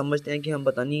समझते हैं कि हम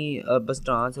पता नहीं बस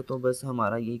ट्रांस है तो बस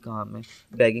हमारा यही काम है,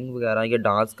 बैगिंग वगैरह या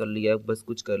डांस कर लिया, बस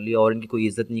कुछ कर लिया और इनकी कोई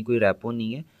इज्जत नहीं, कोई रैपो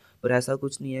नहीं है। पर ऐसा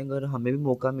कुछ नहीं है, अगर हमें भी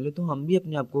मौका मिले तो हम भी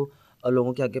अपने आप को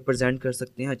लोगों के आगे प्रेजेंट कर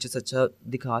सकते हैं, अच्छे से अच्छा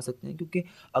दिखा सकते हैं, क्योंकि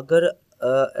अगर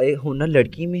हुनर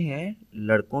लड़की में है,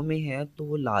 लड़कों में है, तो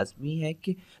वो लाजमी है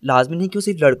कि, लाजमी नहीं कि वो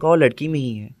सिर्फ लड़का और लड़की में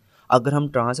ही है। अगर हम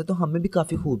ट्रांस है तो हमें भी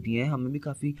काफ़ी खूबियाँ हैं, हमें भी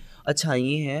काफ़ी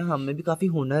अच्छाइयाँ हैं, हमें भी काफ़ी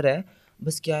हुनर है।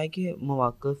 बस क्या है कि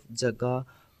मौक़िफ़, जगह,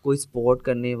 कोई सपोर्ट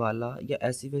करने वाला या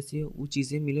ऐसी वैसी वो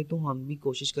चीज़ें मिले तो हम भी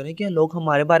कोशिश करें कि लोग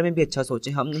हमारे बारे में भी अच्छा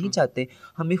सोचें। हम नहीं चाहते,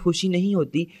 हमें खुशी नहीं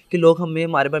होती कि लोग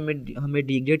हमारे बारे में हमें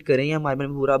डिग्रेड करें या हमारे बारे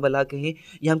में बुरा भला कहें,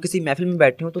 या हम किसी महफ़िल में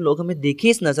बैठे हों तो लोग हमें देखें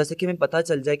इस नज़र से कि हमें पता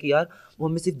चल जाए कि यार वो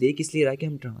हमें सिर्फ़ देख इसलिए रहा है कि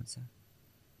हम ट्रांस हैं।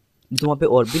 तो वहाँ पे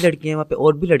और भी लड़कियाँ हैं, वहाँ पे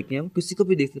और भी लड़कियाँ हैं, वो किसी को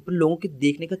भी देख सकते हैं, पर लोगों के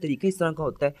देखने का तरीका इस तरह का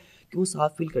होता है कि वो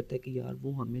साफ फ़ील करता है कि यार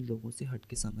वो हमें लोगों से हट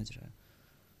के समझ रहा है।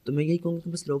 तो मैं यही कहूँगा कि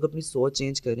बस लोग अपनी सोच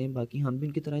चेंज करें, बाकी हम भी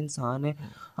उनकी तरह इंसान हैं,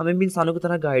 हमें भी इंसानों की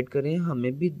तरह गाइड करें,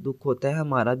 हमें भी दुःख होता है,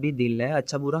 हमारा भी दिल है,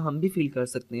 अच्छा-बुरा हम भी फ़ील कर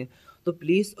सकते हैं। तो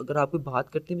प्लीज़ अगर आप कोई बात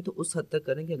करते हैं तो उस हद तक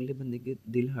करें कि अगले बंदे के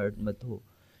दिल हर्ट मत हो,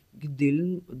 क्योंकि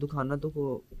दिल दुखाना तो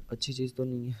को अच्छी चीज़ तो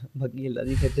नहीं है, बाकी अल्लाह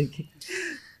भी कहते हैं कि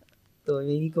तो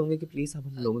यही कहूँगा कि प्लीज़ आप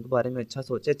हम लोगों के बारे में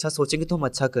अच्छा सोचेंगे तो हम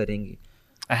अच्छा करेंगे।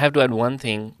 I have to add one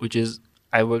thing, which is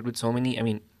I worked with so many, I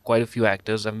mean, quite a few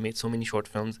actors. I've made so many short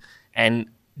films. And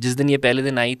जिस दिन ये पहले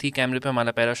दिन आई थी कैमरे पे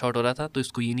हमारा पहला शॉट हो रहा था, तो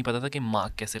इसको ये नहीं पता था कि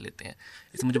मार्क कैसे लेते हैं।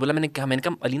 इसने मुझे बोला, मैंने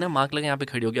कहा अलीना मार्क लगे यहाँ पे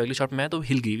खड़ी होगी, अगले शॉट में मैं तो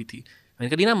हिल गई हुई थी। मैंने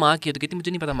कहा अलीना मार्क किया, तो कहती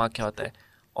मुझे नहीं पता मार्क क्या होता है,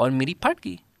 और मेरी फट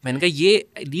गई। मैंने कहा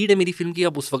ये लीड है मेरी फिल्म की,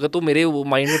 अब उस वक्त तो मेरे वो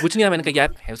माइंड में कुछ नहीं आया। मैंने कहा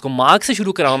यार उसको मार्क से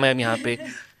शुरू कराऊँ मैं यहाँ पे।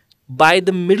 By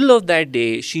the middle of that day,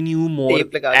 she knew more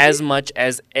Tape लगा as के। much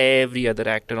as every other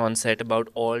actor on set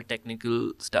about all technical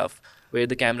stuff, where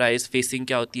the camera is facing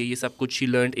क्या होती है, ये सब कुछ she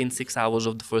learned in 6 hours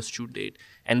of the first shoot date.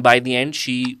 And by the end,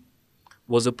 she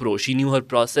was a pro. She knew her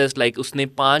process. Like उसने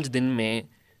 5 दिन में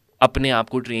अपने आप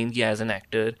को train किया as an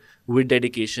actor with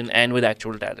dedication and with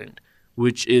actual talent,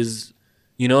 which is,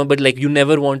 you know, but like you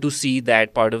never want to see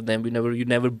that part of them. You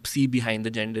never see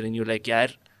behind the gender, and you're like,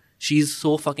 यार, she's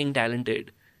so fucking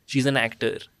talented. She's an actor,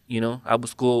 you know. आप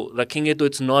उसको रखेंगे तो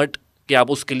it's not कि आप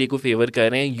उसके लिए कोई फेवर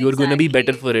कर रहे हैं. You're going to be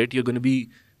better for it. You're going to be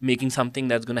making something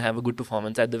that's going to have a good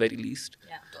performance at the very least.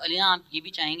 तो अलीना आप ये भी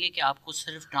चाहेंगे कि आपको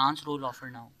सिर्फ ट्रांस रोल ऑफर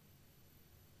ना हो?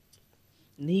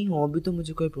 नहीं हो भी तो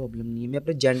मुझे कोई प्रॉब्लम नहीं है, मैं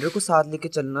अपने जेंडर को साथ लेके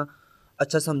चलना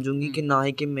अच्छा समझूंगी कि ना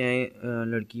ही कि मैं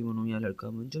लड़की बनूँ या लड़का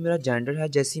बनूँ, जो मेरा जेंडर है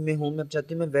जैसी मैं हूँ मैं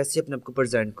चाहती हूँ मैं वैसे अपने आप को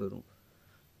प्रेजेंट करूँ।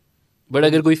 बट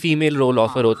अगर कोई फीमेल रोल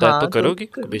ऑफर होता है तो हाँ, करोगी?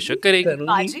 करूँगी, बेशक करेगी। करूँगी।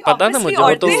 बाजी, पता था obviously मुझे, वो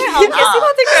तो औरतें हैं, हम कैसी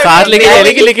बातें कर रहे साथ हैं? लेके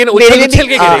चलेगी, लेकिन उछल उछल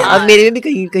के करेगी। अब मेरे में भी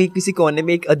कहीं कहीं किसी कोने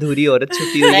में एक अधूरी औरत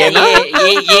छुपी हुई है ना।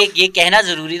 ये कहना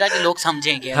जरूरी था कि लोग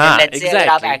समझें कि हाँ, अगर let's say अगर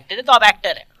आप exactly. एक्टर है तो आप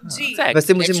एक्टर है। जी,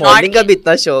 वैसे मुझे It's मॉडलिंग not का भी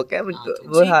इतना शौक है, वो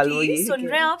जी, हाल वो please, ये सुन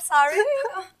रहे हैं आप सारे?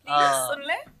 Please, सुन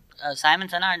लें?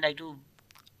 Simon Sana, I'd like to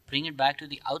bring it back to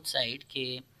the outside कि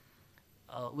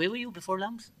where were you before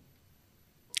Lums?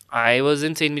 I was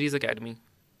in St. Mary's Academy,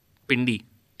 Pindi.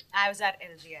 I was at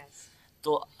LGS.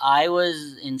 तो I was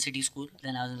in city school,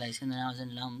 then I was in Lyceum, then I was in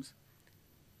Lums.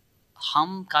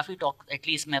 हम काफ़ी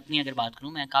at least मैं अपनी अगर बात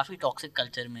करूँ, मैं काफ़ी टॉक्सिक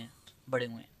कल्चर में बड़े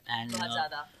हुए हैं। एंड बहुत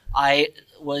ज़्यादा। I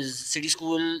was city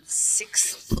school 6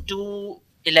 to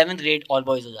 11th grade all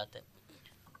boys हो जाते हैं,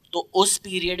 तो उस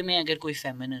पीरियड में अगर कोई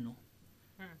फेमिनिन हो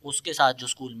उसके साथ जो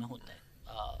स्कूल में होता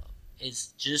है इज़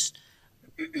जस्ट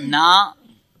ना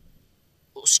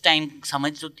उस टाइम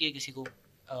समझ होती है किसी को।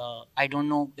 I don't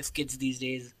know if kids these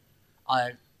days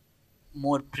are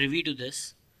more privy to this,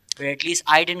 but at least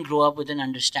I didn't grow up with an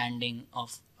understanding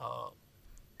of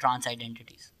trans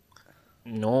identities.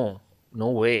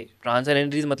 No way. Trans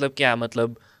identities मतलब क्या?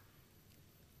 मतलब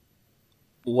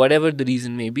whatever the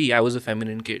reason may be, I was a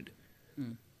feminine kid.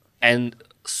 And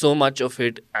so much of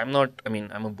it, I'm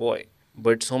a boy,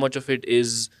 but so much of it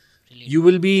is you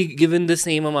will be given the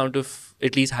same amount of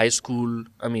at least high school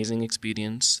amazing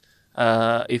experience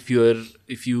if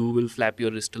you will flap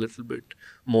your wrist a little bit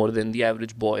more than the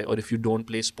average boy, or if you don't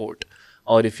play sport,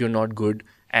 or if you're not good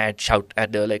at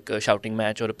a shouting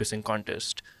match or a pissing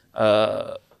contest,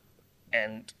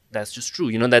 and that's just true.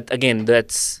 You know, that again,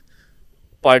 that's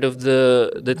part of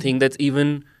the thing that's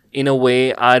even in a way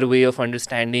our way of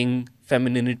understanding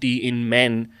femininity in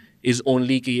men is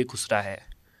only कि ये खुसरा है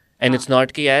and it's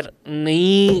not कि यार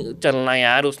नहीं चलना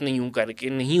यार उसने यूं करके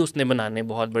नहीं उसने बनाने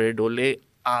बहुत बड़े डोले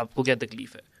आपको क्या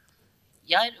तकलीफ है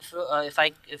यार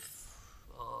if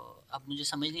अब मुझे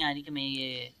समझ नहीं आ रही कि मैं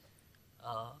ये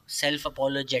सेल्फ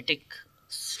अपोलोजेटिक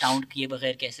साउंड किए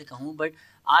बगैर कैसे कहूँ but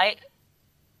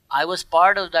I was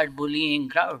part of that bullying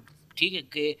crowd ठीक है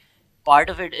कि पार्ट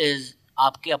ऑफ इट इज़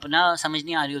आपके अपना समझ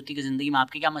नहीं आ रही होती कि ज़िंदगी में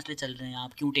आपके क्या मसले चल रहे हैं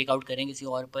आप क्यों टेक आउट करें किसी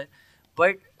और पर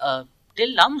but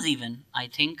till LUMS even I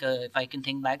think if I can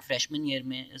think back freshman year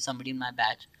में somebody in my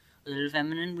batch a little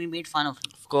feminine we made fun of him.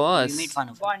 Of course. We made fun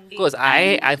of him. Bonding. Of course,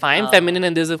 if I'm feminine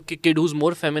and there's a kid who's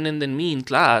more feminine than me in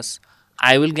class,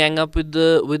 I will gang up with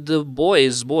the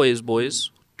boys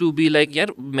to be like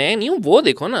यार मैं नहीं हूँ वो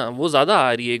देखो ना वो ज़्यादा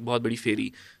आ रही है एक बहुत बड़ी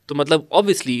फेरी तो मतलब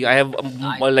obviously I have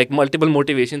like multiple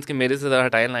motivations कि मेरे से ज़रा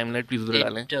हटाएं limelight please उधर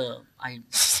डालें.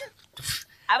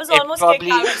 I was It almost probably-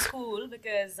 kicked out of school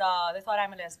because they thought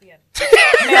I'm a lesbian.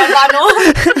 Meharbano.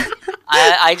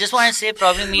 I just want to say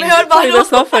probably means Meharbano.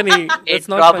 That's not funny. it That's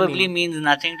not probably funny. means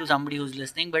nothing to somebody who's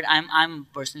listening but I'm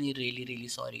personally really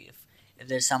sorry if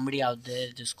there's somebody out there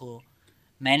जिसको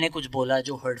मैंने कुछ बोला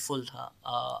जो hurtful था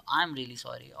I'm really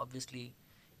sorry obviously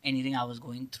anything I was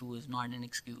going through is not an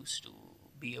excuse to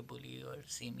be a bully or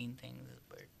say mean things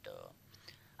but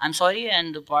I'm sorry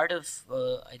and the part of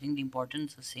I think the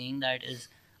importance of saying that is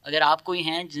अगर आप कोई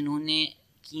हैं जिन्होंने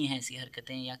की हैं ऐसी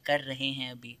हरकतें या कर रहे हैं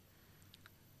अभी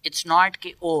इट्स नॉट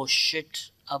कि ओ शिट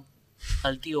अब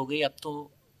गलती हो गई अब तो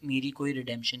मेरी कोई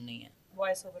रिडेम्पशन नहीं है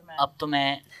Voice over man. अब तो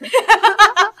मैं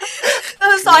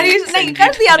Sorry नहीं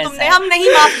कर दिया तुमने हम नहीं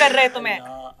माफ कर रहे तुम्हें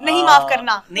नहीं माफ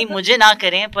करना नहीं मुझे ना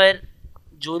करें पर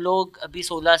जो लोग अभी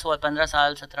 16 15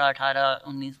 साल 17 18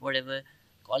 19 व्हाटएवर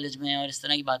कॉलेज में हैं और इस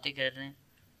तरह की बातें कर रहे हैं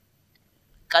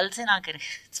कल से ना करें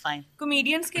इट्स फाइन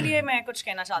कॉमेडियंस के लिए मैं कुछ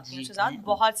कहना चाहती हूँ शहजाद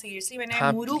बहुत सीरियसली मैंने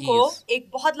हाँ, मूरू please. को एक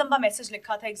बहुत लंबा मैसेज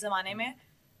लिखा था एक ज़माने में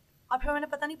और फिर मैंने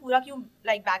पता नहीं पूरा क्यों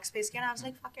लाइक बैक स्पेस किया I was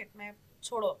like fuck it मैं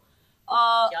छोड़ो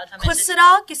क्या था खुसरा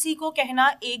किसी को कहना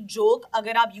एक जोक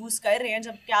अगर आप यूज कर रहे हैं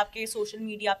जबकि आपके सोशल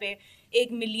मीडिया पे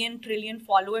 1 मिलियन ट्रिलियन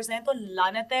फॉलोअर्स हैं तो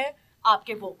लानत है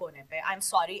आपके वो कोने पे I am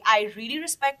sorry I really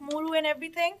respect मूरू and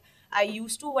everything I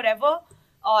used to whatever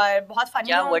और बहुत फनी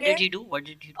क्या होंगे what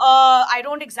did you do I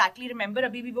don't exactly remember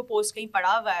अभी भी वो पोस्ट कहीं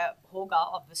पड़ा हुआ होगा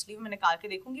ऑब्वियसली मैं निकाल के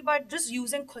देखूंगी बट जस्ट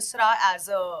यूजिंग खुसरा एज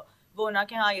अ वो ना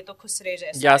कि हाँ ये तो खुसरे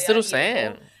जैसा यासिर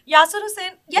हुसैन यासिर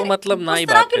हुसैन वो मतलब ना ही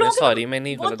बात करें सॉरी मैं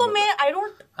नहीं वो गलत तो बोल मैं आई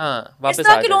डोंट हाँ इस वापस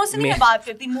तरह आ के लोगों से जाए नहीं मैं बात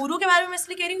करती मूरू के बारे में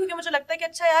इसलिए कह रही हूँ क्योंकि मुझे लगता है कि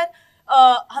अच्छा यार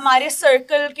हमारे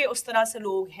सर्कल के उस तरह से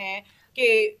लोग हैं कि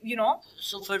you know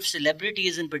So for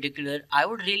celebrities in particular, I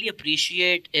would really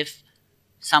appreciate if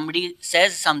somebody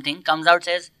says something, comes out,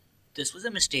 says, this was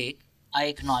a mistake, I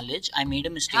acknowledge, I made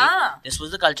a mistake, हाँ. this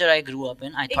was the culture I grew up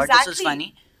in, I thought this was Exactly. funny,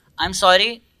 I'm sorry,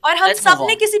 और हम let's move सब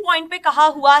ने on. किसी point पे कहा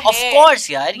हुआ है Of course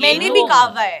यार, मैंने यही भी तो- कहा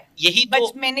हुआ है यही तो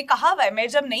बट मैंने कहा हुआ है मैं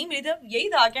जब नहीं मिली तब यही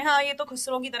था कि हाँ ये तो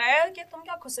खुसरों की तरह है कि तुम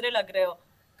क्या खुसरे लग रहे हो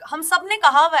हम सब ने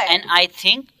कहा हुआ है and I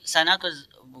think Sana, because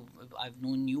I've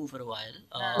known you for a while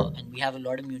and we have a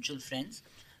lot of mutual friends,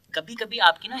 कभी कभी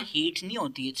आपकी ना हेट नहीं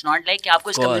होती, इट्स नॉट लाइक कि आपको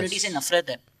इस Of course. कम्युनिटी से नफरत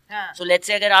है हाँ. सो लेट्स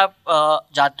से अगर आप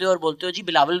जाते हो और बोलते हो जी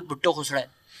बिलावल भुट्टो खुसरा है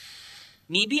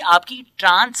मे बी आपकी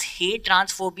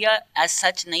ट्रांसफोबिया एज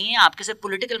सच नहीं है आपके सिर्फ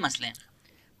पॉलिटिकल मसले हैं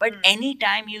but any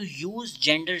time you use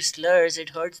gender slurs it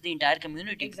hurts the entire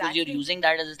community because you're Exactly. using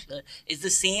that as a slur. It's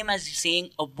the same as saying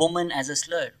a woman as a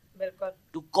slur. बिल्कुल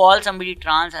To call somebody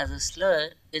trans as a slur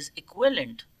is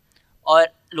equivalent. और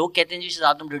लोग कहते हैं जी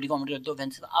शहजाद तुम dirty comedy करते हो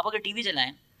offensive. आप अगर टीवी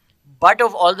चलाएं but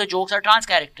of all the jokes are trans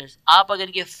characters. आप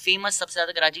अगर ये famous सबसे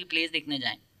ज़्यादा कराची की plays देखने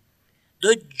जाएं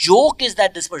the joke is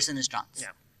that this person is trans.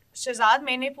 Shahzad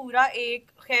मैंने पूरा एक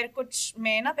खैर कुछ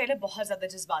मैं ना पहले बहुत ज़्यादा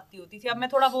जज्बाती होती थी अब मैं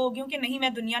थोड़ा वो हो गई हूँ कि नहीं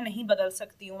मैं दुनिया नहीं बदल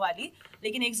सकती हूँ वाली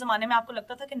लेकिन एक ज़माने में आपको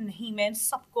लगता था कि नहीं मैं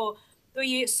सबको तो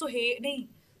ये नहीं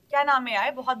क्या नाम है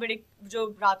यार बहुत बड़े जो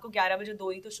रात को 11 बजे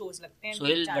 2 ही तो शोज लगते हैं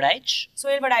सोहेल बड़ाइच,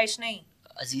 सोहेल बड़ाइच नहीं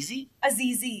अजीजी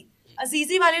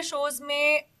अजीजी वाले शोज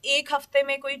में एक हफ्ते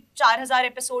में कोई 4000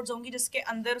 एपिसोड्स होंगी जिसके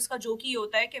अंदर उसका जोक ही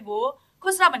होता है कि वो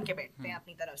खुसरा बन के बैठते हैं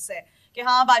अपनी तरफ से कि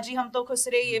हाँ बाजी हम तो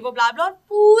खुसरे ये वो ब्ला ब्ला और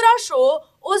पूरा शो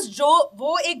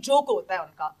वो एक जोक होता है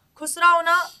उनका खुसरा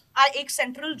होना एक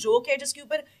सेंट्रल जोक है जिसके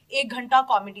ऊपर 1 घंटा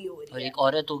कॉमेडी हो रही और है एक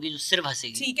औरत होगी जो सिर्फ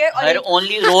हंसेगी ठीक है और हर एक-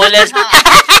 ओनली रोल है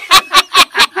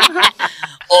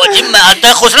ओ जी मैं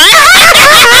आता खुसरा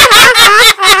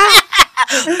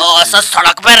ओ सर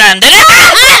सड़क पे रहने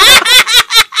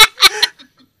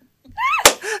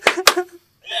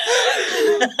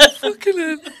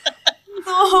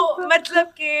तो मतलब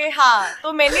कि हाँ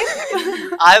तो मैंने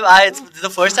It's the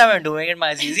first time I'm doing it. My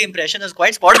easy impression is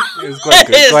quite spot on. It's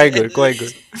quite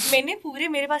good. मैंने पूरे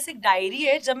मेरे पास एक डायरी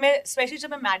है जब मैं स्पेशली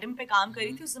जब मैं मैडम पे काम करी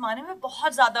थी उस जमाने में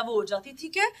बहुत ज्यादा वो हो जाती थी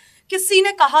कि किसी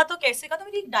ने कहा तो कैसे कहा, तो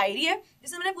मेरी एक डायरी है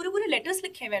जिसमें मैंने पूरे लेटर्स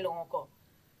लिखे हुए लोगों को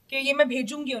कि ये मैं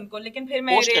भेजूंगी उनको, लेकिन फिर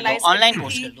मैं रियलाइज ऑनलाइन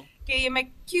पोस्ट कर दो कि ये मैं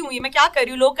क्यों, ये मैं क्या कर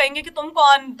रही हूँ, लोग कहेंगे कि तुम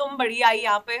कौन, तुम बड़ी आई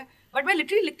यहाँ पे, बट मैं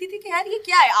लिटरली लिखती थी कि यार ये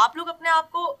क्या है, आप लोग अपने आप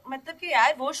को मतलब कि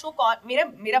यार वो शो कौन,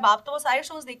 मेरा बाप तो वो सारे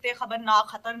शोज देखते हैं, खबरनाक,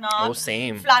 खतरनाक,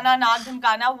 फलाना नाक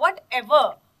धमकाना, व्हाटएवर,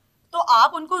 तो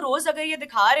आप उनको रोज अगर ये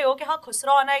दिखा रहे हो कि हाँ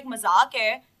खुसरा होना एक मजाक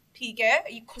है, ठीक है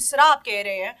ये खुसरा आप कह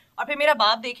रहे हैं, और फिर मेरा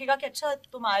बाप देखेगा कि अच्छा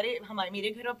मेरे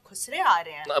घर अब खुसरे आ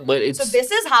रहे हैं, so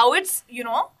this is how it's you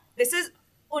know, this is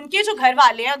उनके जो घर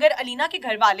वाले हैं, अगर अलीना के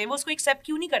घर वाले हैं वो उसको एक्सेप्ट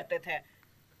क्यों नहीं करते थे,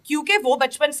 क्योंकि वो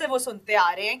बचपन से वो सुनते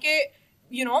आ रहे हैं कि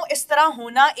यू नो इस तरह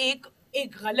होना एक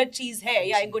गलत चीज है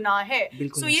या एक गुनाह है,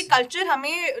 सो ये कल्चर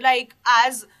हमें लाइक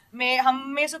एज हम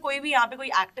में से कोई भी यहाँ पे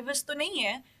कोई एक्टिविस्ट तो नहीं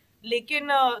है, लेकिन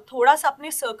थोड़ा सा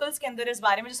अपने सर्कल्स के अंदर इस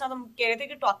बारे में, जैसा तुम कह रहे थे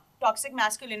कि टॉक्सिक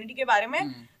मैस्कुलिनिटी के बारे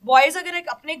में, बॉयज अगर एक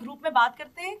अपने ग्रुप में बात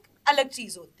करते हैं अलग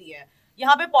चीज होती है,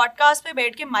 यहाँ पे पॉडकास्ट पे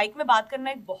बैठ के माइक में बात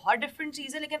करना एक बहुत डिफरेंट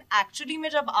चीज है, लेकिन एक्चुअली में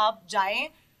जब आप जाएं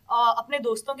अपने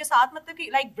दोस्तों के साथ, मतलब कि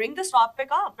like bring this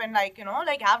topic up and like you know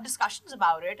like have discussions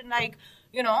about it and like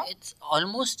you know, it's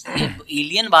almost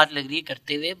alien बात लग रही है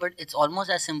करते हुए, but it's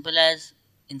almost as simple as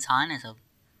इंसान है सब.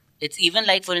 It's even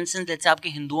like for instance let's say आपके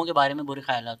हिंदुओं के बारे में बुरे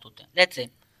ख्यालात होते हैं, लेट्स से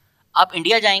आप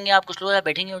इंडिया जाएंगे, आप कुछ लोग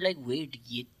बैठेंगे और लाइक वेट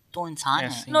ये तो इंसान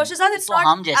है, no Shehzad it's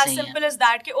not as simple as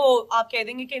that कि ओ आप कह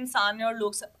देंगे कि इंसान है और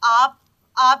लोग सब,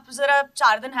 आप जरा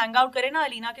 4 दिन हैंग आउट करें ना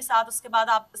अलीना के साथ, उसके बाद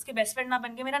आप उसके बेस्ट फ्रेंड ना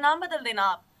बन के मेरा नाम बदल देना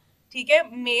आप, ठीक है,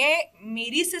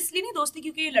 मेरी सिसली नहीं दोस्ती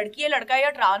क्योंकि ये लड़की है, लड़का है या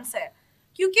ट्रांस है,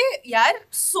 क्योंकि यार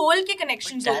सोल के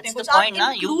कनेक्शंस होते हैं, कुछ आप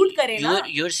इंक्लूड करें ना,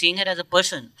 you are seeing her as a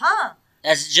person, हां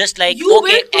as just like you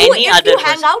okay any other person,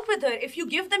 hang out with her if you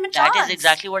give them a chance, that is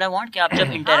exactly what I want कि आप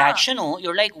जब interaction हो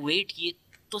you're like wait ये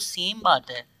तो same बात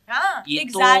है, हाँ ये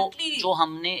exactly. तो जो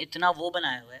हमने इतना वो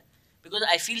बनाया हुआ है, because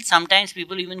I feel sometimes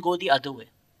people even go the other way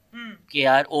कि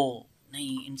यार ओ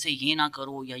नहीं इनसे ये ना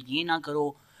करो या ये ना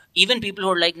करो, even people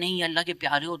who are like नहीं अल्लाह के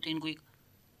प्यारे होते हैं इनको,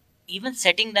 even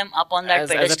setting them up on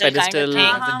that pedestal kind of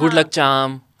thing, good luck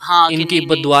charm, हाँ, इनकी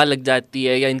दुआ लग जाती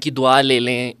है या इनकी दुआ ले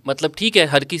लें, मतलब ठीक है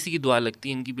हर किसी की दुआ लगती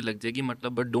है, इनकी भी लग जाएगी,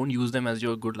 मतलब but don't use them as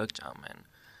your good luck charm man,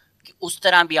 उस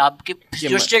तरह भी आपके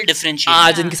you're still differentiate,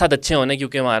 आज इनके साथ अच्छे होने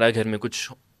क्योंकि हमारा घर में कुछ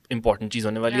इंपॉर्टेंट चीज़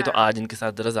होने वाली है, तो आज इनके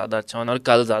साथ ज़रा ज़्यादा अच्छा होना और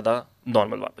कल ज़्यादा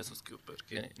नॉर्मल वापस उसके ऊपर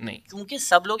के नहीं, क्योंकि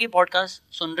सब लोग ये पॉडकास्ट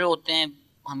सुन रहे होते हैं,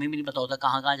 हमें भी नहीं पता होता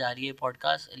कहाँ जा रही है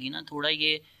पॉडकास्ट. अलीना थोड़ा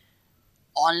ये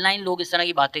ऑनलाइन लोग इस तरह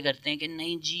की बातें करते हैं कि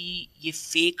नहीं जी ये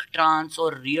फेक ट्रांस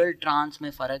और रियल ट्रांस में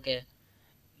फ़र्क है,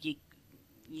 ये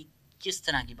किस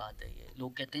तरह की बात है, ये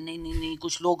लोग कहते हैं नहीं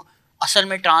कुछ लोग असल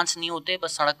में ट्रांस नहीं होते,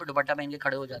 बस सड़क पर दुपट्टा पहन के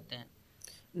खड़े हो जाते हैं.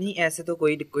 नहीं ऐसे तो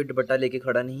कोई दुपट्टा लेके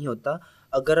खड़ा नहीं होता.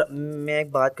 अगर मैं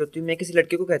एक बात करती हूँ, मैं किसी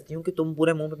लड़के को कहती हूँ कि तुम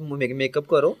पूरे मुंह पे मेकअप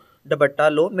करो, दुपट्टा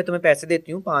लो, मैं तुम्हें पैसे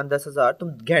देती हूँ 5-10 हज़ार,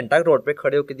 तुम घंटा रोड पे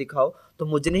खड़े होकर दिखाओ, तो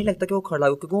मुझे नहीं लगता कि वो खड़ा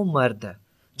हो, क्योंकि वो मर्द है.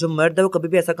 जो मर्द है वो कभी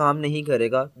भी ऐसा काम नहीं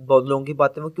करेगा, बहुत लोगों की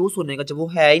बातें वो क्यों सुनेगा जब वो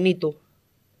है ही नहीं.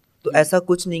 तो ऐसा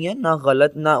कुछ नहीं है, ना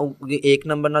गलत ना 1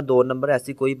 नंबर ना 2 नंबर,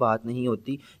 ऐसी कोई बात नहीं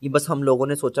होती. ये बस हम लोगों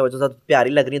ने सोचा वजह से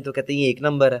प्यारी लग रही है तो कहते हैं ये 1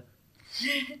 नंबर है.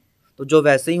 तो जो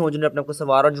वैसे ही हो जिन्हें अपने आप को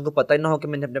सवार और जिनको पता ही ना हो कि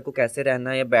मैंने अपने आप को कैसे रहना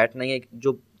है या बैठना है,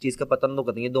 जो चीज़ का पता ना हो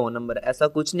कहते हैं 2 नंबर है. ऐसा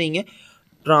कुछ नहीं है.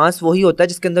 ट्रांस वही होता है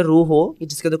जिसके अंदर रूह हो,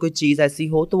 जिसके अंदर कोई चीज़ ऐसी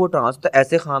हो तो वो ट्रांस होता है.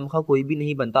 ऐसे खामखा कोई भी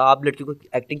नहीं बनता. आप लड़की को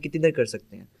एक्टिंग कितनी देर कर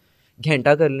सकते हैं?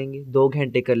 घंटा कर लेंगे, 2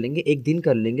 घंटे कर लेंगे, 1 दिन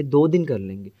कर लेंगे, 2 दिन कर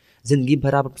लेंगे. ज़िंदगी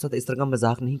भर आप अपने साथ इस तरह का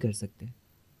मजाक नहीं कर सकते.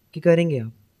 कि करेंगे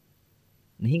आप?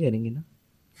 नहीं करेंगे ना.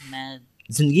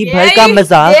 जिंदगी भर का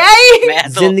मजाक,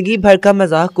 जिंदगी भर का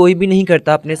मजाक कोई भी नहीं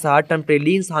करता अपने साथ.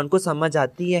 टेम्परेली इंसान को समझ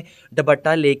आती है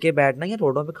दुपट्टा लेके बैठना या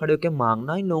रोडों पे खड़े होकर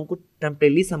मांगना, इन लोगों को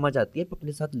टेम्परेली समझ आती है.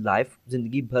 अपने साथ लाइफ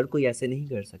जिंदगी भर कोई ऐसे नहीं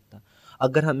कर सकता.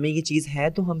 अगर हम में ये चीज़ है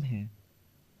तो हम हैं,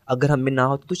 अगर हम में ना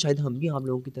होती तो शायद हम भी आम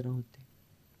लोगों की तरह होते.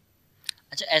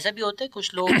 अच्छा ऐसा भी होता है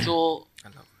कुछ लोग जो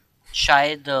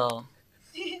शायद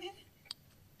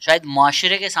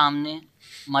माशरे के सामने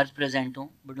मर्द प्रेजेंट हो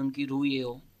बट उनकी रूह ये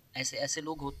हो, ऐसे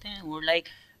लोग होते हैं. वो लाइक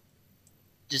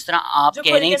जिस तरह आप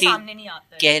कह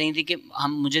रही थी कि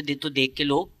हम मुझे देख के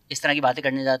लोग इस तरह की बातें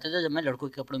करने जाते थे जब मैं लड़कों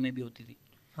के कपड़ों में भी होती थी.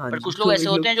 पर कुछ लोग ऐसे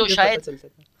होते हैं जो शायद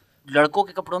लड़कों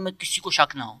के कपड़ों में किसी को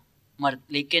शक ना हो मर्द,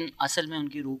 लेकिन असल में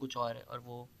उनकी रूह कुछ और है और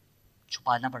वो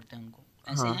छुपाना पड़ता है उनको.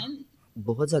 ऐसे हैं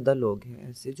बहुत ज़्यादा लोग हैं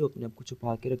ऐसे जो अपने आप को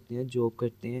छुपा के रखते हैं, जॉब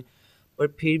करते हैं, पर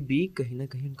फिर भी कहीं ना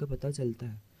कहीं उनका पता चलता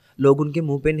है. लोग उनके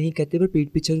मुंह पे नहीं कहते पर पीठ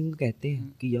पीछे उनको कहते हैं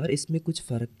कि यार इसमें कुछ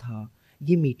फ़र्क था,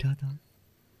 ये मीठा था.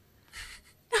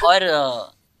 और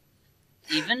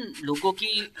इवन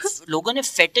लोगों ने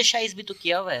फेटिशाइज भी तो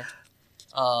किया हुआ है।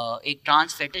 एक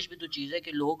ट्रांस फेटिश भी तो चीज़ है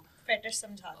कि लोग फेटिश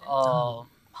समझा दें।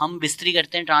 हम बिस्तरी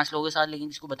करते हैं ट्रांस लोगों के साथ, लेकिन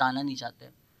किसी को बताना नहीं चाहते।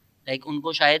 लाइक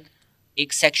उनको शायद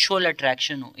एक सेक्सुअल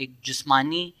अट्रैक्शन हो, एक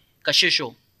जिस्मानी कशिश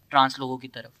हो ट्रांस लोगों की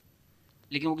तरफ,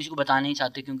 लेकिन वो किसी को बताना नहीं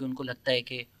चाहते क्योंकि उनको लगता है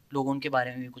कि लोग उनके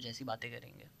बारे में भी कुछ ऐसी बातें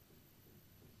करेंगे।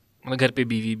 मतलब घर पे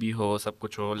बीवी भी हो, सब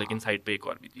कुछ हो, लेकिन साइड पे एक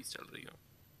और भी चीज़ चल रही हो।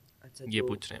 अच्छा, ये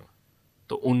पूछ रहे हैं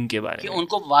तो उनके बारे कि में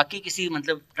उनको वाकई किसी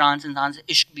मतलब ट्रांस इंसान से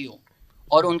इश्क भी हो,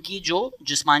 और उनकी जो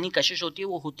जिस्मानी कशिश होती है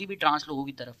वो होती भी ट्रांस लोगों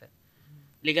की तरफ है,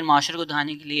 लेकिन माशरे को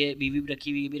दिखाने के लिए बीवी भी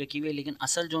रखी हुई, ये भी रखी हुई है, लेकिन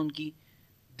असल जो उनकी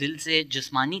दिल से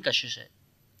जिस्मानी कशिश है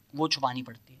वो छुपानी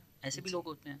पड़ती है। ऐसे भी लोग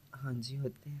होते हैं। हाँ जी,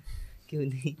 होते हैं, क्यों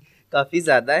नहीं, काफ़ी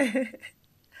ज़्यादा है।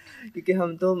 क्योंकि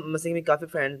हम तो मसले में काफ़ी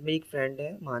फ्रेंड, मेरी एक फ्रेंड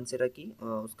है मानसरा की,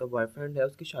 उसका बॉयफ्रेंड है,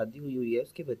 उसकी शादी हुई है,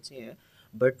 उसके बच्चे हैं,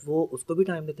 बट वो उसको भी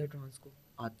टाइम देता है ट्रांस को,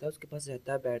 आता है उसके पास,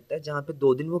 रहता है, बैठता है, जहाँ पे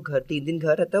 2 दिन वो घर 3 दिन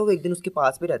घर रहता है, वो 1 दिन उसके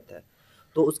पास भी रहता है।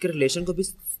 तो उसके रिलेशन को भी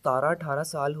 17-18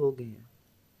 साल हो गए हैं,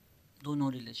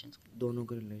 दोनों के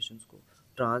रिलेशंस को।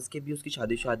 ट्रांस के भी उसकी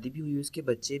शादी भी हुई है, उसके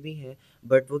बच्चे भी हैं,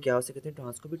 बट वो क्या उसे कहते हैं,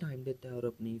 ट्रांस को भी टाइम देता है और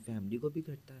अपनी फैमिली को भी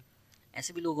करता है।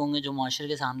 ऐसे भी लोग होंगे जो माशरे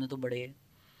के सामने तो बड़े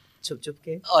छुप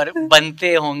के और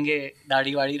बनते होंगे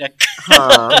दाढ़ी वाड़ी रख।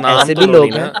 हाँ, ऐसे भी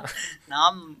लोग हैं।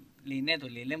 नाम लेने तो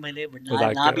ले लें भले, बट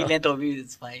मजाक ना कर भी रहा। लें तो भी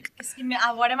it's fine.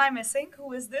 What am I missing?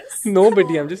 Who is this?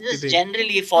 Nobody, I'm just kidding.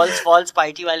 Generally falls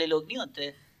party वाले लोग नहीं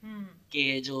होते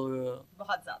कि जो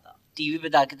बहुत ज़्यादा टीवी पे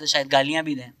ताकि तो शायद गालियां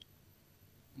भी दें,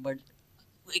 बट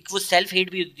एक वो सेल्फ हेट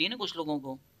भी होती है ना कुछ लोगों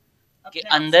को, कि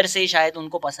अंदर से शायद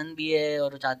उनको पसंद भी है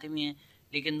और चाहते भी हैं,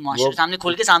 लेकिन माशरे के सामने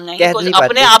खुल के सामने आएंगे कुछ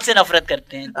अपने आप से नफरत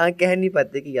करते हैं। हाँ, कह नहीं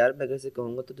पाते कि यार मैं अगर से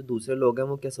कहूँगा तो दूसरे लोग हैं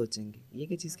वो क्या सोचेंगे, ये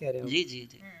क्या चीज़ कह रहे हो। जी जी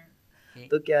जी।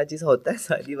 तो क्या चीज़ होता है,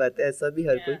 सारी बातें, ऐसा भी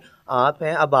हर कोई। आप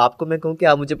हैं, अब आपको मैं कहूँ कि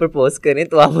आप मुझे प्रपोज करें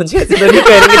तो आप मुझे ऐसे तो नहीं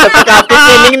करेंगे, जब तक आपकी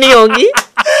फीलिंग नहीं होगी,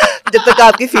 जब तक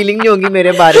आपकी फीलिंग नहीं होगी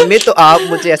मेरे बारे में, तो आप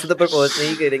मुझे ऐसे तो प्रपोज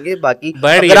नहीं करेंगे। बाकी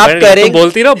अगर आप करेंगे,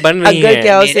 बोलती रहो, बन रही अगर है।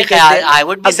 क्या उसे I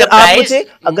would be surprised।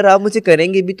 अगर आप मुझे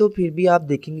करेंगे भी तो फिर भी आप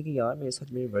देखेंगे कि यार मेरे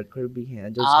साथ मेरे वर्कर भी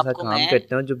हैं जो उसके साथ काम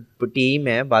करते हैं, जो टीम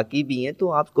है बाकी भी हैं, तो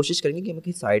आप कोशिश करेंगे कि मैं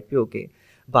कहीं साइड पे होके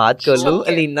बात कर लूं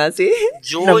अलीना से,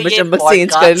 नंबर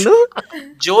चेंज कर लूं।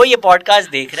 जो ये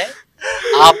पॉडकास्ट देख रहे हैं,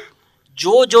 आप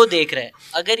जो देख रहे हैं,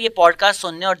 अगर ये पॉडकास्ट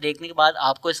सुनने और देखने के बाद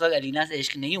आपको इस वक्त अलीना से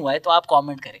इश्क नहीं हुआ है तो आप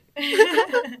कमेंट करें,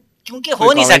 क्योंकि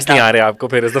हो नहीं सकता। नहीं आ रहे आपको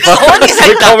फिर इस दफा। हो नहीं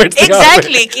सकता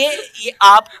एग्जैक्टली कि ये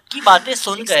आपकी बातें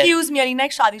सुनकर। Excuse me, अलीना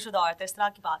एक शादीशुदा औरत है, इस तरह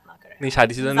की बात ना करें। नहीं,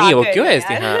 शादीशुदा नहीं हो, क्यों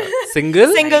ऐसी? हाँ,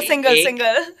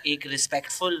 सिंगल। एक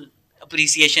रिस्पेक्टफुल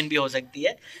अप्रिसिएशन भी हो सकती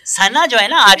है। सना जो है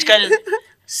ना आजकल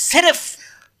सिर्फ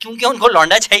क्योंकि उनको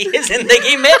लौंडा चाहिए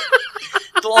जिंदगी में,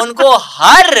 तो उनको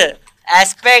हर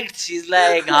एस्पेक्ट चीज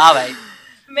लाइक हाँ भाई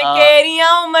मैं कह रही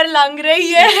हूँ उम्र लंघ रही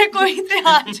है, कोई तो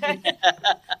आ जाए।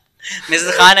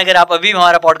 मिसेस खान, अगर आप अभी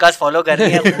हमारा पॉडकास्ट फॉलो कर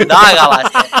रही हैं, खुदा का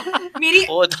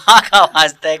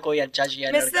वास्ता है कोई अच्छा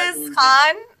शेयर। मिसेस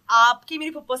खान, आपकी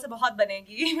मेरी पप्पो से बहुत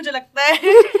बनेगी मुझे लगता है।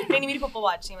 नहीं, मेरी पप्पो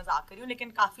वाच नहीं, मजाक कर रही हूँ, लेकिन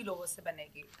काफी लोगों से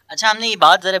बनेगी। अच्छा, हमने ये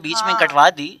बात जरा बीच में कटवा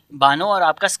दी। बानो और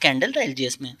आपका स्कैंडल था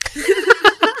एलजीएस में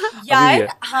यार।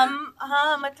 हम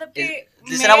हाँ, मतलब कि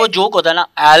जिस तरह वो जोक होता है ना,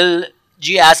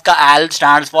 LGS का L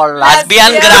stands for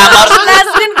lesbian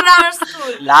grammar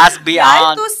school।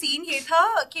 यार तो सीन ये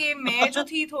था कि मैं जो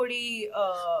थी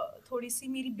थोड़ी सी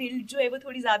मेरी बिल्ड जो है वो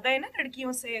थोड़ी ज्यादा है ना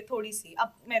लड़कियों से, थोड़ी सी।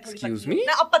 अब मैं थोड़ी पतली हूँ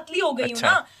ना, अब पतली हो गई हूँ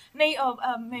ना। नहीं,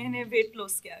 मैंने वेट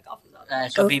लॉस किया है काफी ज्यादा।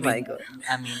 कभी भी,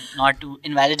 I mean not to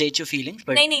invalidate your feelings,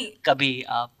 but नहीं कभी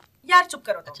आप यार चुप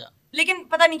करो तो। लेकिन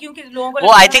पता नहीं क्यों कि लोगों को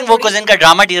वो आई थिंक वो कज़न का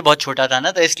ड्रामा टीचर बहुत छोटा था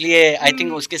ना, तो इसलिए आई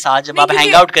थिंक उसके साथ जब आप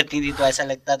हैंग आउट करती थी तो ऐसा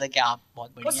लगता था कि आप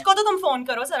बहुत बढ़िया। उसको तो तुम फोन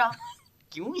करो जरा।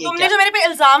 क्यों? तुमने जो मेरे पे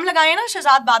इल्जाम लगाए ना,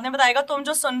 शहजाद बाद में बताएगा, तुम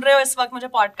जो सुन रहे हो इस वक्त मुझे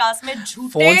पॉडकास्ट में, झूठे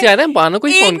फोन से आ रहा है, बानो को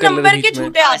ही फोन कर ले नंबर के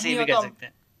झूठे ऐसे आदमी भी हो कर तुम। सकते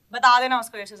हैं। बता देना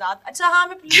उसको ये शहजाद। अच्छा हाँ,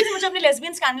 मैं प्लीज मुझे अपने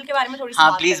लेस्बियन स्कैंडल के बारे में थोड़ी सी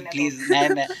हाँ बात प्लीज करने प्लीज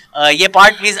दो। मैं ये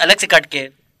पार्ट प्लीज अलग से कट के।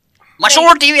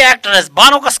 मशहूर टीवी एक्ट्रेस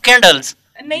बानो का स्कैंडल्स।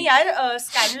 नहीं यार,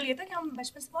 स्कैंडल ये था कि हम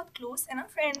बचपन से बहुत क्लोज है ना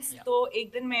फ्रेंड्स। तो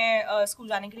एक दिन मैं स्कूल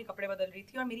जाने के लिए कपड़े बदल रही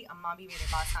थी और मेरी अम्मा भी मेरे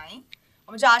पास आई,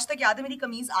 और मुझे आज तक याद है मेरी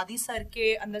कमीज आधी सर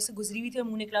के अंदर से गुजरी हुई थी और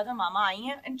मुंह निकला था। मामा आई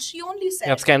हैं एंड शी ओनली सेड,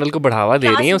 आप स्कैंडल को बढ़ावा दे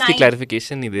रही हैं, उसकी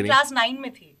क्लैरिफिकेशन नहीं दे रही। क्लास 9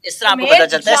 में थी। इस तरह आपको पता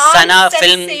चलता है सना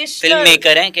फिल्म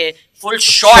मेकर हैं कि फुल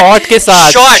शॉर्ट के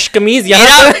साथ कमीज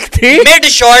यहाँ तक थी, मिड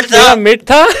शॉर्ट था, मिड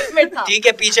था, ठीक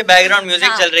है, पीछे बैकग्राउंड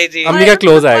म्यूजिक चल रही थी। अम्मी का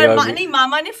क्लोज आएगा अभी। नहीं,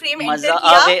 मामा ने फ्रेम एंटर मजा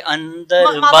किया, आवे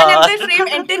अंदर मामा ने अंदर फ्रेम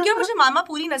एंटर किया। मुझे मामा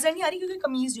पूरी नजर नहीं आ रही क्योंकि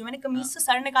कमीज जो मैंने कमीज से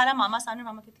सर निकाला, मामा सामने,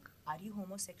 मामा कहती are you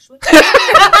homosexual?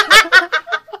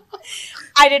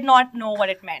 I did not know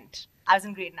what it meant. I was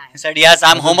in grade 9. Said yes,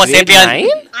 I'm Homo sapien.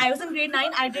 I was in grade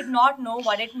 9. I did not know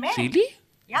what it meant. Really?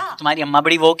 Yeah. तुम्हारी अम्मा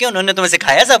बड़ी वो क्या, उन्होंने तुम्हें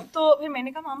सिखाया सब? तो फिर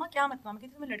मैंने कहा मामा क्या मतलब, मामा कहती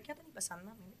तुम्हें लड़कियां तो नहीं पसंद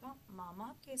ना। मैंने कहा मामा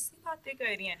आप कैसी बातें कर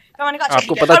रही हैं? फिर मैंने कहा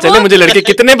आपको पता चले मुझे लड़के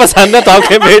कितने पसंद है तो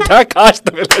आपके बेटा काश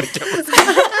तुम्हें लड़कियां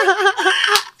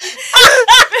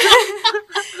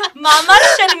मामा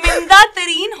शर्मिंदा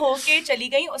तरीन होके चली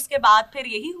गई। उसके बाद फिर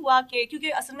यही हुआ कि क्योंकि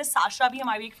असल में साशा भी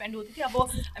हमारी एक फ्रेंड होती थी, अब वो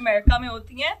अमेरिका में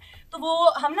होती हैं, तो वो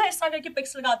हम ना इस तरह करके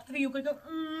पिक्स लगाते थे, यूं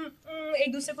करके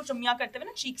एक दूसरे को चुम्मियां करते हुए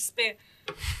ना चीक्स पे।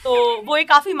 तो वो एक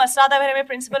काफ़ी मसला था। फिर हमें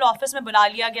प्रिंसिपल ऑफिस में बुला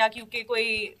लिया गया क्योंकि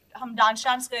कोई हम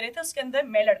डांस कर रहे थे, उसके अंदर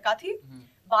मैं लड़का थी,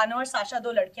 बानो और साशा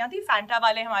 2 लड़कियां थी, फैंटा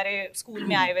वाले हमारे स्कूल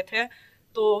में आए हुए थे।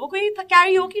 तो वो कोई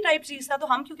कैरियोकी टाइप चीज़ था। तो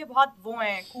हम क्योंकि बहुत वो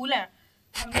हैं, कूल हैं,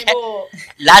 हमने वो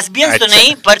लेस्बियंस तो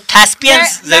नहीं पर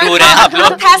थेस्पियंस जरूर हैं आप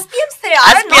लोग। थेस्पियंस थे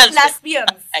यार, नॉट लेस्बियंस।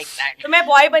 Exactly. तो मैं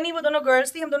बॉय बनी, वो दोनों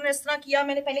गर्ल्स थी, हम दोनों ने इस तरह किया।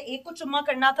 मैंने पहले एक को चुम्मा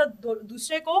करना था,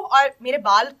 दूसरे को, और मेरे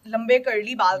बाल लंबे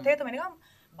कर्ली बाल थे, तो मैंने कहा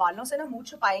बालों से ना मुंह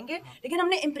छुपाएंगे, लेकिन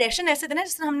हमने इंप्रेशन ऐसे देना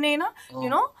जिस तरह हमने ना यू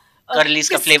नो कर्लीज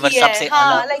का फ्लेवर सबसे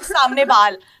अलग, लाइक सामने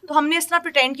बाल। तो हमने इस तरह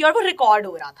प्रिटेंड किया और वो रिकॉर्ड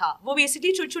हो रहा था। वो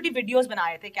बेसिकली छोटी छोटी वीडियोस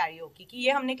बनाए थे कैरियोकी की।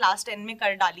 ये हमने क्लास 10 में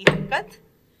कर डाली हरकत।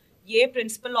 ये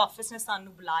प्रिंसिपल ऑफिस ने सानू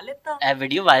बुला लेता।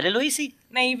 वीडियो वायरल हुई सी?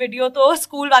 नहीं, वीडियो तो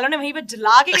स्कूल वालों ने वहीं पे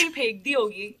जला के कहीं फेंक दी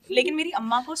होगी, लेकिन मेरी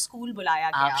अम्मा को स्कूल बुलाया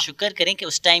गया। आप शुक्र करें कि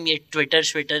उस टाइम ये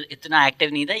ट्विटर इतना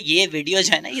एक्टिव नहीं था, ये वीडियो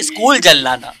जो है ना ये स्कूल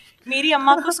जलना था। मेरी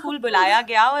अम्मा को स्कूल बुलाया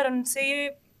गया और उनसे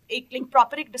एक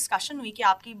प्रॉपर एक डिस्कशन हुई कि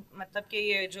आपकी मतलब कि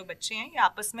ये जो बच्चे हैं ये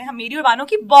आपस में, हम मेरी और बानो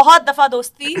की बहुत दफा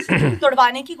दोस्ती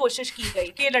तोड़वाने की कोशिश की गई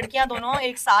कि लड़कियां दोनों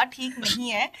एक साथ ठीक नहीं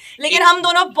है, लेकिन हम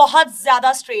दोनों बहुत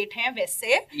ज्यादा स्ट्रेट हैं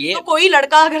वैसे। तो कोई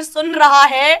लड़का अगर सुन रहा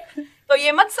है तो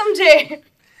ये मत समझे।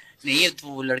 नहीं, तो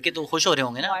वो लड़के तो खुश हो रहे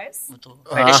होंगे ना, वो तो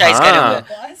हाँ, फेटिशाइज कर रहे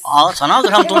होंगे। हाँ सुना,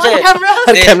 अगर हम तुमसे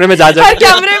कैमरे में जा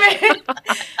कैमरे में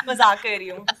मजाक कर रही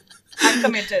हूँ।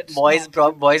 Boys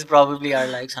probably are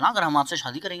like, सना अगर हम आपसे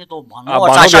शादी करेंगे तो बानो और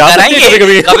बानो साशा भी आ सकती है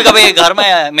कराएंगे कभी-कभी घर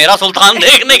में मेरा सुल्तान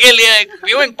देखने के लिए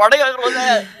व्यूइंग पड़ेगा रोज।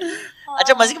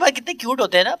 अच्छा, मजे की बात, कितने क्यूट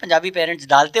होते हैं ना पंजाबी पेरेंट्स,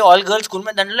 डालते ऑल गर्ल्स स्कूल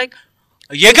में, देन लाइक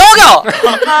ये क्या हो गया?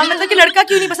 हाँ, मतलब कि लड़का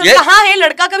क्यों नहीं पसंद? कहाँ है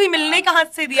लड़का? कभी मिलने कहाँ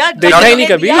से दिया? देखा ही नहीं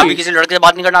कभी किसी लड़के से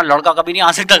बात नहीं करना, लड़का कभी नहीं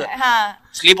आ सकता।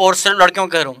 हाँ, स्लीप ओवर सिर्फ लड़कियों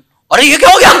कह रहा हूँ। अरे ये क्या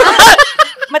हो गया?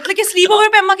 मतलब कि स्लीप ओवर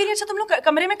पे अम्मा कह रही अच्छा तुम लोग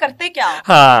कमरे में करते क्या?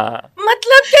 हाँ,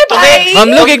 मतलब कि भाई हम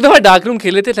लोग एक दफा डार्क रूम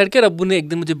खेले थे लड़के, और अब्बू ने एक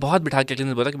दिन मुझे बहुत बिठा के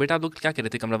बोला कि बेटा आप लोग क्या कर रहे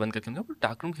थे कमरा बंद करके?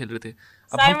 डार्क रूम खेल रहे थे।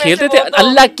 अब हम खेलते थे,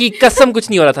 अल्लाह की कसम कुछ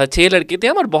नहीं हो रहा था। 6 लड़के थे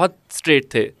हम और बहुत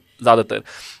स्ट्रेट थे ज्यादातर।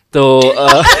 तो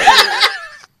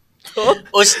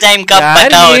उस टाइम का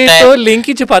पता होता है। तो लिंक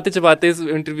ही छुपाते इस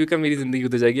इंटरव्यू का मेरी जिंदगी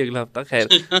गुजर जाएगी अगला हफ्ता। खैर,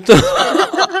 तो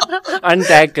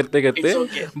अनटैग करते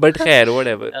बट खैर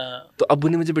व्हाटएवर। तो अब्बू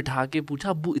ने मुझे बिठा के पूछा,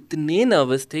 अब्बू इतने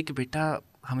नर्वस थे कि बेटा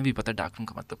हमें भी पता डार्क रूम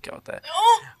का मतलब क्या होता है।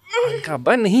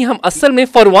 कहा नहीं, हम असल में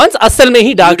फॉर वंस असल में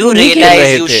ही डार्क रूम नहीं खेल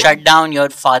रहे थे। You shut down your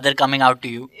father coming out to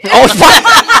you.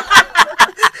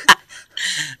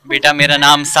 बेटा मेरा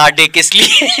नाम सादिक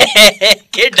इसलिए है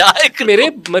कि डार्क, मेरे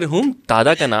मरहूम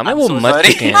दादा का नाम है, वो मर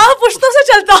चुके हैं। हाँ, पुश्तों से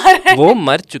चलता आ रहा है। वो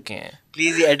मर चुके हैं।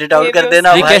 प्लीज ये एडिट आउट कर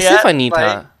देना। ये कैसे फनी था।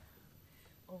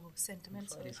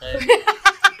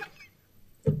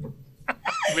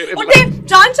 उठे,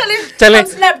 जान चले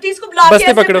सेलिब्रिटीज को बुला के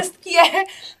ऐसे ट्विस्ट किया है।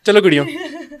 चलो गुड़ियों,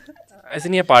 ऐसे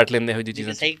नहीं है पार्ट लेने हो जी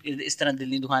चीजें। सही, इस तरह दिल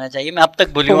नहीं दुखाना चाहिए। मैं अब तक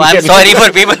बोली हूं, आई एम सॉरी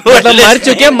फॉर पीपल मतलब मर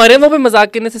चुके हैं, मरे वो पे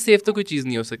मजाक करने से सेफ तो कोई चीज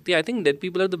नहीं हो सकती। I think dead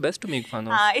people are the best to make fun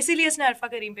of. हां, इसीलिए इसने अरफा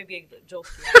करीम पे भी एक जोक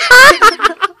किया।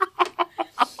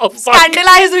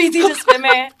 स्कैंडलाइज हुई थी जिसपे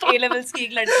मैं ए लेवल्स की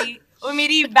एक लड़की, वो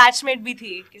मेरी बैचमेट भी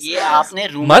थी। ये आपने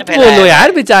रूमर मत बोलो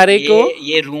यार बेचारे को।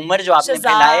 ये रूमर जो आपने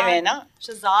फैलाए हुए हैं ना,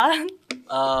 शहजाद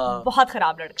बहुत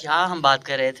खराब लड़का। क्या हम बात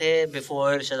कर रहे थे?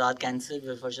 Before Shahzad cancer,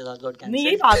 before Shahzad got cancer, नहीं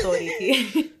यही बात हो रही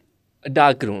थी।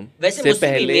 डार्क रूम वैसे से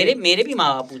पहले मेरे भी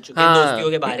माँ बाप पूछ चुके हैं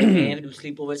दोस्तियों के बारे में,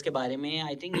 स्लीप ओवर्स के बारे में।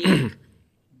 आई थिंक ये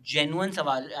जेन्युइन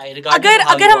सवाल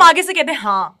अगर हम आगे से कहते हैं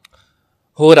हाँ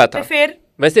हो रहा था, फिर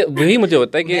वैसे वही मुझे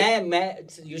होता है कि मैं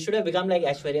you should have become like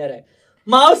Aishwarya Rai.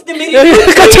 माँ उसने मेरी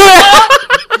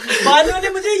मानो ने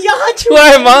मुझे यहाँ छुआ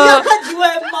है माँ।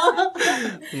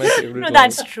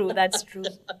 That's true.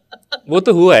 वो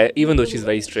तो हुआ है, even though she's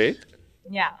very straight.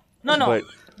 Yeah. No.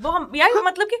 वो हम यार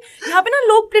मतलब कि यहाँ पे ना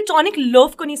लोग प्लेटोनिक लव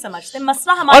को नहीं समझते।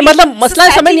 मसला हमारी और मतलब मसला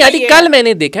समझ नहीं आती। कल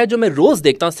मैंने देखा है, जो मैं रोज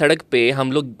देखता हूँ सड़क पे,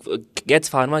 हम लोग गेट्स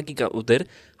फार्मा की उधर,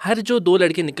 हर जो 2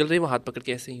 लड़के निकल रहे हैं वो हाथ पकड़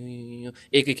के ऐसे यूं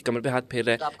एक कमर पे हाथ फेर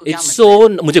रहा है। इट्स सो,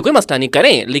 मुझे कोई मसला नहीं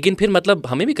करें, लेकिन फिर मतलब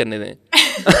हमें भी करने दें।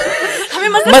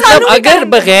 मतलब अगर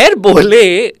बगैर बोले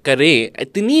करे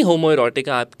इतनी होमोइरोटिक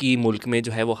आपकी मुल्क में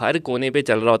जो है वो हर कोने पे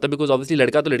चल रहा होता है, बिकॉज ऑब्वियसली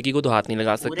लड़का तो लड़की को तो हाथ नहीं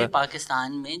लगा सकता. पूरे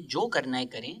पाकिस्तान में जो करना है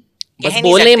करें, बस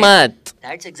बोले मत.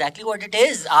 That's exactly what it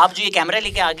is. आप जो ये कैमरा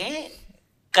लेके आ गए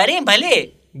करें भले,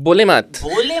 बोले मत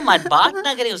बात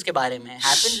ना करें उसके बारे में.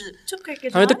 चुप करके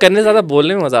हमें तो करने ज्यादा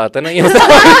बोलने में मजा आता है ना. ये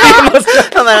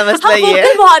हमारा मसला ये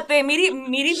है. बहुत है. मेरी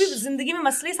भी जिंदगी में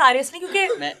मसले सारे इसलिए क्योंकि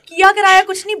किया कराया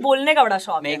कुछ नहीं, बोलने का बड़ा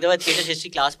शौक. मैं एक दफा थिएटर हिस्ट्री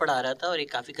क्लास पढ़ा रहा था और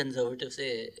एक काफी कंजर्वेटिव से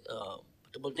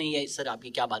तो बोलते हैं ये सर आप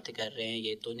ये क्या बातें कर रहे हैं,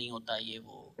 ये तो नहीं होता, ये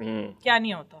वो क्या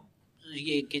नहीं होता,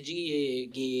 ये कि जी ये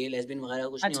गे लेस्बियन वगैरह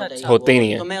कुछ नहीं होता, होते ही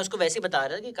नहीं है. तो मैं उसको वैसे बता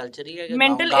रहा था कि कल्चरली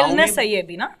मेंटल इलनेस है ये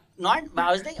भी ना. नॉट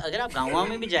अगर आप गाँव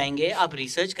में भी जाएंगे, आप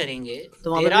रिसर्च करेंगे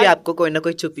तो वहाँ पे भी आपको कोई ना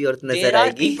कोई छुपी औरत नजर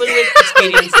आएगी.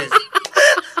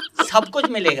 सब कुछ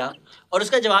मिलेगा. और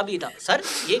उसका जवाब ये था, सर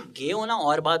ये गे होना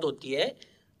और बात होती है,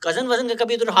 कजन वजन का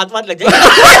कभी तो हाथ लग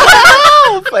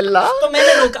जाएगा. तो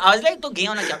मैंने आज लाइक तो गे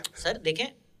होना क्या सर, देखें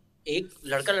एक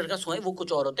लड़का सोए वो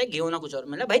कुछ और होता है, गे होना कुछ और.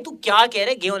 मतलब भाई तू क्या कह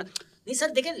रहे गे होना नहीं सर,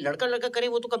 देखें लड़का करे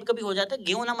वो तो कभी कभी हो जाता है.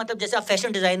 गे होना मतलब जैसे आप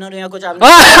फैशन डिजाइनर हो या कुछ, आप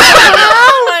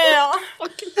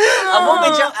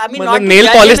मतलब नेल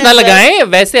पॉलिश ना लगाएं,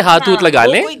 वैसे हाथ लगा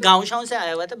लें. कोई गाँव शाँव से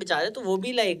आया हुआ था बेचारे, तो वो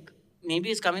भी like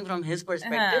maybe it's coming from his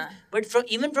perspective, but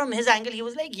even from his angle he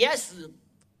was like yes,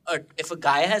 if a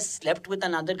guy has slept with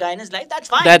another guy in his life,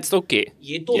 that's fine, that's okay.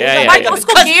 ये तो but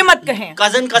उसको गे मत कहें.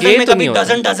 Cousin में कभी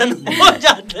dozen हो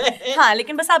जाते हैं. हाँ,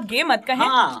 लेकिन बस आप गे मत कहें.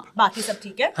 बाकी सब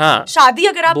ठीक है. हाँ. शादी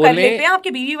अगर आप कर लेते हैं,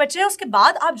 आपके बीवी बच्चे हैं, उसके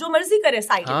बाद आप जो मर्जी करें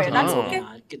साइड पे, that's okay.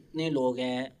 कितने लोग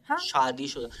हैं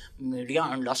शादीशुदा मीडिया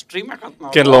इंडस्ट्री में,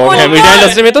 क्या लोग हैं मीडिया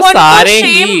इंडस्ट्री में, तो सारे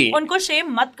ही. उनको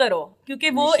शेम मत करो क्योंकि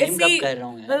वो इसी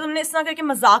तुमने इस तरह करके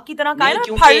मजाक की तरह कहा है ना,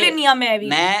 फड़ लेनी है.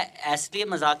 मैं इसलिए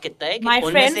मजाक करता है कि माय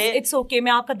फ्रेंड्स इट्स ओके,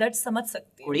 मैं आपका दर्द समझ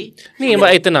सकती हूँ.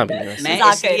 नहीं इतना भी नहीं.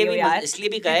 मैं इसलिए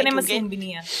भी कहा है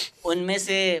क्योंकि उनमें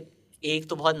से एक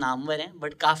तो बहुत नामवर हैं,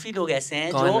 बट काफी लोग ऐसे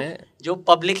हैं जो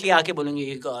पब्लिकली आके बोलेंगे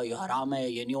ये हराम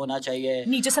है, ये नहीं होना चाहिए,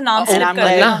 नीचे से नाम सेलेक्ट कर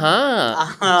देना.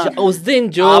 हाँ, उस दिन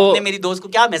जो आपने मेरी दोस्त को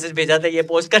क्या मैसेज भेजा था ये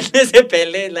पोस्ट करने से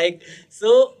पहले, like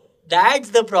so that's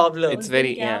the problem. It's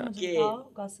very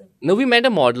No, we met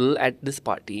a model at this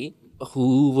party who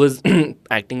was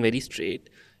acting very straight,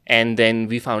 and then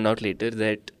we found out later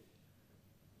that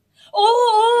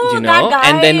you know, that guy.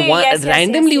 And then yes,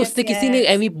 randomly yes, उससे किसी ने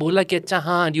ऐवी बोला कि अच्छा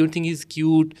हाँ, do you think he's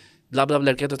cute, blah blah blah.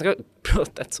 लड़का तो उसने कहा bro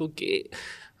that's okay.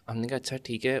 हमने कहा अच्छा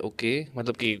ठीक है ओके,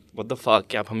 मतलब कि what the fuck,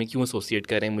 कि आप हमें क्यों एसोसिएट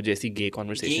कर रहे हैं मुझे ऐसी गे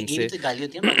कॉन्वर्सेशन से. ये तो गाली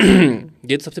होती है ना.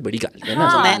 ये तो सबसे बड़ी गाली है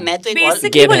ना. मैं तो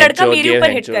बेसिकली वो लड़का मेरे ऊपर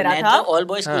हिट कर रहा था. मैं तो ऑल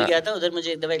बॉयज स्कूल गया था, उधर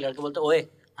मुझे एक दफा एक लड़का बोलता ओए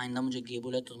आइंदा मुझे गे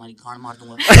बोला तो तुम्हारी गांड मार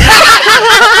दूंगा.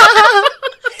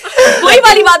 वही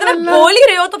वाली बात है ना, बोल ही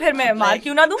रहे हो तो फिर मैं मार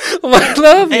क्यों ना दूं.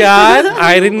 मतलब यार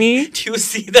irony. Do you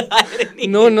see the irony?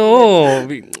 No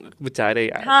बेचारे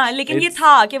यार. हाँ, लेकिन ये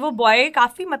था कि वो बॉय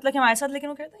काफी मतलब हमारे साथ, लेकिन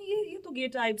वो कहता है ये तो गे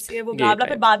टाइप से है, वो गाबला.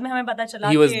 फिर बाद में हमें पता चला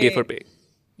he was gay for pay.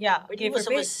 Yeah, gay for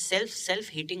pay.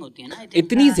 self heating होती है ना.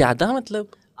 इतनी ज्यादा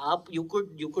मतलब आप you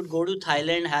could go to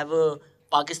Thailand, have a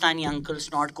Pakistani uncle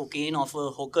snort cocaine off a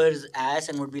hooker's ass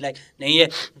and would be like नहीं ये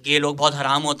गे लोग बहुत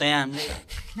हराम होते हैं.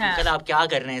 हमने आप क्या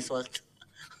कर रहे हैं इस वक्त.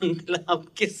 आप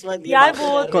किस वक्त यार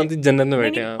वो कौन सी जन्नत में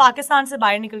बैठे हैं. पाकिस्तान से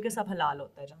बाहर निकल के सब हलाल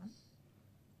होता है जहाँ.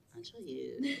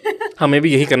 हमें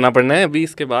भी यही करना पड़ना है अभी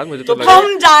इसके बाद. मुझे तो लगा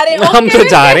हम जा रहे हैं. हम तो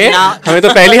जा रहे हैं. हमें तो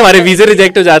पहले हमारे वीजे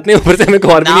रिजेक्ट हो जाते हैं, ऊपर से हमें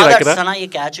और भी नहीं रख रहा. सना ये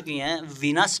कह चुकी हैं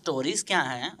वीना स्टोरीज क्या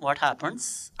हैं, what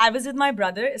happens. I was with my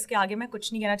brother. इसके आगे मैं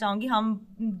कुछ नहीं कहना चाहूंगी. हम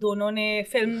दोनों ने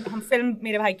फिल्म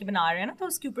मेरे भाई की बना रहे हैं ना, तो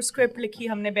उसके ऊपर स्क्रिप्ट लिखी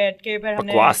हमने बैठ के, फिर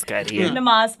हमने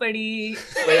नमाज पढ़ी,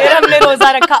 फिर हमने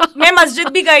रोजा रखा. मैं मस्जिद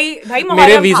भी गई भाई.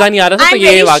 मेरे वीजा नहीं आ रहा था तो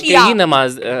ये वाकई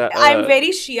नमाज आई एम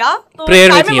वेरी शिया. तो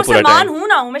मैं मुसलमान हूं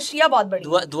ना, मैं शिया बहुत बड़ी.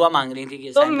 दुआ मांग रही थी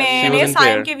कि तो मैंने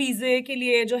साइम के वीजे के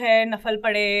लिए जो है नफल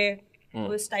पढ़े,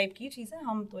 तो इस टाइप की चीजें.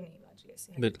 हम तो नहीं बाजी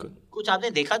ऐसे. बिल्कुल. कुछ आपने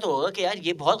देखा तो होगा कि यार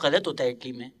ये बहुत गलत होता है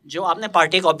इटली में, जो आपने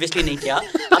पार्टेक ऑब्वियसली नहीं किया,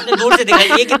 आपने दूर से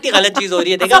देखा ये कितनी गलत चीज हो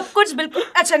रही है. देखा सब कुछ बिल्कुल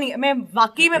अच्छा नहीं. मैं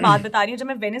वाकई में बात बता रही हूँ, जब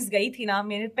मैं वेनिस गई थी ना,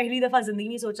 मैंने पहली दफा जिंदगी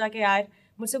में सोचा कि यार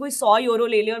मुझसे कोई 100 यूरो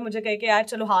ले ले और मुझे कहे कि यार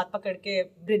चलो हाथ पकड़ के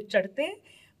ब्रिज चढ़ते हैं.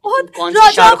 बहुत कौन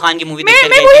सी शाहरुख खान की मूवी मैं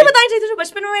वही बताना चाहती थी.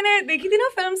 बचपन में मैंने देखी थी ना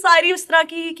फिल्म सारी उस तरह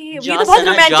की कि ये तो बहुत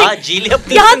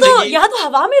रोमांटिक. यहाँ तो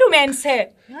हवा में रोमांस है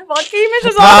यार. वाकई में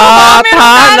था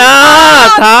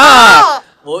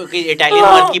वो इटालियन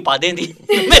मर्द की पादें थी,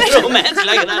 मैं रोमांस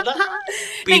लग रहा था.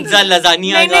 पिज्जा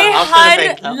लजानिया का मैंने आफ्टर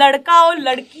इफेक्ट था। हर लड़का और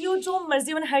लड़की हो जो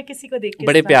मर्जी मैंने हर किसी को देख के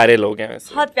बड़े प्यारे लोग हैं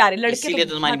वैसे, बहुत प्यारे लड़के। इसीलिए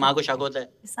तो तुम्हारी माँ को शक होता है।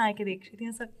 इस के देख रही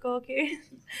थी सबको के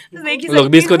देख ही लोग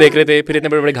भी सकती इसको हूँ। देख रहे थे, फिर इतने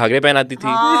बड़े बड़े घाघरे पहन आती थी।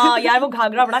 हाँ यार वो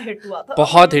घाघरा बड़ा हिट हुआ था,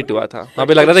 बहुत हिट हुआ था। वहाँ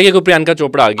पे लग रहा था कि कोई प्रियंका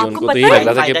चोपड़ा आ गई, आपको उनको तो पता यही है? लग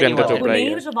रहा था कि फायदा प्रियंका नहीं हुआ। चोपड़ा ही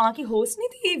नहीं है। जो वहाँ की होस्ट नहीं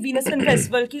थी वीनस फिल्म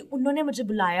फेस्टिवल की, उन्होंने मुझे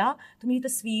बुलाया तो मेरी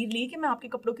तस्वीर ली कि मैं आपके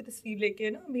कपड़ों की तस्वीर लेके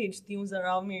ना भेजती हूँ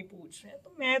जरा, मैं पूछ रहे हैं,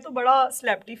 तो मैं तो बड़ा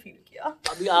सेलिब्रिटी फील किया।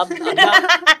 अभी आप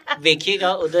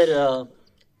देखिएगा उधर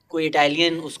कोई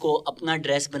इटालियन उसको अपना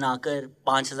ड्रेस बनाकर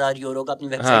 5,000 यूरो का अपनी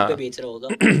वेबसाइट पे बेच रहा होगा।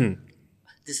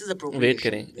 दिस इज अ वेट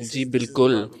करें जी,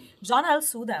 बिल्कुल। John I will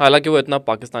sue that. हालांकि वो इतना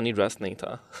पाकिस्तानी ड्रेस नहीं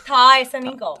था। ऐसा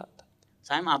नहीं कहो।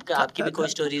 साइम आपकी भी कोई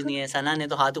स्टोरीज नहीं है? सना ने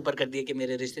तो हाथ ऊपर कर दिया कि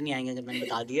मेरे रिश्ते नहीं आएंगे अगर मैंने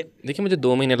बता दिए। देखिए मुझे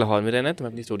 2 महीने लाहौर में रहना है, तो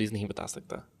मैं अपनी स्टोरीज नहीं बता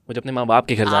सकता। मुझे अपने माँ बाप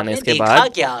के घर जाना है। इसके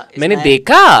बाद क्या मैंने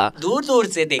देखा, दूर दूर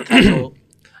से देखा तो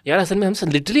यार असल में हम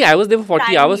literally I was there for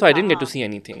 40 hours, so I didn't get to see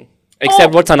anything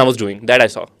except what Sana was doing, that I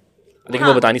saw. लेकिन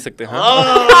वो बता नहीं सकते।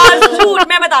 हाँ झूठ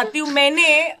मैं बताती हूँ। मैंने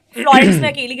फ्लोरेंस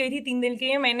में अकेली गई थी 3 दिन के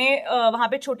लिए। मैंने वहाँ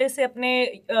पे छोटे से अपने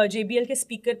JBL के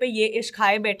स्पीकर पे ये इश्क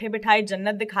खाए, बैठे बिठाए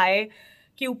जन्नत दिखाए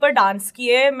के ऊपर डांस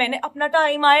किए। मैंने अपना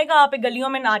टाइम आएगा पे गलियों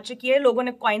में नाच किए, लोगों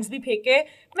ने कॉइन्स भी फेंके,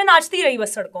 मैं नाचती रही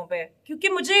बस सड़कों पे, क्योंकि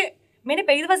मैंने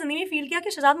पहली दफा जिंदगी में फील किया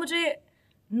कि शहजाद मुझे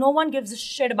no one gives a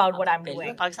shit about what I'm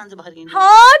doing। Pakistan से बाहर गई नहीं?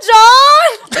 हाँ जॉन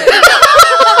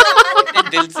इतने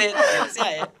दिल से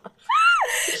आया।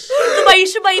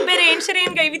 दुबई पे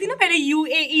रेन गई हुई थी ना पहले,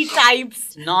 UAE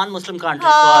types non Muslim country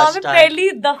हाँ, फर्स्ट मैं टाइम। पहली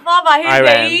दफा बाहर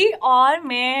Iran। गई और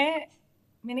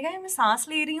मैंने कहा मैं सांस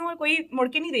ले रही हूँ और कोई मुड़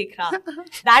के नहीं देख रहा।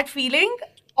 That feeling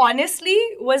honestly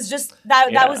was just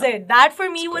that was it। That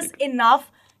for me was enough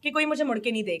कि कोई मुझे मुड़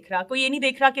के नहीं देख रहा, कोई ये नहीं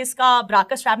देख रहा कि इसका ब्रा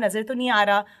का स्ट्रैप नजर तो नहीं आ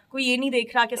रहा, कोई ये नहीं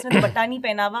देख रहा कि इसने दुपट्टा नहीं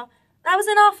पहना हुआ। That was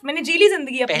enough। मैंने जी ली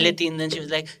जिंदगी अपनी। पहले 3 दिन she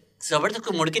was like जबरदस्त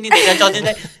कोई मुड़ के नहीं देख रहा, चौथे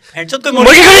दिन हेडशॉट कोई मुड़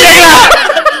के नहीं देख रहा,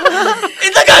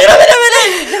 इतना घाघरा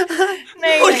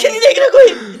मैंने मुड़ के नहीं देख रहा कोई।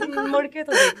 मुड़ के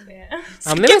तो देखते हैं।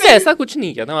 हमने वैसे ऐसा कुछ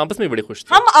नहीं किया था, हम आपस में बड़े खुश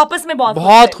थे। हम आपस में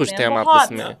बहुत खुश थे हम बहुत।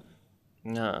 आपस में।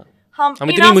 हाँ हम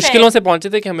इतनी enough मुश्किलों हैं। से पहुंचे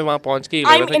थे कि हमें वहाँ पहुंच के ही लग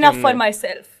I'm रहा था कि enough for हमने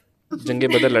myself। जंगे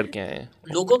बदल लड़के आए हैं।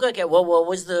 लोगों का क्या what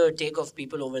was the take of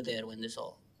people over there when they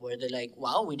saw? Were they like,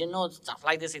 wow, we didn't know stuff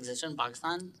like this existed in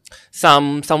Pakistan?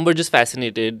 Some were just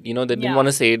fascinated, you know, they didn't Yeah.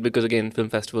 want to say it because again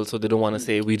film festival, so they don't want to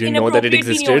say we didn't know that it Inappropriate भी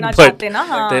नहीं existed, होना but चाहते ना,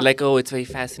 हाँ। they're like, oh, it's very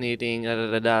fascinating,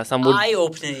 some would Eye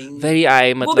opening. very eye,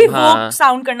 वो भी मतलब हाँ, वो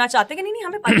साउंड करना चाहते कि नहीं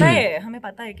हमें पता है, हमें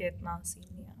पता है कि इतना सीन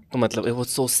नहीं है। तो मतलब it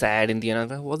was so sad in the end, I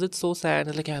was like, was it so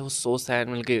sad? Like yeah, it was so sad,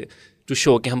 मतलब कि to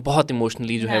show कि हम बहुत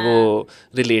इमोशनली जो है वो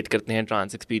रिलेट करते हैं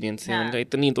ट्रांस एक्सपीरियंस से। मैंने कहा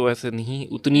इतनी तो ऐसे नहीं,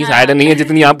 उतनी सैड नहीं है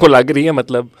जितनी आपको लग रही है,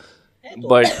 मतलब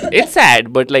but it's sad,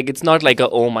 but like it's not like a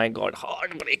oh my god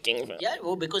heartbreaking। यार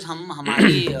वो because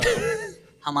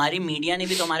हमारी मीडिया ने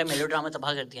भी तो हमारा मेलोड्रामा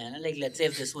तबाह कर दिया है ना। Like let's say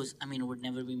if this was, I mean, it would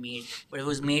never be made, but it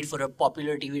was made for a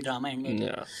popular TV drama and made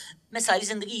it. मैं सारी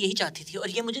जिंदगी यही चाहती थी और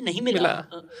ये मुझे नहीं मिला।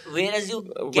 Whereas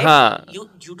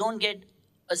you don't get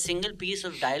a single piece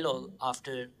of dialogue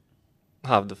after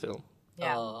half the film,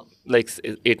 like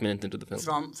 8 minutes into the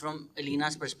film, from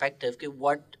Alina's perspective कि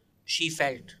what she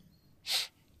felt,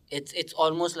 it's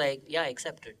almost like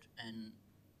accept it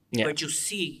and but you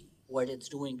see what it's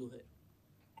doing to her.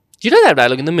 She does have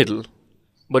dialogue in the middle,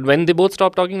 but when they both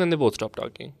stop talking, then they both stop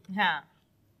talking. हाँ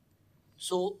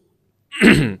So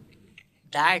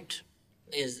that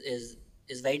is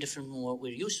very different from what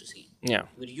we're used to seeing.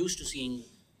 Yeah. We're used to seeing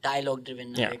dialogue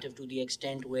driven narrative to the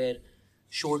extent where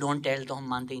show don't tell तो हम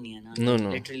मानते ही नहीं है ना। No.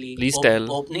 Literally Please tell.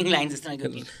 opening lines इस तरह की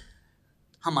होती हैं।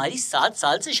 हमारी 7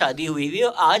 साल से शादी हुई हुई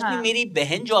है, आज भी मेरी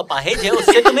बहन जो अपाहिज है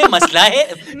उससे तुम्हें मसला है।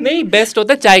 नहीं, बेस्ट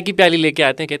होता है चाय की प्याली लेके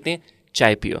आते हैं, कहते हैं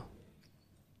चाय पियो,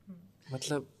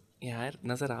 मतलब यार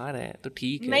नजर आ रहा है तो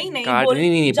ठीक है। नहीं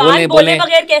नहीं बोले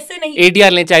बगैर कैसे नहीं।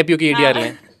 ADR लें, चाय पियो की ADR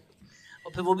लें।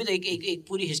 और फिर वो भी तो एक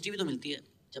पूरी हिस्ट्री भी तो मिलती है।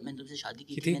 जब मैंने तुमसे शादी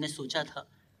की थी मैंने सोचा था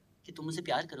कि तुम मुझसे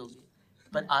प्यार करोगे,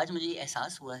 पर आज मुझे ये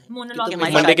एहसास हुआ है कि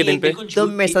हमारी मंडे के शादी दिन पे बिल्कुल तुम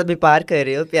झूठ मेरे थी। साथ व्यापार कर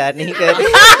रहे हो, प्यार नहीं कर रहे।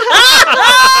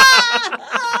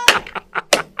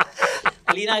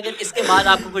 अलीना अगर इसके बाद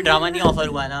आपको कोई ड्रामा नहीं ऑफर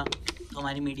हुआ ना तो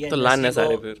हमारी मीडिया तो लान है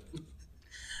सारे फिर।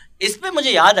 इस पे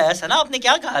मुझे याद आया सना, आपने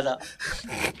क्या कहा था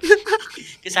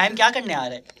कि साइम क्या करने आ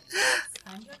रहा है?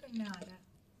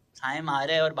 साइम आ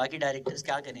रहा है और बाकी डायरेक्टर्स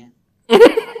क्या करें?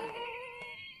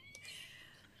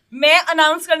 मैं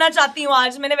अनाउंस करना चाहती हूँ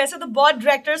आज, मैंने वैसे तो बहुत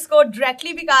डायरेक्टर्स को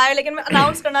डायरेक्टली भी कहा है, लेकिन मैं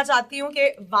अनाउंस करना चाहती हूँ कि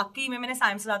वाकई में मैंने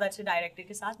साइम से ज़्यादा अच्छे डायरेक्टर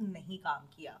के साथ नहीं काम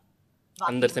किया।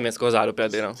 अंदर से मैं इसको 1000 रुपया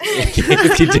दे रहा हूँ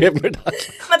इसकी जेब में डाल।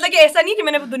 मतलब कि ऐसा नहीं कि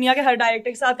मैंने दुनिया के हर डायरेक्टर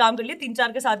के साथ काम कर लिया,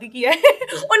 3-4 के साथ ही किया है।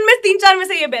 उनमें 3-4 में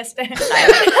से ये बेस्ट है।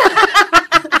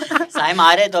 साइम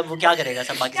आ रहे हैं तो अब वो क्या करेगा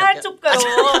सब बाकी यार सब चुप करो।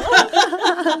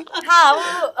 हाँ वो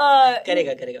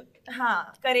करेगा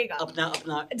हाँ करेगा अपना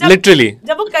Literally.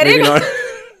 जब वो करेगा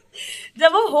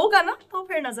जब वो होगा ना तो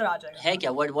फिर नजर आ जाएगा। है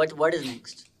क्या what is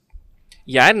next?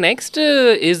 Yeah, next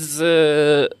is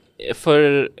for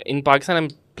in Pakistan. I'm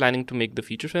planning to make the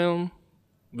feature film,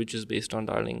 which is based on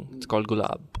Darling. It's called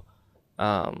Gulab.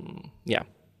 Yeah,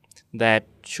 that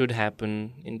should happen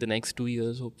in the next 2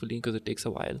 years, hopefully, because it takes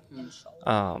a while.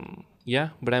 Yeah,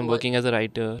 but I'm working as a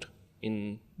writer in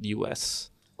the US.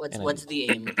 What's the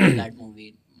aim for that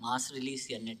movie? Mass release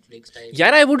या Netflix type?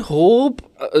 Yeah, I would hope.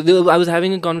 I was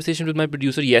having a conversation with my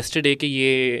producer yesterday कि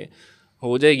ये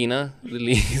हो जाएगी ना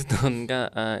release तो उनका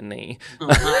नहीं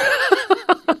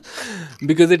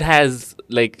because it has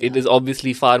like it is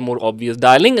obviously far more obvious.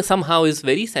 Darling somehow is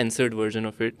very censored version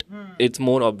of it. It's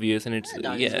more obvious and it's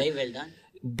It's very well done.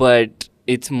 but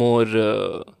it's more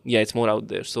it's more out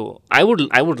there. So I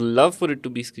would love for it to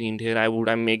be screened here.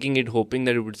 I'm making it hoping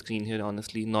that it would screen here,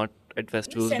 honestly, not at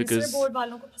festivals because censor board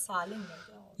वालों को फंसा लेंगे।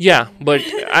 yeah, but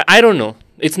I don't know.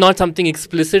 It's not something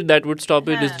explicit that would stop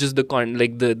it. It's just the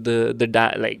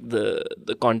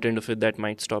the content of it that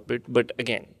might stop it. But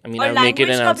again, I mean, I'll make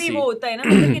it and I'll see. वो होता है ना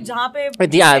मतलब कि जहाँ पे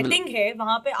setting है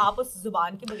वहाँ पे आप उस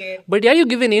जुबान के बगैर। But yeah, you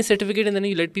give an A certificate and then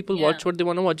you let people watch what they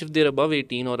want to watch. If they're above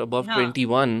 18 or above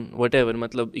 21, whatever.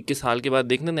 मतलब 21 साल के बाद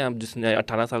देख लेना आप जिसने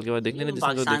 18 साल के बाद देख लेना जिसने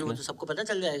पाकिस्तान को तो सबको पता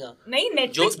चल जाएगा। नहीं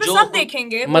Netflix पे सब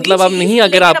देखेंगे। मतलब अब नहीं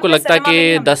अगर आपको लगता है कि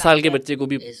 10 साल के बच्चे को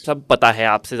भी सब पता है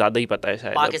आपसे ज़्यादा ही पता है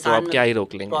शायद तो आप क्या ही रोक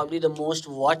लेंगे। Probably the most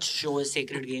watched show is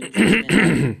Sacred Game.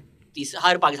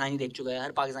 हर पाकिस्तानी देख चुका है,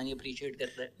 हर पाकिस्तानी अप्रिशिएट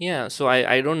करता है। Yeah, so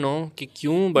I don't know कि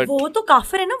क्यों but वो तो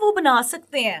काफिर है ना, वो बना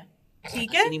सकते हैं,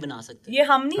 ठीक है? नहीं बना सकते। ये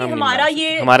हम नहीं, हमारा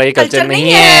ये कल्चर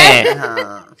नहीं है।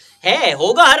 है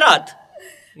होगा हर रात।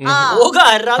 होगा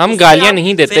हर रात। हम गालियाँ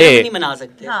नहीं देते। नहीं बना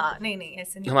सकते। हाँ नहीं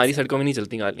ऐसे नहीं। हमारी सड़कों में नहीं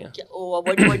चलती गालियाँ।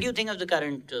 What do you think of the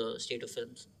current state of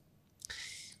films?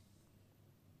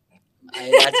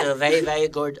 That's a very very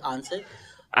good answer.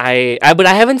 But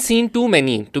I haven't seen too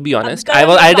many, to be honest. I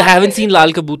haven't seen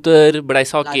Lal Kabutar, but I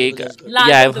saw Cake.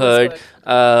 Yeah, I've heard.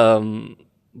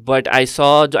 But I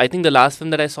think the last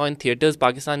film that I saw in theaters,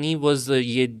 Pakistani, was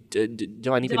ये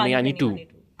जवानी फिर नहीं आनी 2.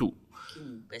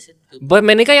 But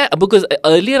मैंने कहा यार because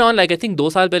earlier on like I think 2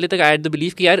 साल पहले तक I had the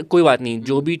belief कि यार कोई बात नहीं,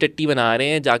 जो भी टट्टी बना रहे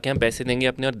हैं जाके हम पैसे देंगे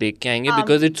अपने और देख के आएंगे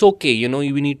because it's okay, you know,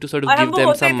 we need to sort of give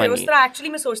them some money. उस तरह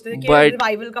actually मैं सोचते थे कि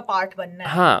revival का part बनना है.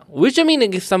 हाँ, which I mean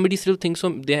if somebody still thinks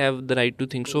so, they have the right to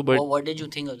think so. But what did you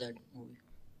think of that movie?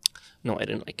 No,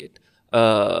 I didn't like it.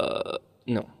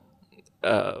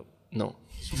 No.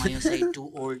 You say too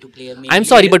old to play a main I'm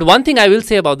sorry, but one thing I will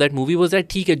say about that movie was that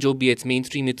ठीक है जो भी it's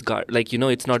mainstream, it's like you know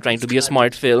it's not trying to be a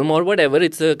smart film or whatever,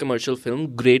 it's a commercial film,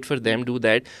 great for them, do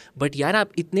that. But यार आप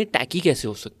इतने tacky कैसे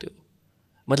हो सकते हो?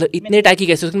 मतलब इतने टैकी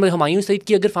कैसे हो सकते हो? हुमायूं सईद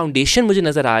की अगर फाउंडेशन मुझे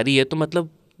नज़र आ रही है तो मतलब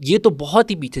ये तो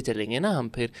बहुत ही पीछे चलेंगे ना हम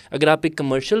फिर। अगर आप एक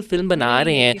कमर्शियल फिल्म बना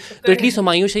रहे हैं तो एटलीस्ट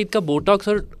हुमायूं सईद का बोटॉक्स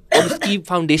और उसकी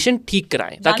फाउंडेशन ठीक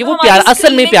कराएं ताकि वो प्यारा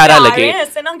असल में प्यारा लगे,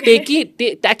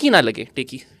 टैकी ना लगे,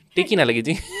 टेकी ना लगे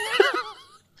जी।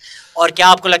 और क्या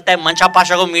आपको लगता है मंशा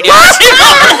पाशा को मीडिया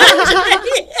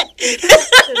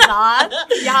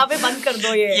यहाँ पे बंद कर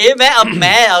दो ये मैं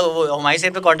हमारी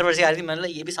साइड पे कंट्रोवर्सी आ रही थी, मैंने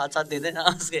ये भी साथ दे देना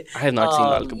उसके। I have not seen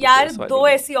Lal Kapoor, यार 2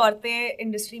 ऐसी औरतें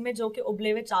इंडस्ट्री में जो कि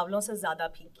उबले हुए चावलों से ज्यादा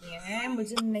फीकी हैं,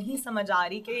 मुझे नहीं समझ आ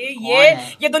रही कि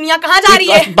ये दुनिया कहाँ जा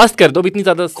रही है। बस कर दो, इतनी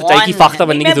ज्यादा सच्चाई की फाख्ता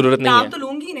बनने की जरूरत नहीं है। नाम तो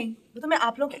लूंगी नहीं, वो तो मैं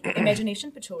आप लोगों के इमेजिनेशन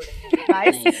पे छोड़ रही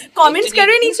हूँ। कमेंट्स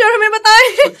करें नीचे और हमें बताएं।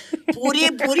 पूरी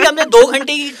हमने 2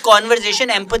 घंटे की कॉन्वर्सेशन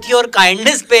एम्पैथी और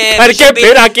काइंडनेस पे करके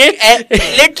फिर आके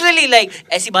लिटरली लाइक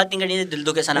ऐसी बात नहीं करनी है दिल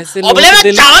दो कैसा ना अबले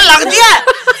में चावल लग दिया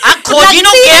आ खोजी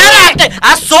नो केयर एक्टर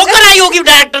आ सोकर आई होगी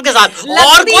डायरेक्टर के साथ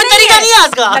और कोई तरीका नहीं है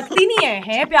इसका। लगती नहीं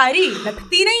है प्यारी,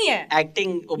 लगती नहीं है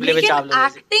एक्टिंग उबले हुए चावलों।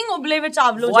 एक्टिंग उबले हुए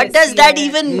चावलों। What does that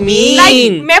even mean?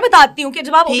 Like मैं बताती हूँ कि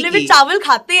जब आप उबले हुए चावल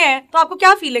खाते हैं तो आपको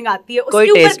क्या फीलिंग आती है?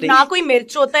 उसके ऊपर ना कोई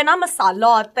मिर्च होता है ना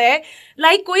मसाला होता है,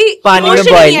 लाइक कोई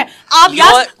इमोशन नहीं है। आप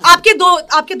यार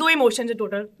आपके दो इमोशंस है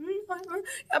total.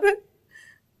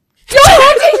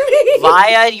 Why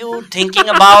are you thinking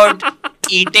about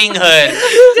eating her?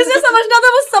 जिसे समझना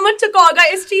था वो समझ चुका होगा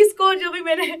इस चीज को जो भी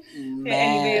मैंने।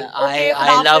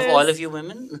 I love all of you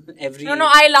women. No,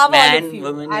 I love all of you.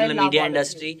 Women in the media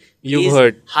industry. You've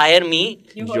heard. Hire me.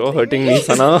 You're hurting me,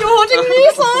 Sana. You're hurting me,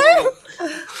 Sana.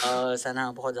 सना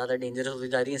बहुत ज़्यादा डेंजरस होती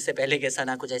जा रही है। इससे पहले कि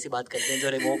सना कुछ ऐसी बात करते हैं जो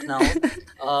रिवोक ना हो।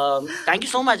 Thank you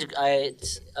so much.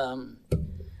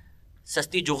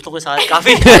 सस्ती जोकों के साथ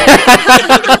काफी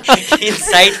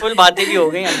इंसाइटफुल बातें भी हो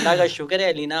गई। अल्लाह का शुक्र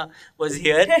है अलीना वाज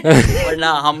हियर,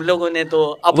 वरना हम लोगों ने तो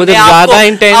अपने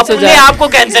आप को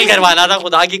कैंसिल करवाना था,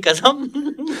 खुदा की कसम।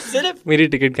 सिर्फ मेरी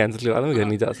टिकट कैंसिल करवा दो, मैं घर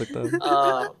नहीं जा सकता।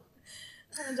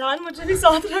 जान मुझे भी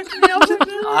साथ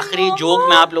रखना। आखिरी जोक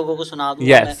मैं आप लोगों को सुना दूं।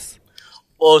 यस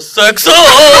ओ सेक्सो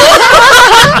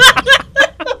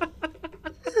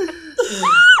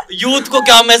यूथ को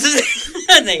क्या मैसेज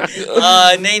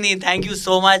नहीं thank you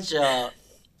so much.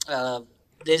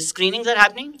 There screenings are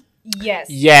happening.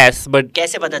 Yes but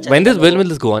कैसे पता चलेगा? When this will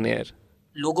this go on air?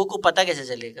 लोगों को पता कैसे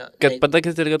चलेगा? पता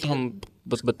कैसे चलेगा? तो हम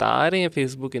बस बता रहे हैं,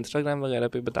 फेसबुक इंस्टाग्राम वगैरह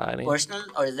पे बता रहे हैं। पर्सनल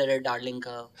और इज देयर अ डार्लिंग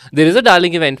का? There is a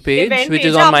Darling event page which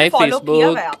is on my आपने follow किया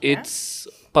हुआ है Facebook. आपने? It's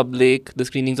public. The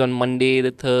screenings on Monday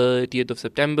the 30th of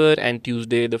September and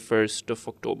Tuesday the 1st of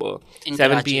October. In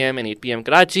 7 Karachi. p.m. and 8 p.m.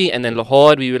 Karachi, and then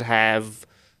Lahore we will have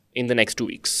in the next 2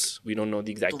 weeks. We don't know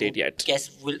the exact date yet. Guess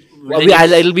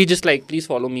It'll be just like, please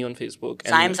follow me on Facebook.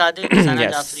 and- Saim Sadiq, Sana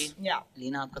Yes. Jafri, Yeah.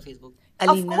 Leena आपका Facebook?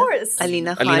 course.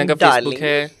 Alina Alina का Khan Facebook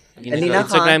है, Alina Alina का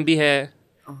Instagram Khan. भी है.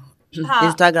 हाँ।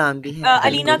 Instagram भी है।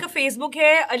 अलीना का फेसबुक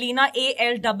है अलीना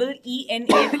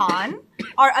ALEENA खान,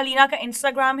 और अलीना का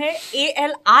इंस्टाग्राम है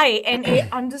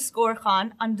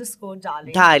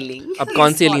ALINA_Khan_darling। डार्लिंग अब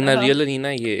कौन सी follow Alina? her. Real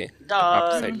Alina ये आप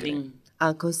decide करें. डार्लिंग।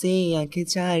 आंखों से आंखें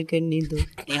चार करने दो।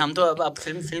 नहीं हम तो अब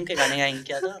फिल्म के गाने गाएंगे।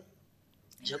 क्या था?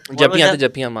 जपियां आते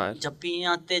जपियां मार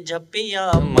जपियां आते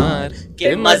जपियां मार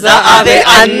के मजा आवे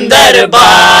अंदर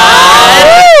बार।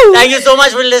 Thank you so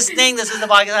much for listening. This is the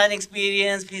Pakistan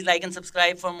experience. Please like and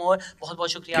subscribe for more. बहुत बहुत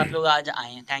शुक्रिया आप लोग आज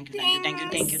आए हैं। Thank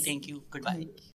you. Goodbye.